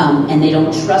 And they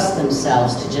don't trust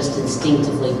themselves to just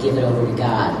instinctively give it over to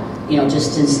God.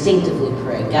 Just instinctively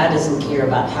pray. God doesn't care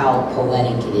about how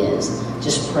poetic it is.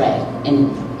 Just pray,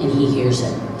 and He hears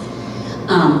it.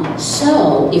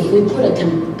 So if we put a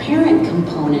parent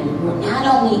component, we're not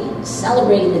only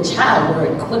celebrating the child,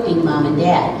 we're equipping mom and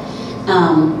dad.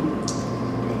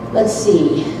 Let's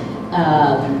see.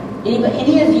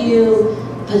 Any of you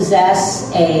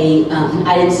possess a?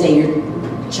 I didn't say your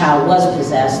child was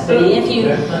possessed, but any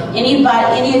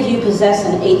of you possess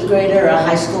an 8th grader or a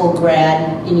high school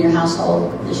grad in your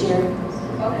household this year?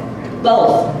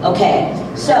 Both. Okay.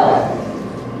 So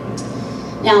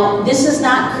now this is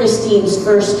not Christine's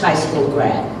first high school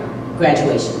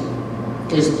graduation,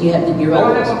 because you have your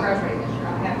own. I won't graduate this year.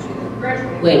 I have to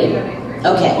graduate. Wait.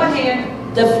 Okay. One hand.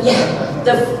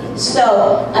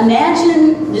 So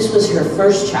imagine this was her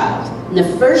first child. And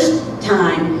the first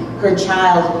time her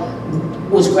child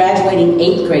was graduating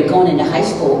 8th grade, going into high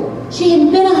school, she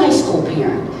hadn't been a high school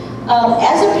parent.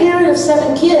 As a parent of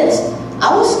 7 kids,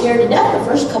 I was scared to death the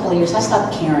first couple of years. I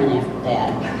stopped caring after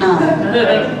that.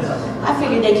 I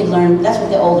figured they could learn. That's what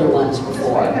the older ones were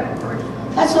for.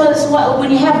 That's what when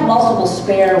you have multiple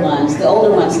spare ones, the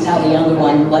older ones tell the younger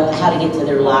one how to get to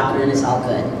their locker, and it's all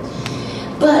good.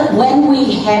 But when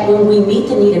we meet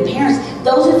the needed parents,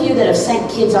 those of you that have sent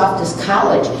kids off to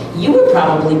college, you were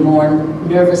probably more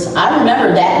nervous. I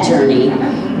remember that journey.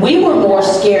 We were more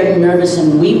scared and nervous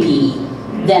and weepy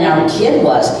than our kid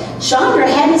was. Chandra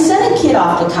hadn't sent a kid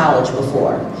off to college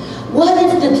before. What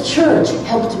if the church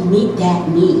helped meet that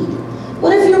need?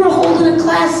 What if you were holding a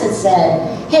class that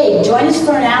said, hey, join us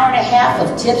for an hour and a half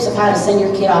of tips of how to send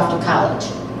your kid off to college?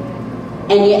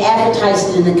 And you advertised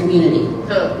it in the community.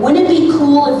 Wouldn't it be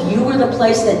cool if you were the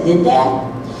place that did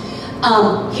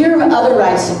that? Here are other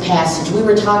rites of passage. We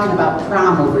were talking about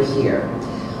prom over here.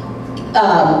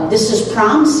 This is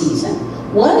prom season.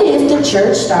 What if the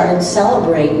church started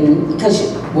celebrating,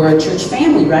 because we're a church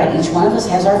family, right? Each one of us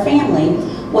has our family.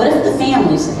 What if the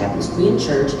families that happens to be in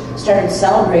church started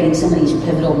celebrating some of these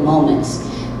pivotal moments?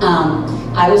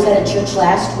 I was at a church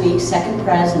last week, Second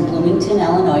Pres in Bloomington,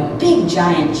 Illinois, big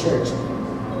giant church.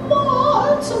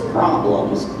 Lots of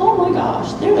problems. Oh my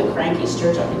gosh, they're the crankiest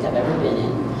church I think I've ever been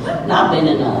in. And I've been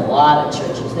in a lot of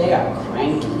churches. They are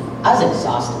cranky. I was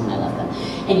exhausted when I left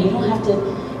them. And you don't have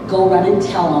to go run and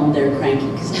tell them they're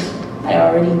cranky, because I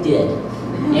already did.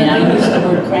 And I used the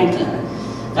word cranky.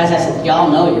 Guys, I said, y'all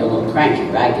know you're a little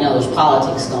cranky, right? You know, there's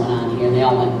politics going on here. And they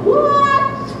all went,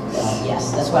 what? Well,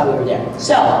 yes, that's why we were there.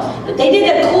 So, but they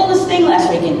did the coolest thing last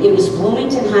weekend. It was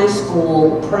Bloomington High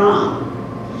School prom.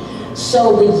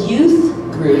 So the youth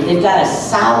group, they've got a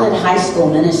solid high school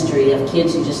ministry of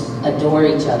kids who just adore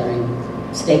each other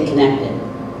and stay connected.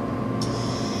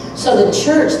 So the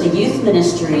church, the youth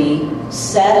ministry,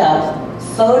 set up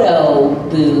photo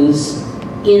booths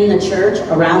in the church,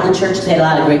 around the church. They had a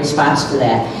lot of great spots for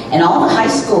that. And all the high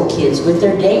school kids with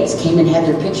their dates came and had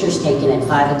their pictures taken at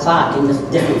 5 o'clock in the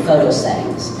different photo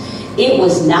settings. It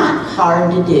was not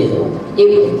hard to do.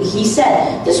 He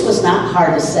said this was not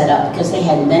hard to set up because they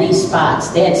had many spots.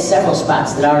 They had several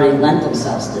spots that already lent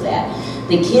themselves to that.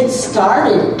 The kids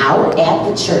started out at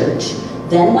the church,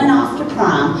 then went off to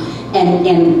prom, and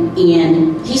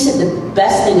he said the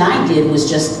best thing I did was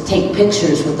just take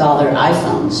pictures with all their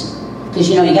iPhones. Because,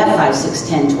 you know, you got 5, 6,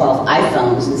 10, 12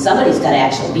 iPhones, and somebody's got to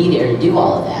actually be there to do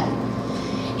all of that.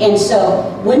 And so,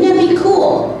 wouldn't that be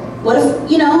cool? What if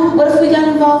we got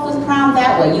involved with prom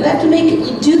that way? You have to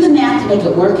you do the math to make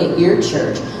it work at your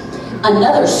church.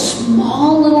 Another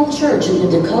small little church in the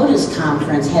Dakotas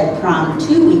conference had prom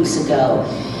 2 weeks ago.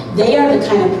 They are the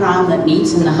kind of prom that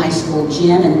meets in the high school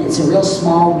gym, and it's a real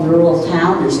small rural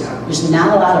town. There's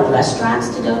not a lot of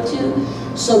restaurants to go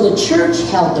to. So the church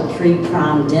held the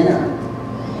pre-prom dinner.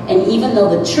 And even though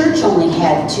the church only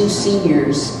had 2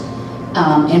 seniors,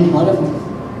 and one of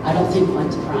them, I don't think,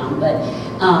 went to prom, but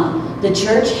the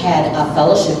church had a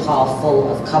fellowship hall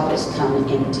full of couples come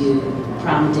and do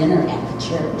prom dinner at the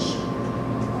church.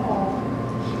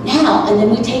 Now, and then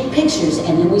we take pictures,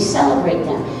 and then we celebrate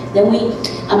them. Then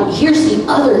here's the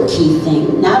other key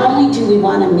thing. Not only do we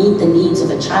want to meet the needs of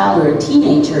a child or a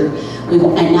teenager,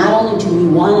 and not only do we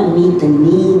want to meet the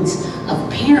needs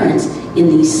of parents in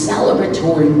these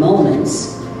celebratory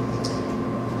moments,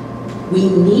 we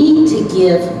need to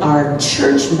give our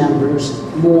church members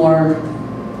more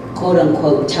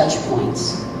quote-unquote touch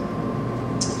points.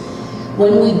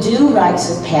 When we do rites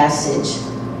of passage,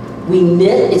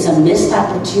 it's a missed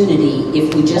opportunity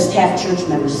if we just have church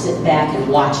members sit back and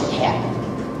watch it happen.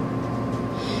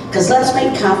 Because let's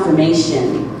make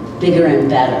confirmation bigger and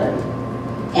better.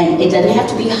 And it doesn't have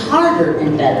to be harder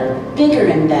and better, bigger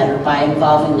and better by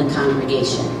involving the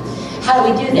congregation. How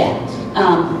do we do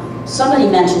that? Somebody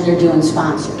mentioned they're doing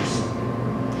sponsors.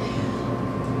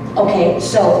 Okay,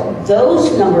 so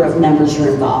those number of members are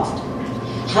involved.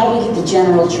 How do we get the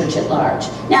general church at large?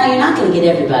 Now, you're not going to get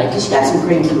everybody, because you got some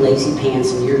cranky, lazy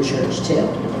pants in your church, too.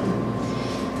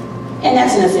 And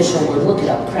that's an official word. Look it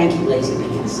up, cranky, lazy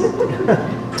pants.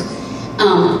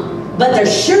 But they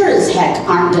sure as heck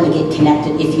aren't going to get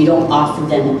connected if you don't offer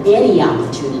them any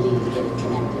opportunity to get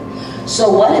connected. So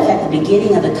what if at the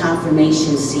beginning of the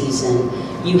confirmation season,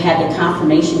 you had the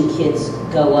confirmation kids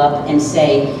go up and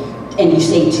say, and you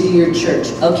say to your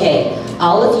church, okay,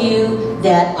 all of you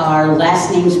that our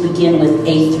last names begin with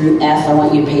A through F, I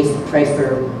want you to pray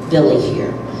for Billy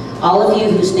here. All of you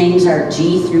whose names are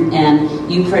G through M,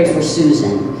 you pray for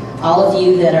Susan. All of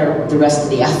you that are the rest of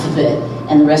the alphabet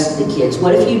and the rest of the kids.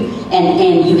 What if you,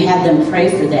 and you have them pray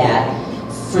for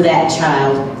that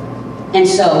child. And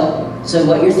so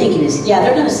what you're thinking is, yeah,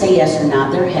 they're going to say yes or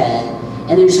nod their head,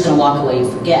 and they're just going to walk away and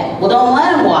forget. Well, don't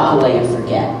let them walk away and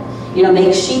forget. You know,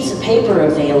 make sheets of paper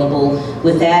available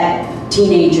with that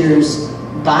teenager's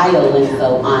bio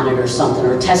info on it or something,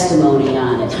 or testimony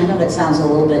on it. I know that sounds a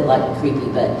little bit like creepy,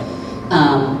 but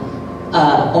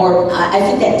or I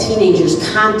think that teenager's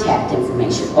contact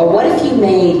information. Or what if you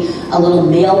made a little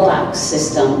mailbox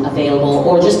system available,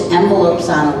 or just envelopes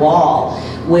on a wall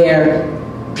where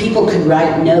people could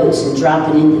write notes and drop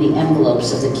it into the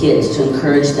envelopes of the kids to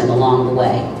encourage them along the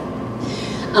way.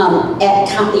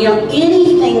 You know,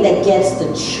 anything that gets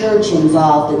the church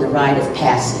involved in the rite of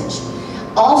passage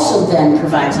also then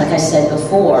provides, like I said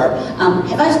before, I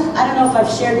don't know if I've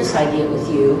shared this idea with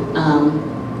you.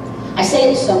 I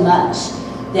say it so much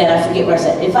that I forget what I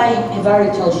said. If I have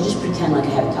already told you, just pretend like I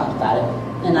haven't talked about it.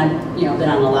 And I've been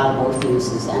on a lot of morphine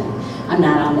since then. I'm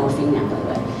not on morphine now, by the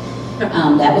way.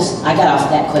 I got off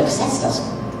that quick, because that stuff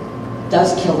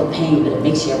does kill the pain, but it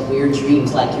makes you have weird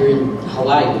dreams like you're in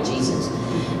Hawaii with Jesus.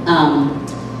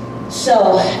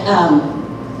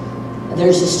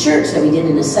 There's this church that we did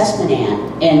an assessment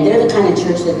at, and they're the kind of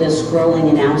church that does scrolling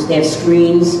announcements. They have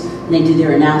screens, and they do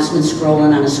their announcements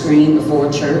scrolling on a screen before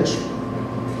church.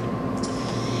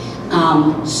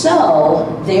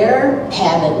 So their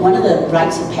habit, one of the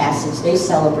rites of passage they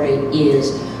celebrate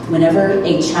is whenever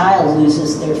a child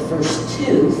loses their first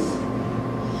tooth,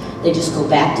 they just go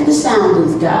back to the sound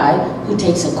booth guy who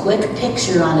takes a quick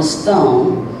picture on his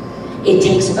phone. It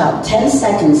takes about 10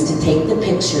 seconds to take the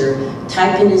picture,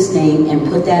 type in his name, and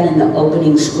put that in the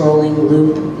opening scrolling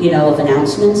loop, of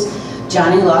announcements.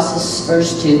 Johnny lost his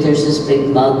first tooth. There's this big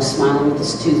mug smiling with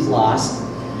his tooth lost.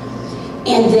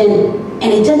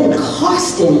 And it doesn't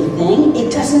cost anything.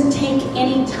 It doesn't take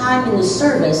any time in the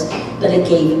service, but it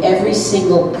gave every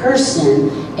single person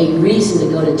a reason to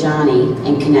go to Johnny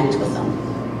and connect with them.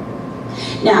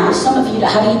 Now, some of you,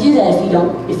 how do you do that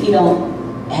if you don't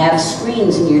have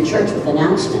screens in your church with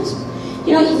announcements?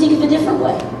 You think of a different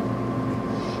way.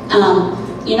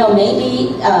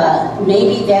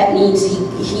 Maybe that means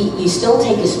you still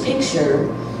take his picture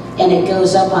and it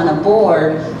goes up on a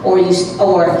board,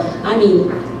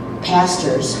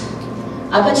 pastors,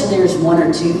 I bet you there's one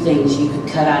or two things you could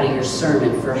cut out of your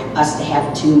sermon for us to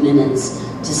have 2 minutes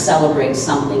to celebrate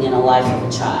something in the life of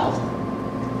a child.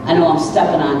 I know I'm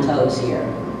stepping on toes here.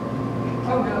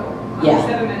 Oh no. Yeah.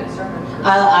 7 minute sermon.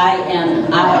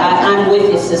 I'm with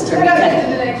you, sister.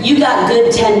 Because you got a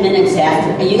good 10 minutes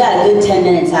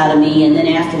out of me, and then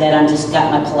after that, I'm just got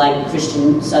my polite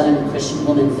Southern Christian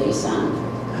woman face on,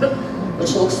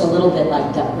 which looks a little bit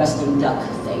like resting duck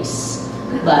face.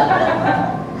 But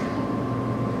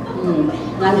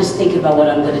and I'm just thinking about what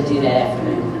I'm going to do that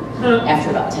afternoon, after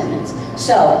about 10 minutes.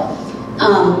 So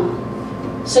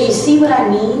you see what I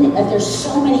mean? That there's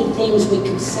so many things we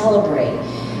could celebrate.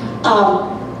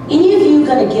 Any of you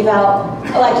going to give out,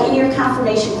 like in your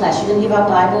confirmation class, you're going to give out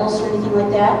Bibles or anything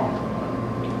like that?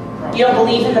 You don't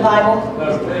believe in the Bible?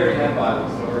 No, they already have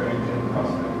Bibles, so we're going to get across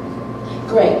that.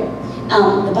 Great.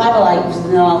 The Bible, I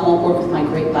won't work with my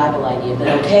great Bible idea, but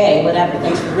okay, whatever,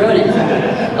 thanks for ruining it.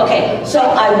 Okay, so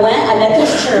I met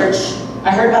this church.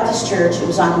 I heard about this church. It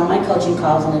was on one of my coaching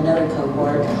calls in another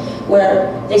cohort, where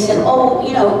they said,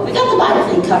 we got the Bible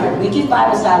thing covered. We give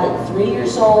Bibles out at 3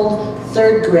 years old,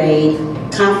 3rd grade,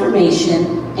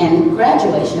 confirmation, and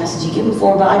graduation. I said, you give them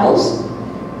 4 Bibles?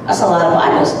 That's a lot of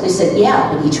Bibles. They said, yeah,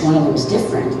 but each one of them is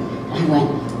different. And I went,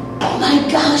 oh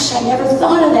my gosh, I never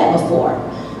thought of that before.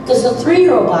 Because the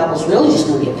 3-year-old Bible is really just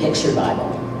going to be a picture Bible.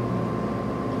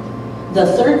 The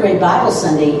 3rd grade Bible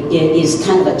Sunday is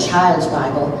kind of a child's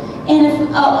Bible.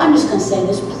 And I'm just going to say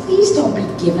this, please don't be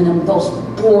giving them those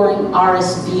boring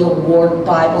RSV award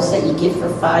Bibles that you get for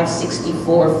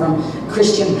 $5.64 from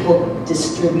Christian book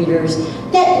distributors.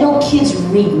 That no kids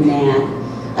reading that.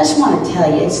 I just want to tell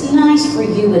you, it's nice for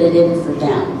you, but it isn't for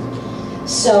them.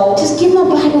 So just give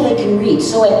them a Bible they can read.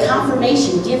 So at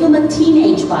confirmation, give them a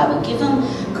teenage Bible, give them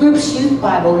Group's Youth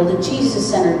Bible or the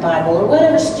Jesus-centered Bible or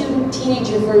whatever student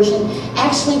teenager version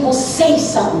actually will say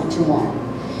something to them.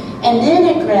 And then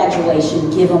at graduation,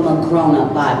 give them a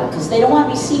grown-up Bible, because they don't want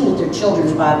to be seen with their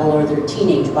children's Bible or their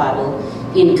teenage Bible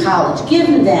in college. Give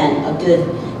them then a good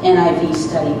NIV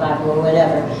study Bible or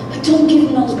whatever. But don't give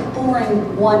them those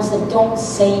boring ones that don't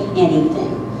say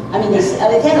anything. I mean, they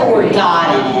have the word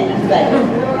God in it, but...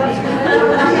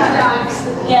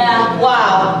 Yeah,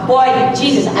 wow. Boy,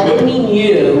 Jesus, I didn't mean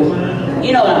you.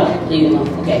 You know what I meant.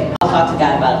 Okay, I'll talk to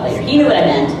God about it later. He knew what I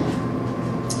meant.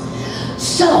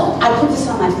 So, I put this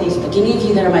on my Facebook. Any of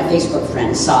you that are my Facebook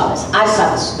friends saw this. I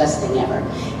saw this, best thing ever.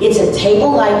 It's a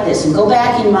table like this, and go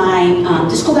back in my,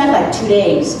 just go back like 2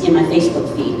 days in my Facebook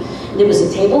feed. And it was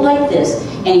a table like this,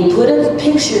 and he put a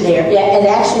picture there. It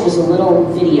actually was a little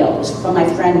video. It was from my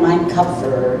friend Mike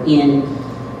Kupfer in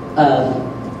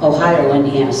Ohio or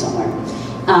Indiana somewhere.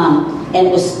 And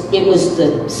it was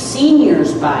the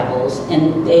seniors' Bibles,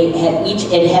 and they had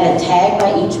it had a tag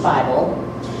by each Bible,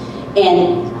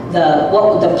 and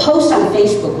the post on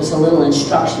Facebook was a little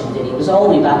instruction video. It was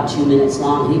only about 2 minutes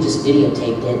long, and he just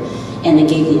videotaped it, and they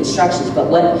gave the instructions. But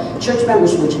what church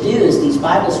members were to do is these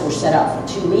Bibles were set out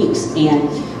for 2 weeks, and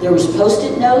there was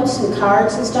Post-it notes and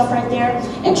cards and stuff right there,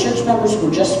 and church members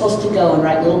were just supposed to go and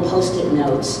write little Post-it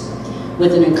notes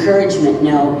with an encouragement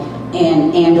note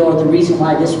and or the reason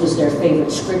why this was their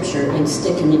favorite scripture, and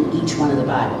stick them in each one of the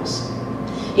Bibles.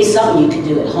 It's something you could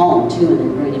do at home too, and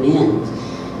then bring them in.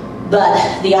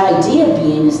 But the idea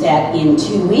being is that in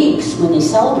 2 weeks, when they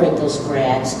celebrate those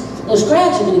grads are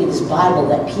going to get this Bible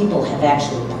that people have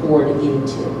actually poured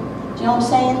into. Do you know what I'm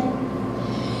saying?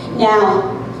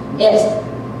 Now, I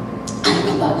don't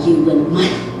know about you, but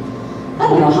I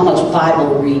don't know how much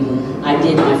Bible reading I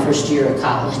did my first year of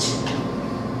college.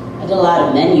 I did a lot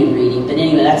of menu reading, but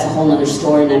anyway, that's a whole other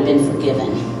story, and I've been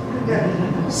forgiven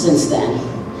since then.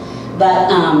 But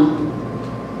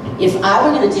if I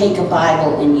were going to take a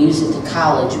Bible and use it to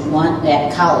college, one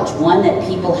that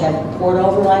people have poured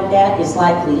over like that is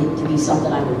likely to be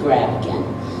something I would grab again.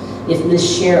 If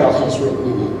Miss Cheryl has written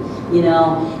in it, you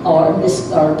know, or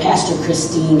Pastor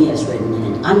Christine has written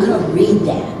in it, I'm going to read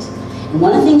that. And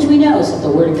one of the things we know is that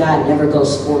the Word of God never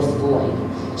goes forth void.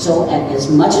 So as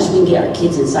much as we can get our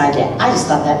kids inside that, I just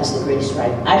thought that was the greatest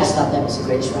rite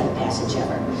passage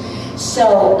ever.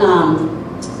 So,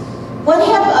 what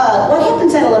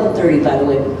happens at 11:30, by the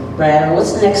way, Brad? Or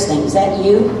what's the next thing? Is that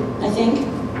you, I think?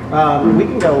 We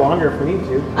can go longer if we need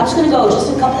to. I'm just going to go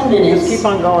just a couple of minutes. Just keep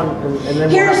on going. And then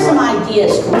here are some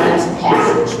ideas for tonight's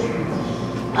passage.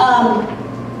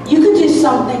 You could do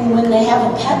something when they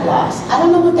have a pet loss. I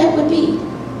don't know what that would be.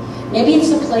 Maybe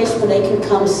it's a place where they can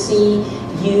come see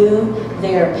you,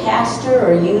 their pastor,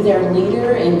 or you, their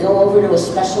leader, and go over to a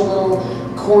special little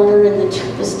corner in the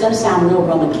church. This is going to sound real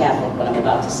Roman Catholic, what I'm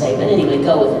about to say, but anyway,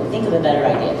 go with it. Think of a better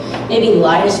idea. Maybe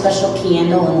light a special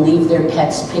candle and leave their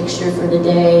pet's picture for the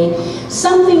day.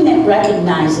 Something that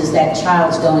recognizes that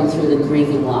child's going through the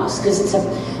grieving loss, because it's a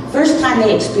first time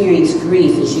they experience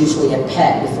grief is usually a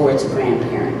pet before it's a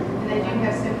grandparent. And they do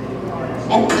have sympathy cards.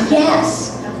 And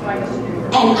yes. That's what I used to do.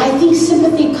 And I think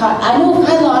sympathy card, I know if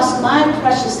I lost my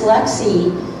precious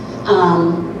Lexi,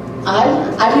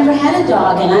 I've never had a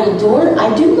dog, and I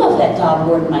do love that dog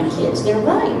more than my kids. They're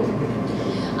right.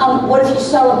 What if you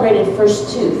celebrated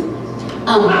First Tooth?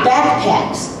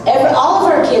 Backpacks. All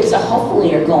of our kids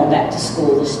hopefully are going back to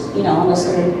school, unless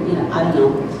they're, I don't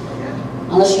know.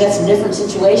 Unless you got some different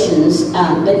situations.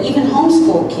 But even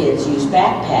homeschool kids use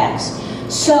backpacks.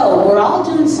 So we're all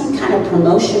doing some kind of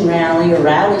promotion rally or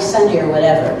rally Sunday or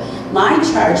whatever. My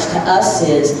charge to us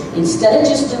is, instead of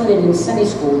just doing it in Sunday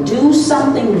school, do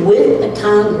something with the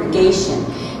congregation.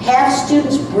 Have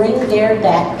students bring their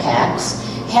backpacks.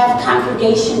 Have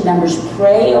congregation members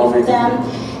pray over them.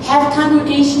 Have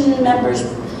congregation members,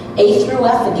 A through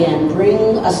F again,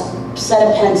 bring a set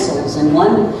of pencils, and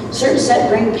one certain set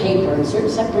bring paper, and certain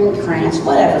set bring crayons,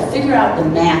 whatever. Figure out the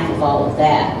math of all of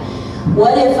that.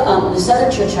 What if this other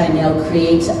church I know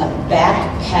creates a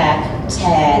backpack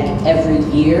tag every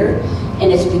year,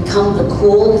 and it's become the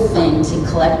cool thing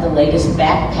to collect the latest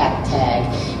backpack tag,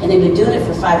 and they've been doing it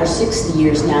for 5 or 6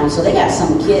 years now, and so they got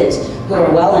some kids who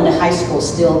are well into high school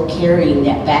still carrying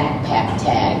that backpack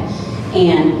tag.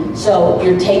 And so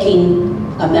you're taking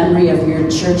a memory of your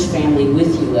church family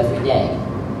with you every day.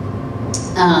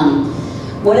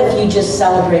 What if you just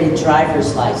celebrated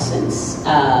driver's license?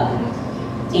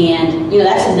 And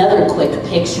that's another quick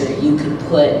picture you could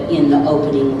put in the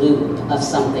opening loop of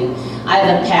something. I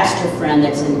have a pastor friend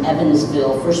that's in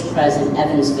Evansville, First Pres in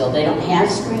Evansville. They don't have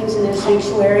screens in their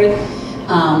sanctuary,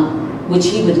 which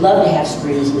he would love to have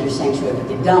screens in their sanctuary, but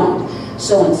they don't.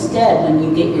 So instead, when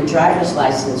you get your driver's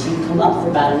license, you come up for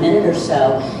about a minute or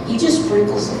so. He just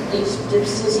sprinkles, he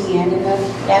dips his hand in the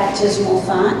baptismal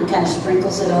font and kind of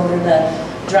sprinkles it over the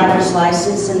driver's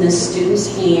license in the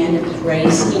student's hand and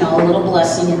prays, a little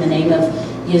blessing in the name of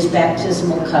his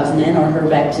baptismal covenant or her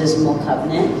baptismal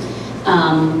covenant.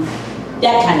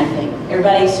 That kind of thing.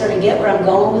 Everybody sort of get where I'm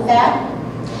going with that?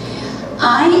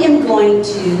 I am going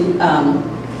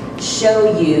to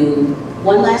show you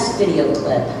one last video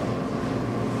clip.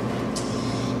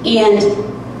 And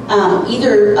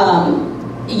either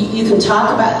you can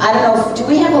talk about, I don't know, do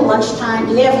we have a lunchtime?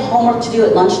 Do they have homework to do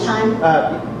at lunchtime?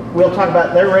 We'll talk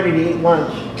about, they're ready to eat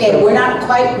lunch. Okay, so. We're not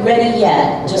quite ready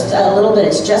yet, just a little bit.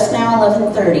 It's just now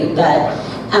 11:30, but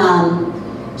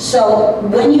So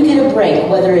when you get a break,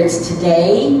 whether it's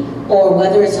today or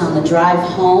whether it's on the drive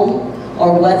home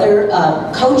or whether,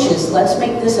 coaches, let's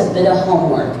make this a bit of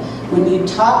homework. When you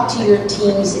talk to your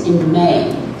teams in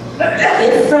May,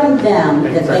 get from them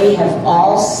that they have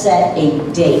all set a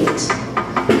date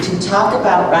to talk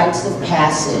about rites of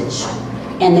passage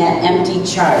and that empty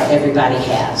chart everybody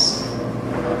has.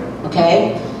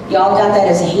 Okay? Y'all got that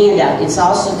as a handout. It's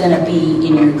also going to be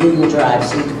in your Google Drive,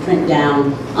 so you can print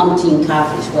down umpteen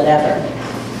copies, whatever.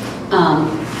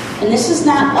 And this is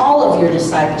not all of your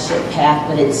discipleship path,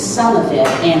 but it's some of it.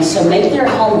 And so make their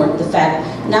homework the fact,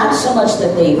 not so much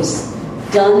that they've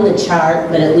done the chart,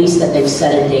 but at least that they've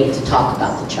set a date to talk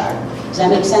about the chart. Does that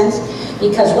make sense?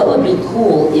 Because what would be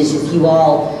cool is if you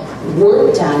all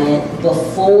worked on it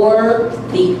before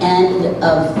the end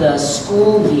of the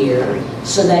school year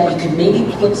so that you could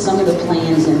maybe put some of the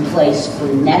plans in place for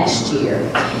next year.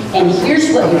 And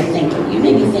here's what you're thinking. You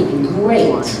may be thinking,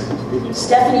 great,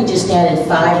 Stephanie just added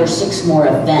 5 or 6 more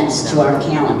events to our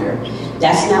calendar.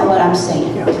 That's not what I'm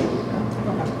saying.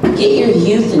 Get your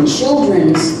youth and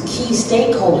children's key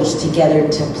stakeholders together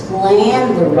to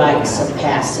plan the rites of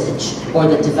passage or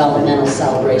the developmental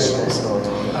celebrations.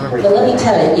 But let me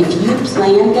tell you, if you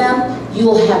plan them,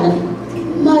 you'll have a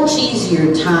much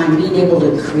easier time being able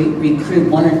to recruit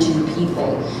 1 or 2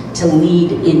 people to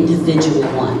lead individual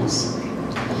ones.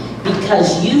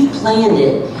 Because you've planned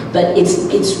it, but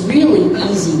it's really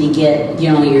easy to get, you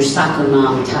know, your soccer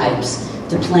mom types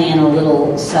to plan a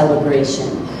little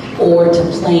celebration or to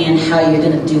plan how you're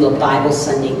going to do a Bible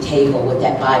Sunday table with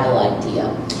that Bible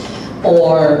idea.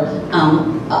 Or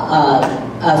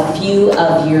a few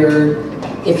of your,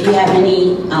 if you have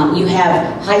any, you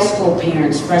have high school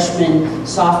parents, freshmen,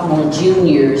 sophomore,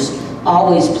 juniors,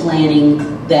 always planning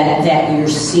that your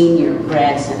senior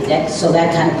grad Sunday. So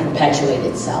that kind of perpetuates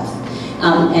itself.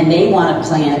 And they want to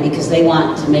plan it because they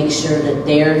want to make sure that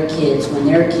their kids, when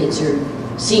their kids are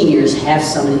seniors, have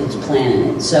somebody that's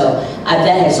planning it. So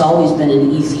that has always been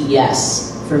an easy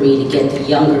yes for me to get the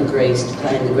younger grades to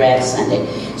plan the grad Sunday.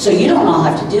 So you don't all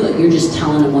have to do it. You're just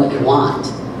telling them what you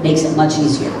want. Makes it much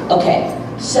easier. Okay,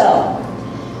 so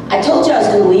I told you I was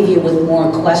going to leave you with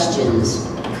more questions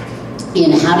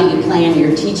in how do you plan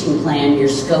your teaching plan, your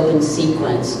scope and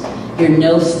sequence, your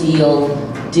no-feel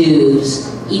dues,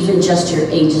 even just your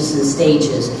ages and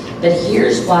stages. But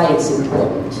here's why it's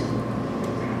important.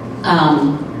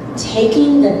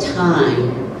 Taking the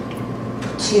time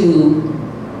to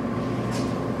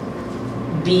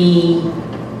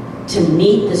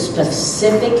meet the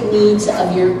specific needs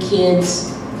of your kids,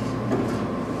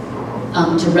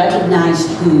 to recognize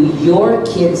who your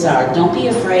kids are. Don't be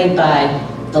afraid by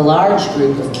the large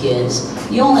group of kids.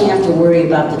 You only have to worry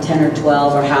about the 10 or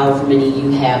 12 or however many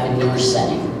you have in your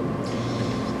setting.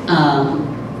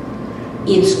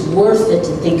 It's worth it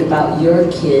to think about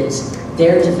your kids,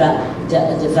 their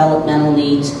developmental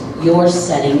needs, your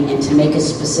setting, and to make a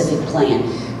specific plan.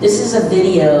 This is a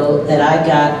video that I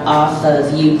got off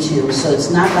of YouTube, so it's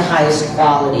not the highest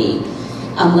quality.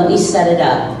 Let me set it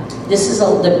up. This is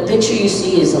the picture you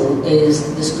see is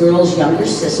this girl's younger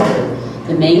sister.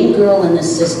 The main girl in the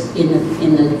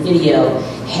video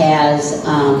has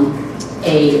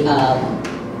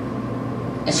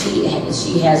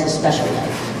she has a special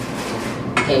leg.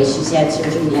 Okay, she's had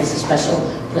surgery and has a special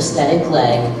prosthetic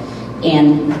leg,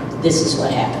 and this is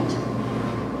what happened.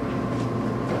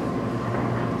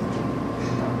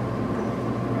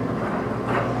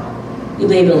 You'll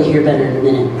be able to hear better in a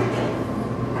minute.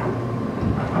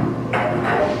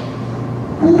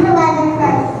 Read the letter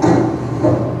first.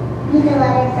 Read the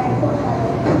letter first.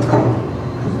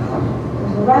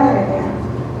 There's a letter in there.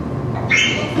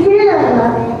 You're gonna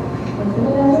love it. What's the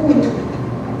letter mean?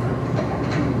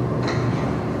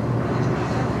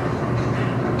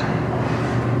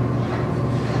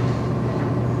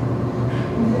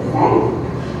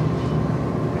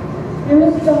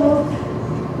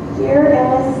 Here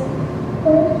is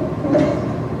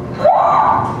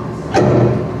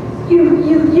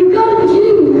you gotta be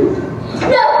kidding me.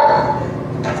 No!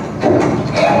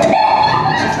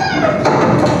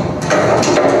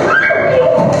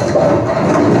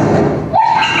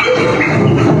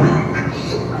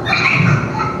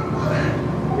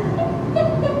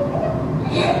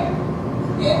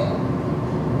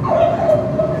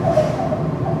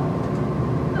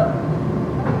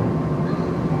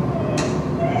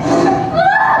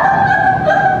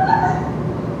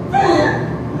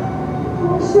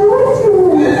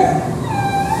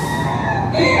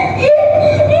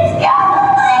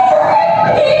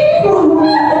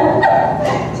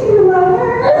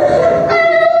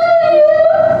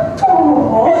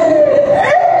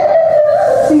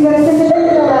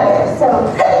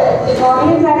 So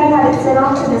Mommy and Daddy had it sent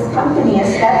off to this company, a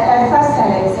step by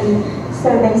prosthetics, and so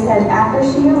they said after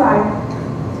she arrived,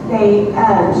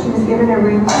 she was given a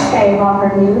room to stay while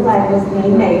her new leg was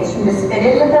being made. She was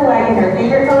fitted with a leg in her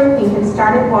favorite color pink and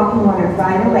started walking on it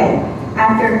right away.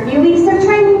 After a few weeks of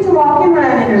training to walk and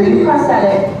run in her new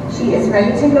prosthetic, she is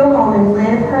ready to go home and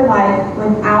live her life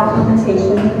without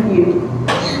limitations of youth.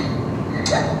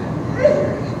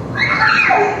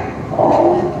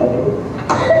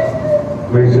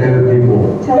 What do you say to people?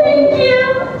 Thank you.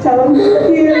 Tell them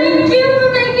thank you. Thank you for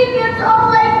making us all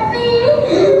like me.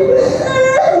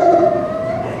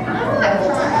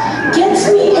 Gets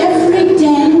me every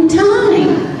dang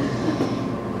time.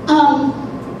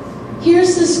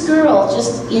 Here's this girl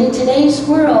just in today's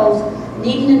world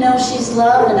needing to know she's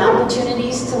loved and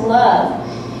opportunities to love.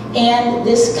 And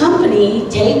this company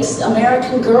takes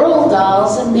American Girl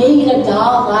dolls and made a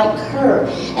doll like her.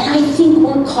 And I think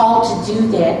we're called to do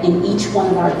that in each one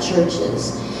of our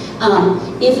churches.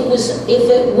 If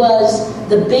it was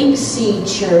the Big C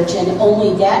church and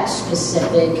only that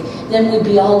specific, then we'd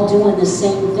be all doing the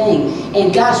same thing.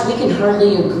 And gosh, we can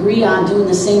hardly agree on doing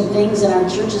the same things in our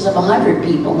churches of 100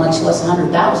 people, much less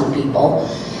 100,000 people.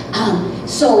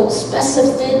 So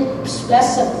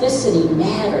specificity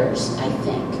matters, I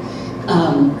think.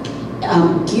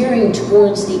 Gearing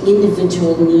towards the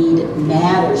individual need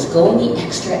matters. Going the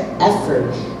extra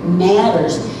effort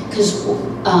matters. Because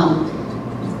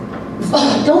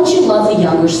don't you love the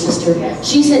younger sister? Yes.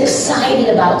 She's excited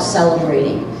about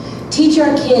celebrating. Teach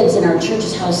our kids in our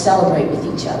churches how to celebrate with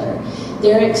each other.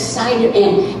 They're excited,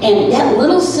 and that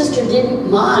little sister didn't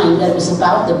mind that it was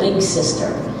about the big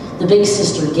sister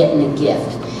getting a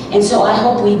gift. And so I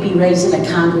hope we'd be raising a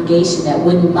congregation that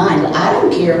wouldn't mind. I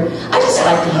don't care. I just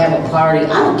like to have a party.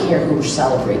 I don't care who we're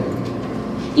celebrating.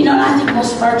 You know, and I think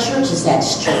most of our churches,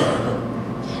 that's true.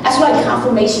 That's why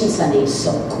Confirmation Sunday is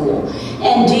so cool.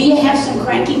 And do you have some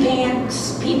cranky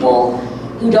pants people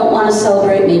who don't want to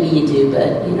celebrate? Maybe you do,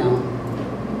 but, you know.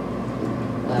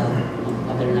 Well,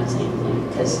 I better not say anything,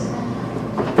 because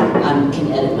I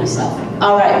can edit myself.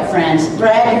 All right, friends.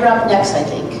 Brad, you're up next, I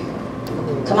think.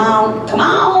 Come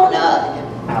on up.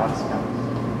 Alex, come.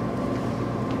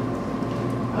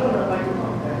 I don't know if I can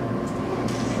talk that.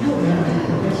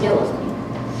 Kill it.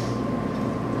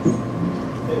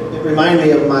 It reminded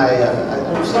me of my,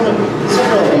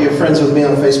 several of you are friends with me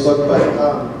on Facebook, but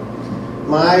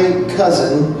my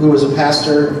cousin, who was a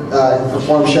pastor and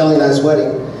performed Shelley and I's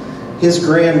wedding, his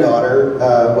granddaughter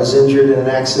was injured in an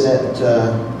accident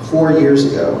 4 years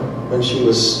ago when she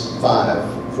was 4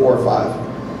 or 5.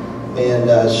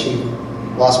 And she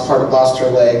lost her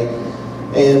leg,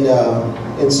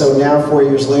 and so now 4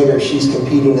 years later she's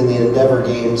competing in the Endeavor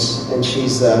Games, and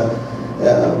she's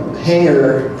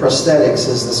Hanger Prosthetics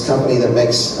is this company that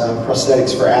makes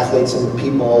prosthetics for athletes and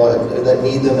people that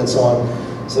need them and so on.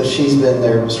 So she's been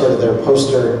their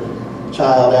poster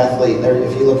child athlete.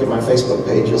 If you look at my Facebook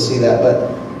page, you'll see that.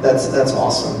 But that's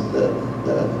awesome.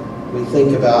 We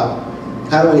think about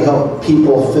how do we help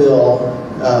people feel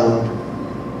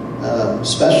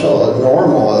special and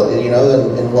normal,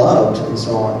 and loved and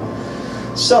so on.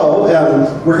 So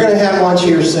we're going to have lunch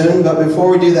here soon, but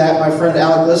before we do that, my friend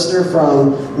Alec Lister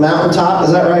from Mountaintop,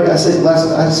 is that right? I see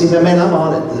that, man, I'm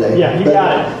on it today. Yeah, you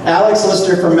got it. Alex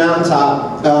Lister from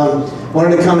Mountaintop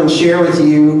wanted to come and share with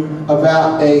you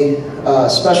about a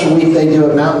special week they do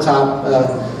at Mountaintop.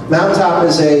 Mountaintop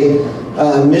is a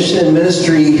mission and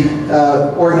ministry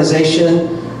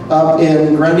organization up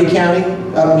in Grundy County,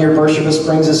 up near Beersheba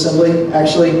Springs Assembly.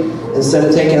 Actually, instead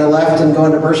of taking a left and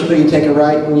going to Beersheba, you take a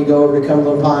right and you go over to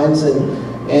Cumberland Pines.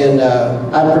 And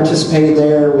I've participated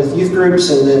there with youth groups,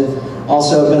 and then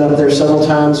also been up there several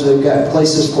times. We've got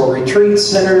places for retreat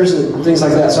centers and things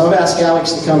like that. So I've asked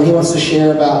Alex to come. He wants to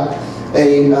share about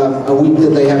a week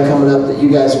that they have coming up that you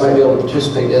guys might be able to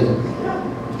participate in.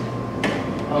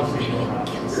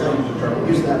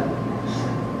 Use that.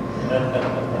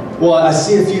 Well, I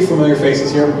see a few familiar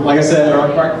faces here. Like I said,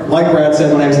 like Brad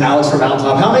said, my name is Alex from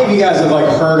Mountaintop. How many of you guys have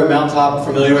heard of Mountaintop,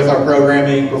 familiar with our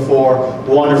programming before?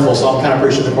 Wonderful, so I'm kind of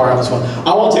preaching to the choir on this one.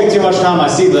 I won't take too much time. I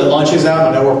see the lunch is out.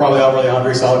 I know we're probably all really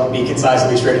hungry, so I'll be concise and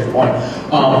be straight to the point.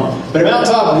 But at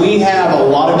Mountaintop, we have a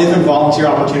lot of different volunteer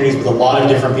opportunities with a lot of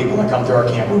different people that come through our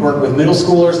camp. We work with middle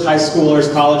schoolers, high schoolers,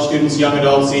 college students, young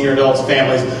adults, senior adults,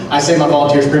 families. I say my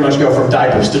volunteers pretty much go from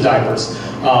diapers to diapers.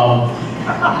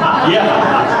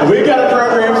 Yeah, we've got a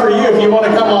program for you if you want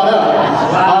to come on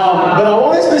up. But I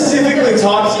want to specifically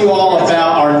talk to you all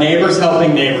about our neighborhood Neighbors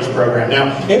Helping Neighbors program.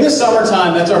 Now, in the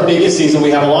summertime, that's our biggest season.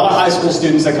 We have a lot of high school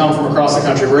students that come from across the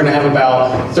country. We're going to have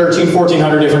about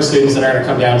 1,400 different students that are going to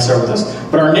come down and serve with us.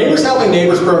 But our Neighbors Helping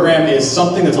Neighbors program is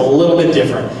something that's a little bit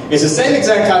different. It's the same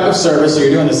exact type of service, so you're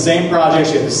doing the same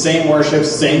projects, you have the same worship,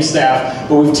 same staff,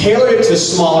 but we've tailored it to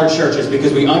smaller churches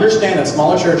because we understand that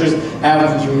smaller churches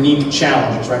have unique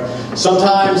challenges, right?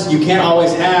 Sometimes you can't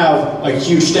always have a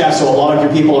huge staff, so a lot of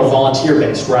your people are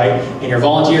volunteer-based, right? And your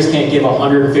volunteers can't give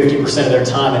 150% of their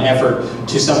time and effort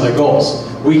to some of their goals.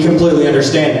 We completely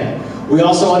understand that. We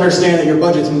also understand that your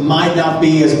budgets might not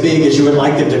be as big as you would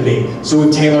like them to be, so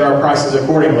we've tailored our prices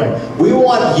accordingly. We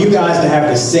want you guys to have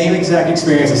the same exact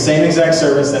experience, the same exact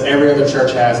service that every other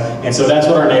church has, and so that's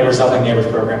what our Neighbors Helping Neighbors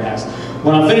program has.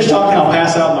 When I'm finished talking, I'll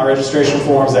pass out my registration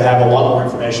forms that have a lot more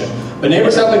information. But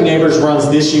Neighbors Helping Neighbors runs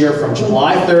this year from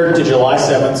July 3rd to July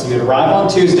 7th, so you'd arrive on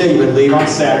Tuesday, you would leave on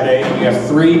Saturday, and you have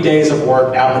 3 days of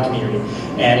work out in the community.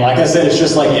 And like I said, it's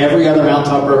just like every other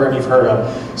mountaintop program you've heard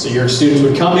of. So your students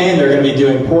would come in, they're going to be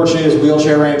doing porches,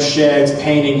 wheelchair ramps, sheds,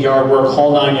 painting, yard work,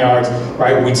 whole 9 yards,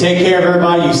 right? We take care of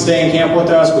everybody. You stay in camp with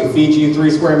us. We feed you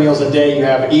 3 square meals a day. You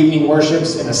have evening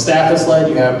worships and the staff that's led.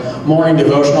 You have morning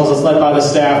devotionals that's led by the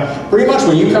staff. Pretty much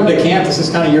when you come to camp, this is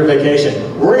kind of your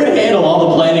vacation. We're going to handle all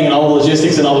the planning and all the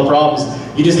logistics and all the problems.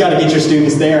 You just got to get your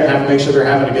students there and make sure they're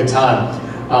having a good time.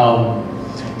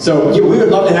 So we would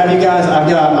love to have you guys. I've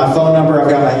got my phone number. I've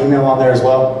got my email on there as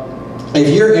well.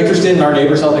 If you're interested in our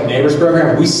Neighbors Helping Neighbors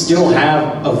program, we still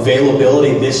have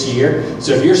availability this year.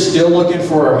 So if you're still looking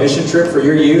for a mission trip for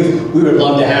your youth, we would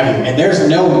love to have you. And there's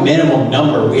no minimum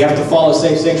number. We have to follow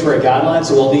Safe Sanctuary guidelines,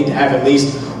 so we'll need to have at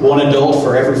least 1 adult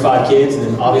for every 5 kids. And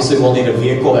then obviously we'll need a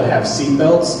vehicle that has seat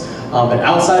belts. But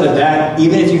outside of that,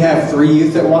 even if you have 3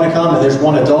 youth that want to come and there's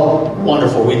 1 adult,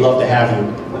 wonderful. We'd love to have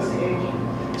you.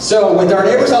 So with our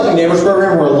Neighbors Helping Neighbors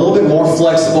program, we're a little bit more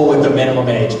flexible with the minimum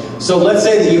age. So let's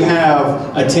say that you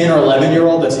have a 10 or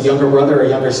 11-year-old that's a younger brother or a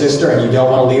younger sister and you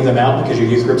don't want to leave them out because your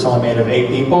youth group's only made of 8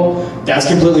 people. That's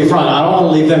completely fine. I don't want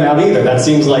to leave them out either. That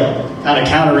seems like kind of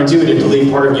counterintuitive to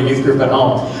leave part of your youth group at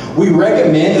home. We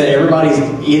recommend that everybody's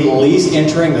at least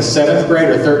entering the 7th grade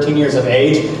or 13 years of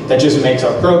age. That just makes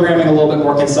our programming a little bit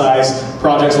more concise,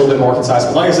 projects a little bit more concise.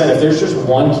 But like I said, if there's just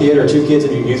 1 kid or 2 kids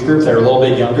in your youth group that are a little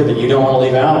bit younger that you don't want to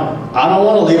leave out, I don't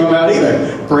want to leave them out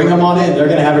either. Bring them on in. They're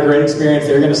going to have a great experience.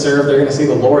 They're going to serve. They're going to see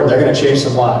the Lord. They're going to change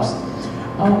some lives.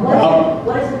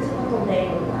 What is a typical day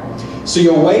look like? So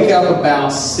you'll wake up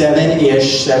about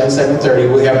 7-ish,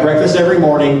 7:30. We have breakfast every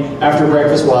morning. After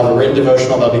breakfast, we'll have a written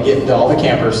devotional that'll be given to all the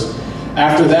campers.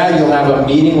 After that, you'll have a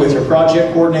meeting with your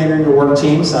project coordinator and your work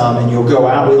teams, and you'll go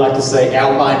out. We like to say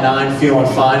out by 9, feeling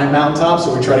fine at Mountaintop.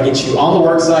 So we try to get you on the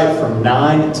work site from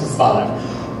 9 to 5.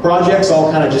 Projects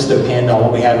all kind of just depend on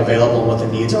what we have available and what the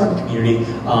needs are in the community.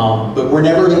 But we're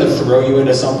never going to throw you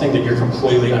into something that you're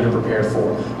completely underprepared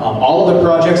for. All of the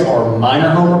projects are minor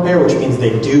home repair, which means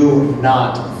they do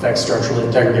not affect structural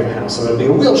integrity of a house. So it'll be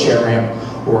a wheelchair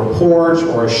ramp, or a porch,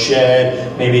 or a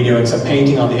shed, maybe doing some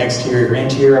painting on the exterior or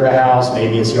interior of a house,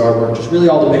 maybe it's yard work. Just really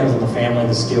all depends on the family,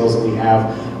 the skills that we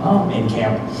have in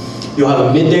camp. You'll have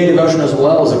a midday devotion as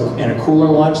well and a cooler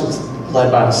lunch that's led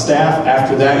by the staff.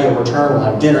 After that, you'll return. We'll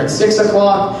have dinner at 6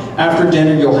 o'clock. After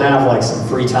dinner, you'll have like some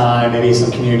free time, maybe some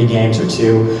community games or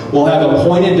 2. We'll have a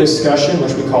pointed discussion,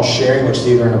 which we call sharing, which is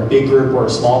either in a big group or a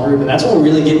small group. And that's when we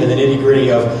really get into the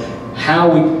nitty-gritty of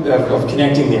of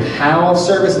connecting the how of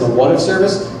service and the what of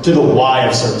service to the why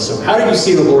of service. So how did you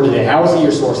see the Lord today? How is He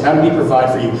your source? How did He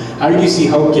provide for you? How did you see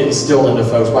hope get instilled into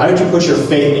folks? Why did you put your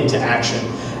faith into action?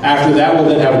 After that, we'll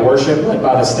then have worship led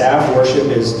by the staff. Worship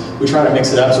is, we try to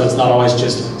mix it up so it's not always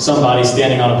just somebody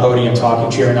standing on a podium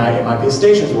talking cheer night. It might be a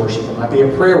stations worship. It might be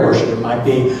a prayer worship. It might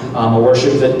be a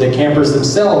worship that the campers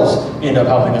themselves end up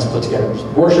helping us put together.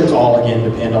 Worship's all, again,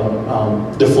 depend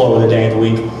on the flow of the day and the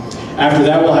week. After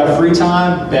that, we'll have free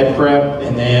time, bed prep,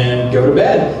 and then go to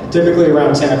bed, typically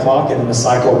around 10 o'clock, and then the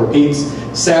cycle repeats.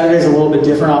 Saturday's a little bit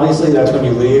different, obviously. That's when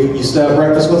you leave. You still have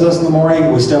breakfast with us in the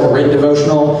morning. We still have a written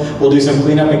devotional. We'll do some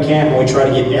cleanup in camp, and we try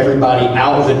to get everybody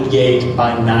out of the gate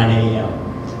by 9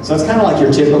 a.m. So that's kind of like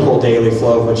your typical daily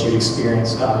flow of what you'd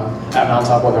experience at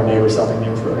Mountaintop with our Neighbors Helping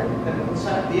Neighbors program.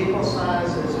 Vehicle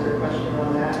size, is there a question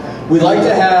on that? We like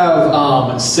to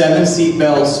have 7 seat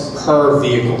belts per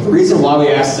vehicle. The reason why we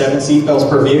ask 7 seat belts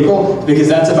per vehicle is because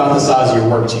that's about the size of your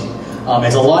work team.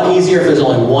 It's a lot easier if there's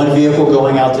only one vehicle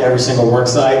going out to every single work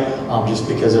site. just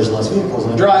because there's less vehicles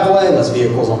in the driveway, less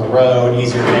vehicles on the road,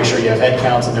 easier to make sure you have head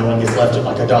counts and no one gets left at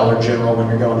like a Dollar General when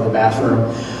you're going to the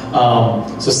bathroom.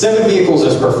 So 7 vehicles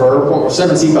is preferable, or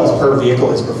 7 seatbelts per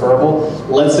vehicle is preferable.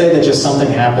 Let's say that just something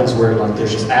happens where like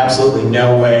there's just absolutely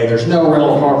no way, there's no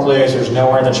rental car place, there's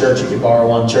nowhere in the church you can borrow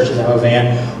one, church doesn't have a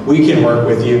van, we can work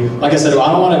with you. Like I said,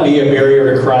 I don't want to be a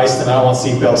barrier to Christ, and I don't want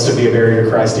seatbelts to be a barrier to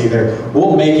Christ either.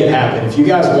 We'll make it happen. If you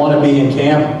guys want to be in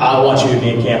camp, I want you to be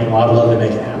in camp, and I'd love to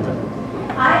make it happen.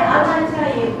 I want to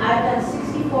tell you, I've done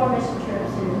 64 mission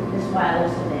trips, and this is why I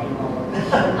live so dang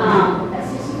old. At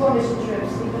 64 mission trips,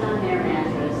 sleeping on an air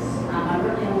mattress. I'm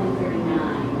really only 39.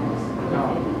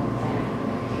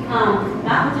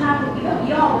 Not on top of,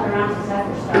 you all been around since I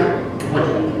first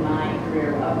started in my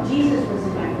career. Jesus was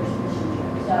in my first mission trip.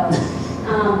 So,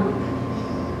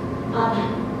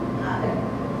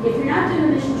 if you're not doing a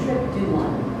mission trip, do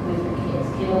one with your kids.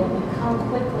 It'll become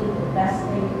quickly the best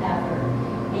thing ever.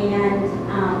 And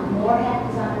more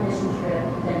happens on a mission trip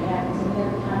than happens any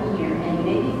other time of year. And you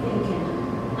may be thinking,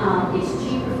 it's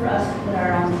cheaper for us to put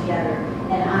our own together.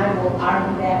 And I will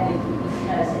argue that with you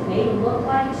because it may look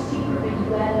like it's cheaper, but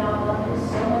you add it all up, it's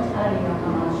so much, I don't even know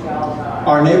how much y'all are.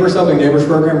 Our Neighbors Helping Neighbors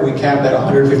program, we cap at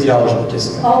 $150 a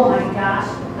participant. Oh my gosh.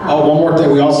 Oh, one more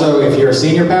thing. We also, if you're a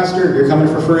senior pastor, you're coming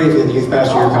for free. If you're the youth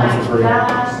pastor, you're coming for free. Oh my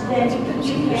gosh, then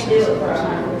you can't do it for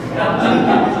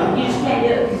 $100. You just can't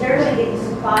do it because they're going to get the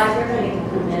supplies, they're going to get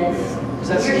the permits.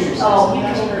 Oh, you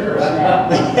can't do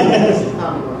it.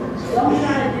 Don't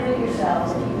try to do it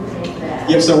yourself.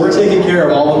 Yep, so we're taking care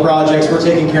of all the projects, we're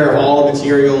taking care of all the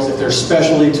materials. If there's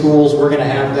specialty tools, we're going to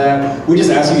have that. We just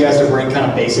ask you guys to bring kind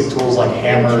of basic tools like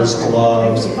hammers,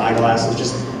 gloves, eyeglasses,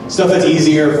 just stuff that's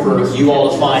easier for you all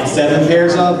to find 7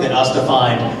 pairs of than us to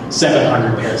find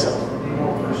 700 pairs of.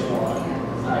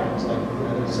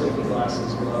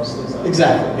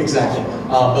 Exactly.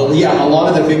 But yeah, a lot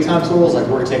of the big time tools, like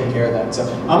we're taking care of that. So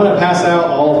I'm going to pass out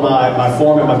all of my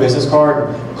form and my business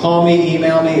card. Call me,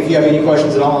 email me if you have any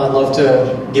questions at all. I'd love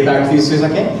to get back to you as soon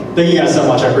as I can. Thank you guys so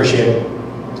much. I appreciate it.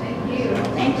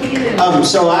 Thank you.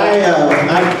 So I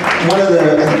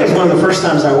think it was one of the first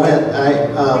times I went.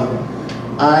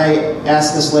 I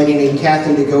asked this lady named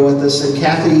Kathy to go with us, and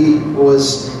Kathy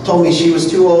told me she was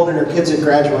too old and her kids had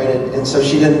graduated, and so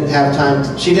she didn't have time.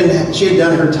 She had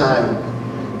done her time,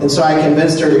 and so I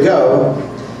convinced her to go,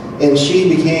 and she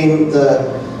became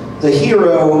the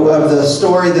hero of the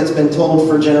story that's been told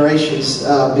for generations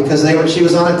because she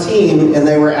was on a team and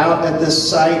they were out at this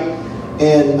site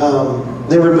and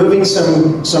they were moving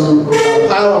some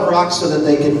pile of rocks so that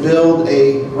they could build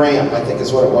a ramp, I think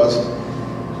is what it was.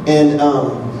 And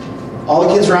all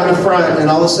the kids were out in front, and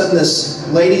all of a sudden this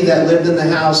lady that lived in the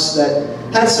house that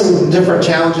had some different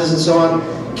challenges and so on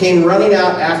came running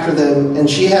out after them, and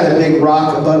she had a big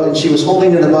rock above, and she was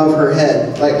holding it above her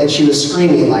head, and she was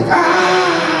screaming like,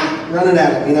 ah, running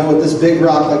at it, with this big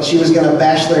rock, like she was going to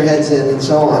bash their heads in and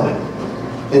so on.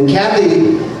 And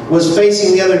Kathy was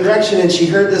facing the other direction, and she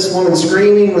heard this woman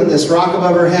screaming with this rock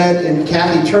above her head, and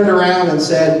Kathy turned around and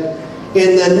said,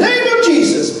 "In the name of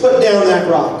Jesus, put down that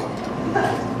rock."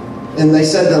 And they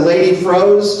said the lady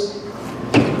froze,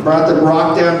 brought the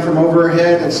rock down from over her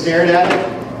head and stared at it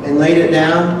and laid it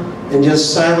down and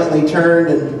just silently turned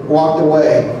and walked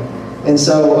away. And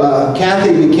so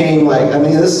Kathy became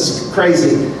this is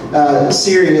crazy,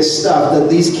 serious stuff that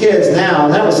these kids now,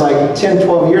 and that was like 10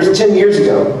 years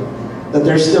ago, that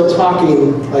they're still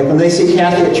talking, like when they see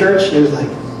Kathy at church, they're like,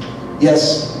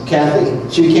 yes, Kathy,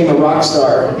 she became a rock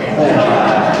star.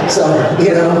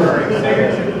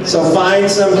 So find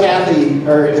some Kathy,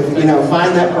 or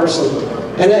find that person.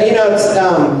 And I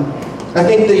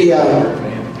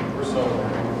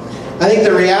think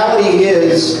the reality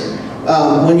is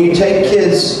when you take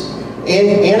kids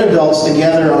and adults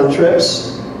together on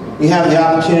trips, you have the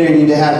opportunity to have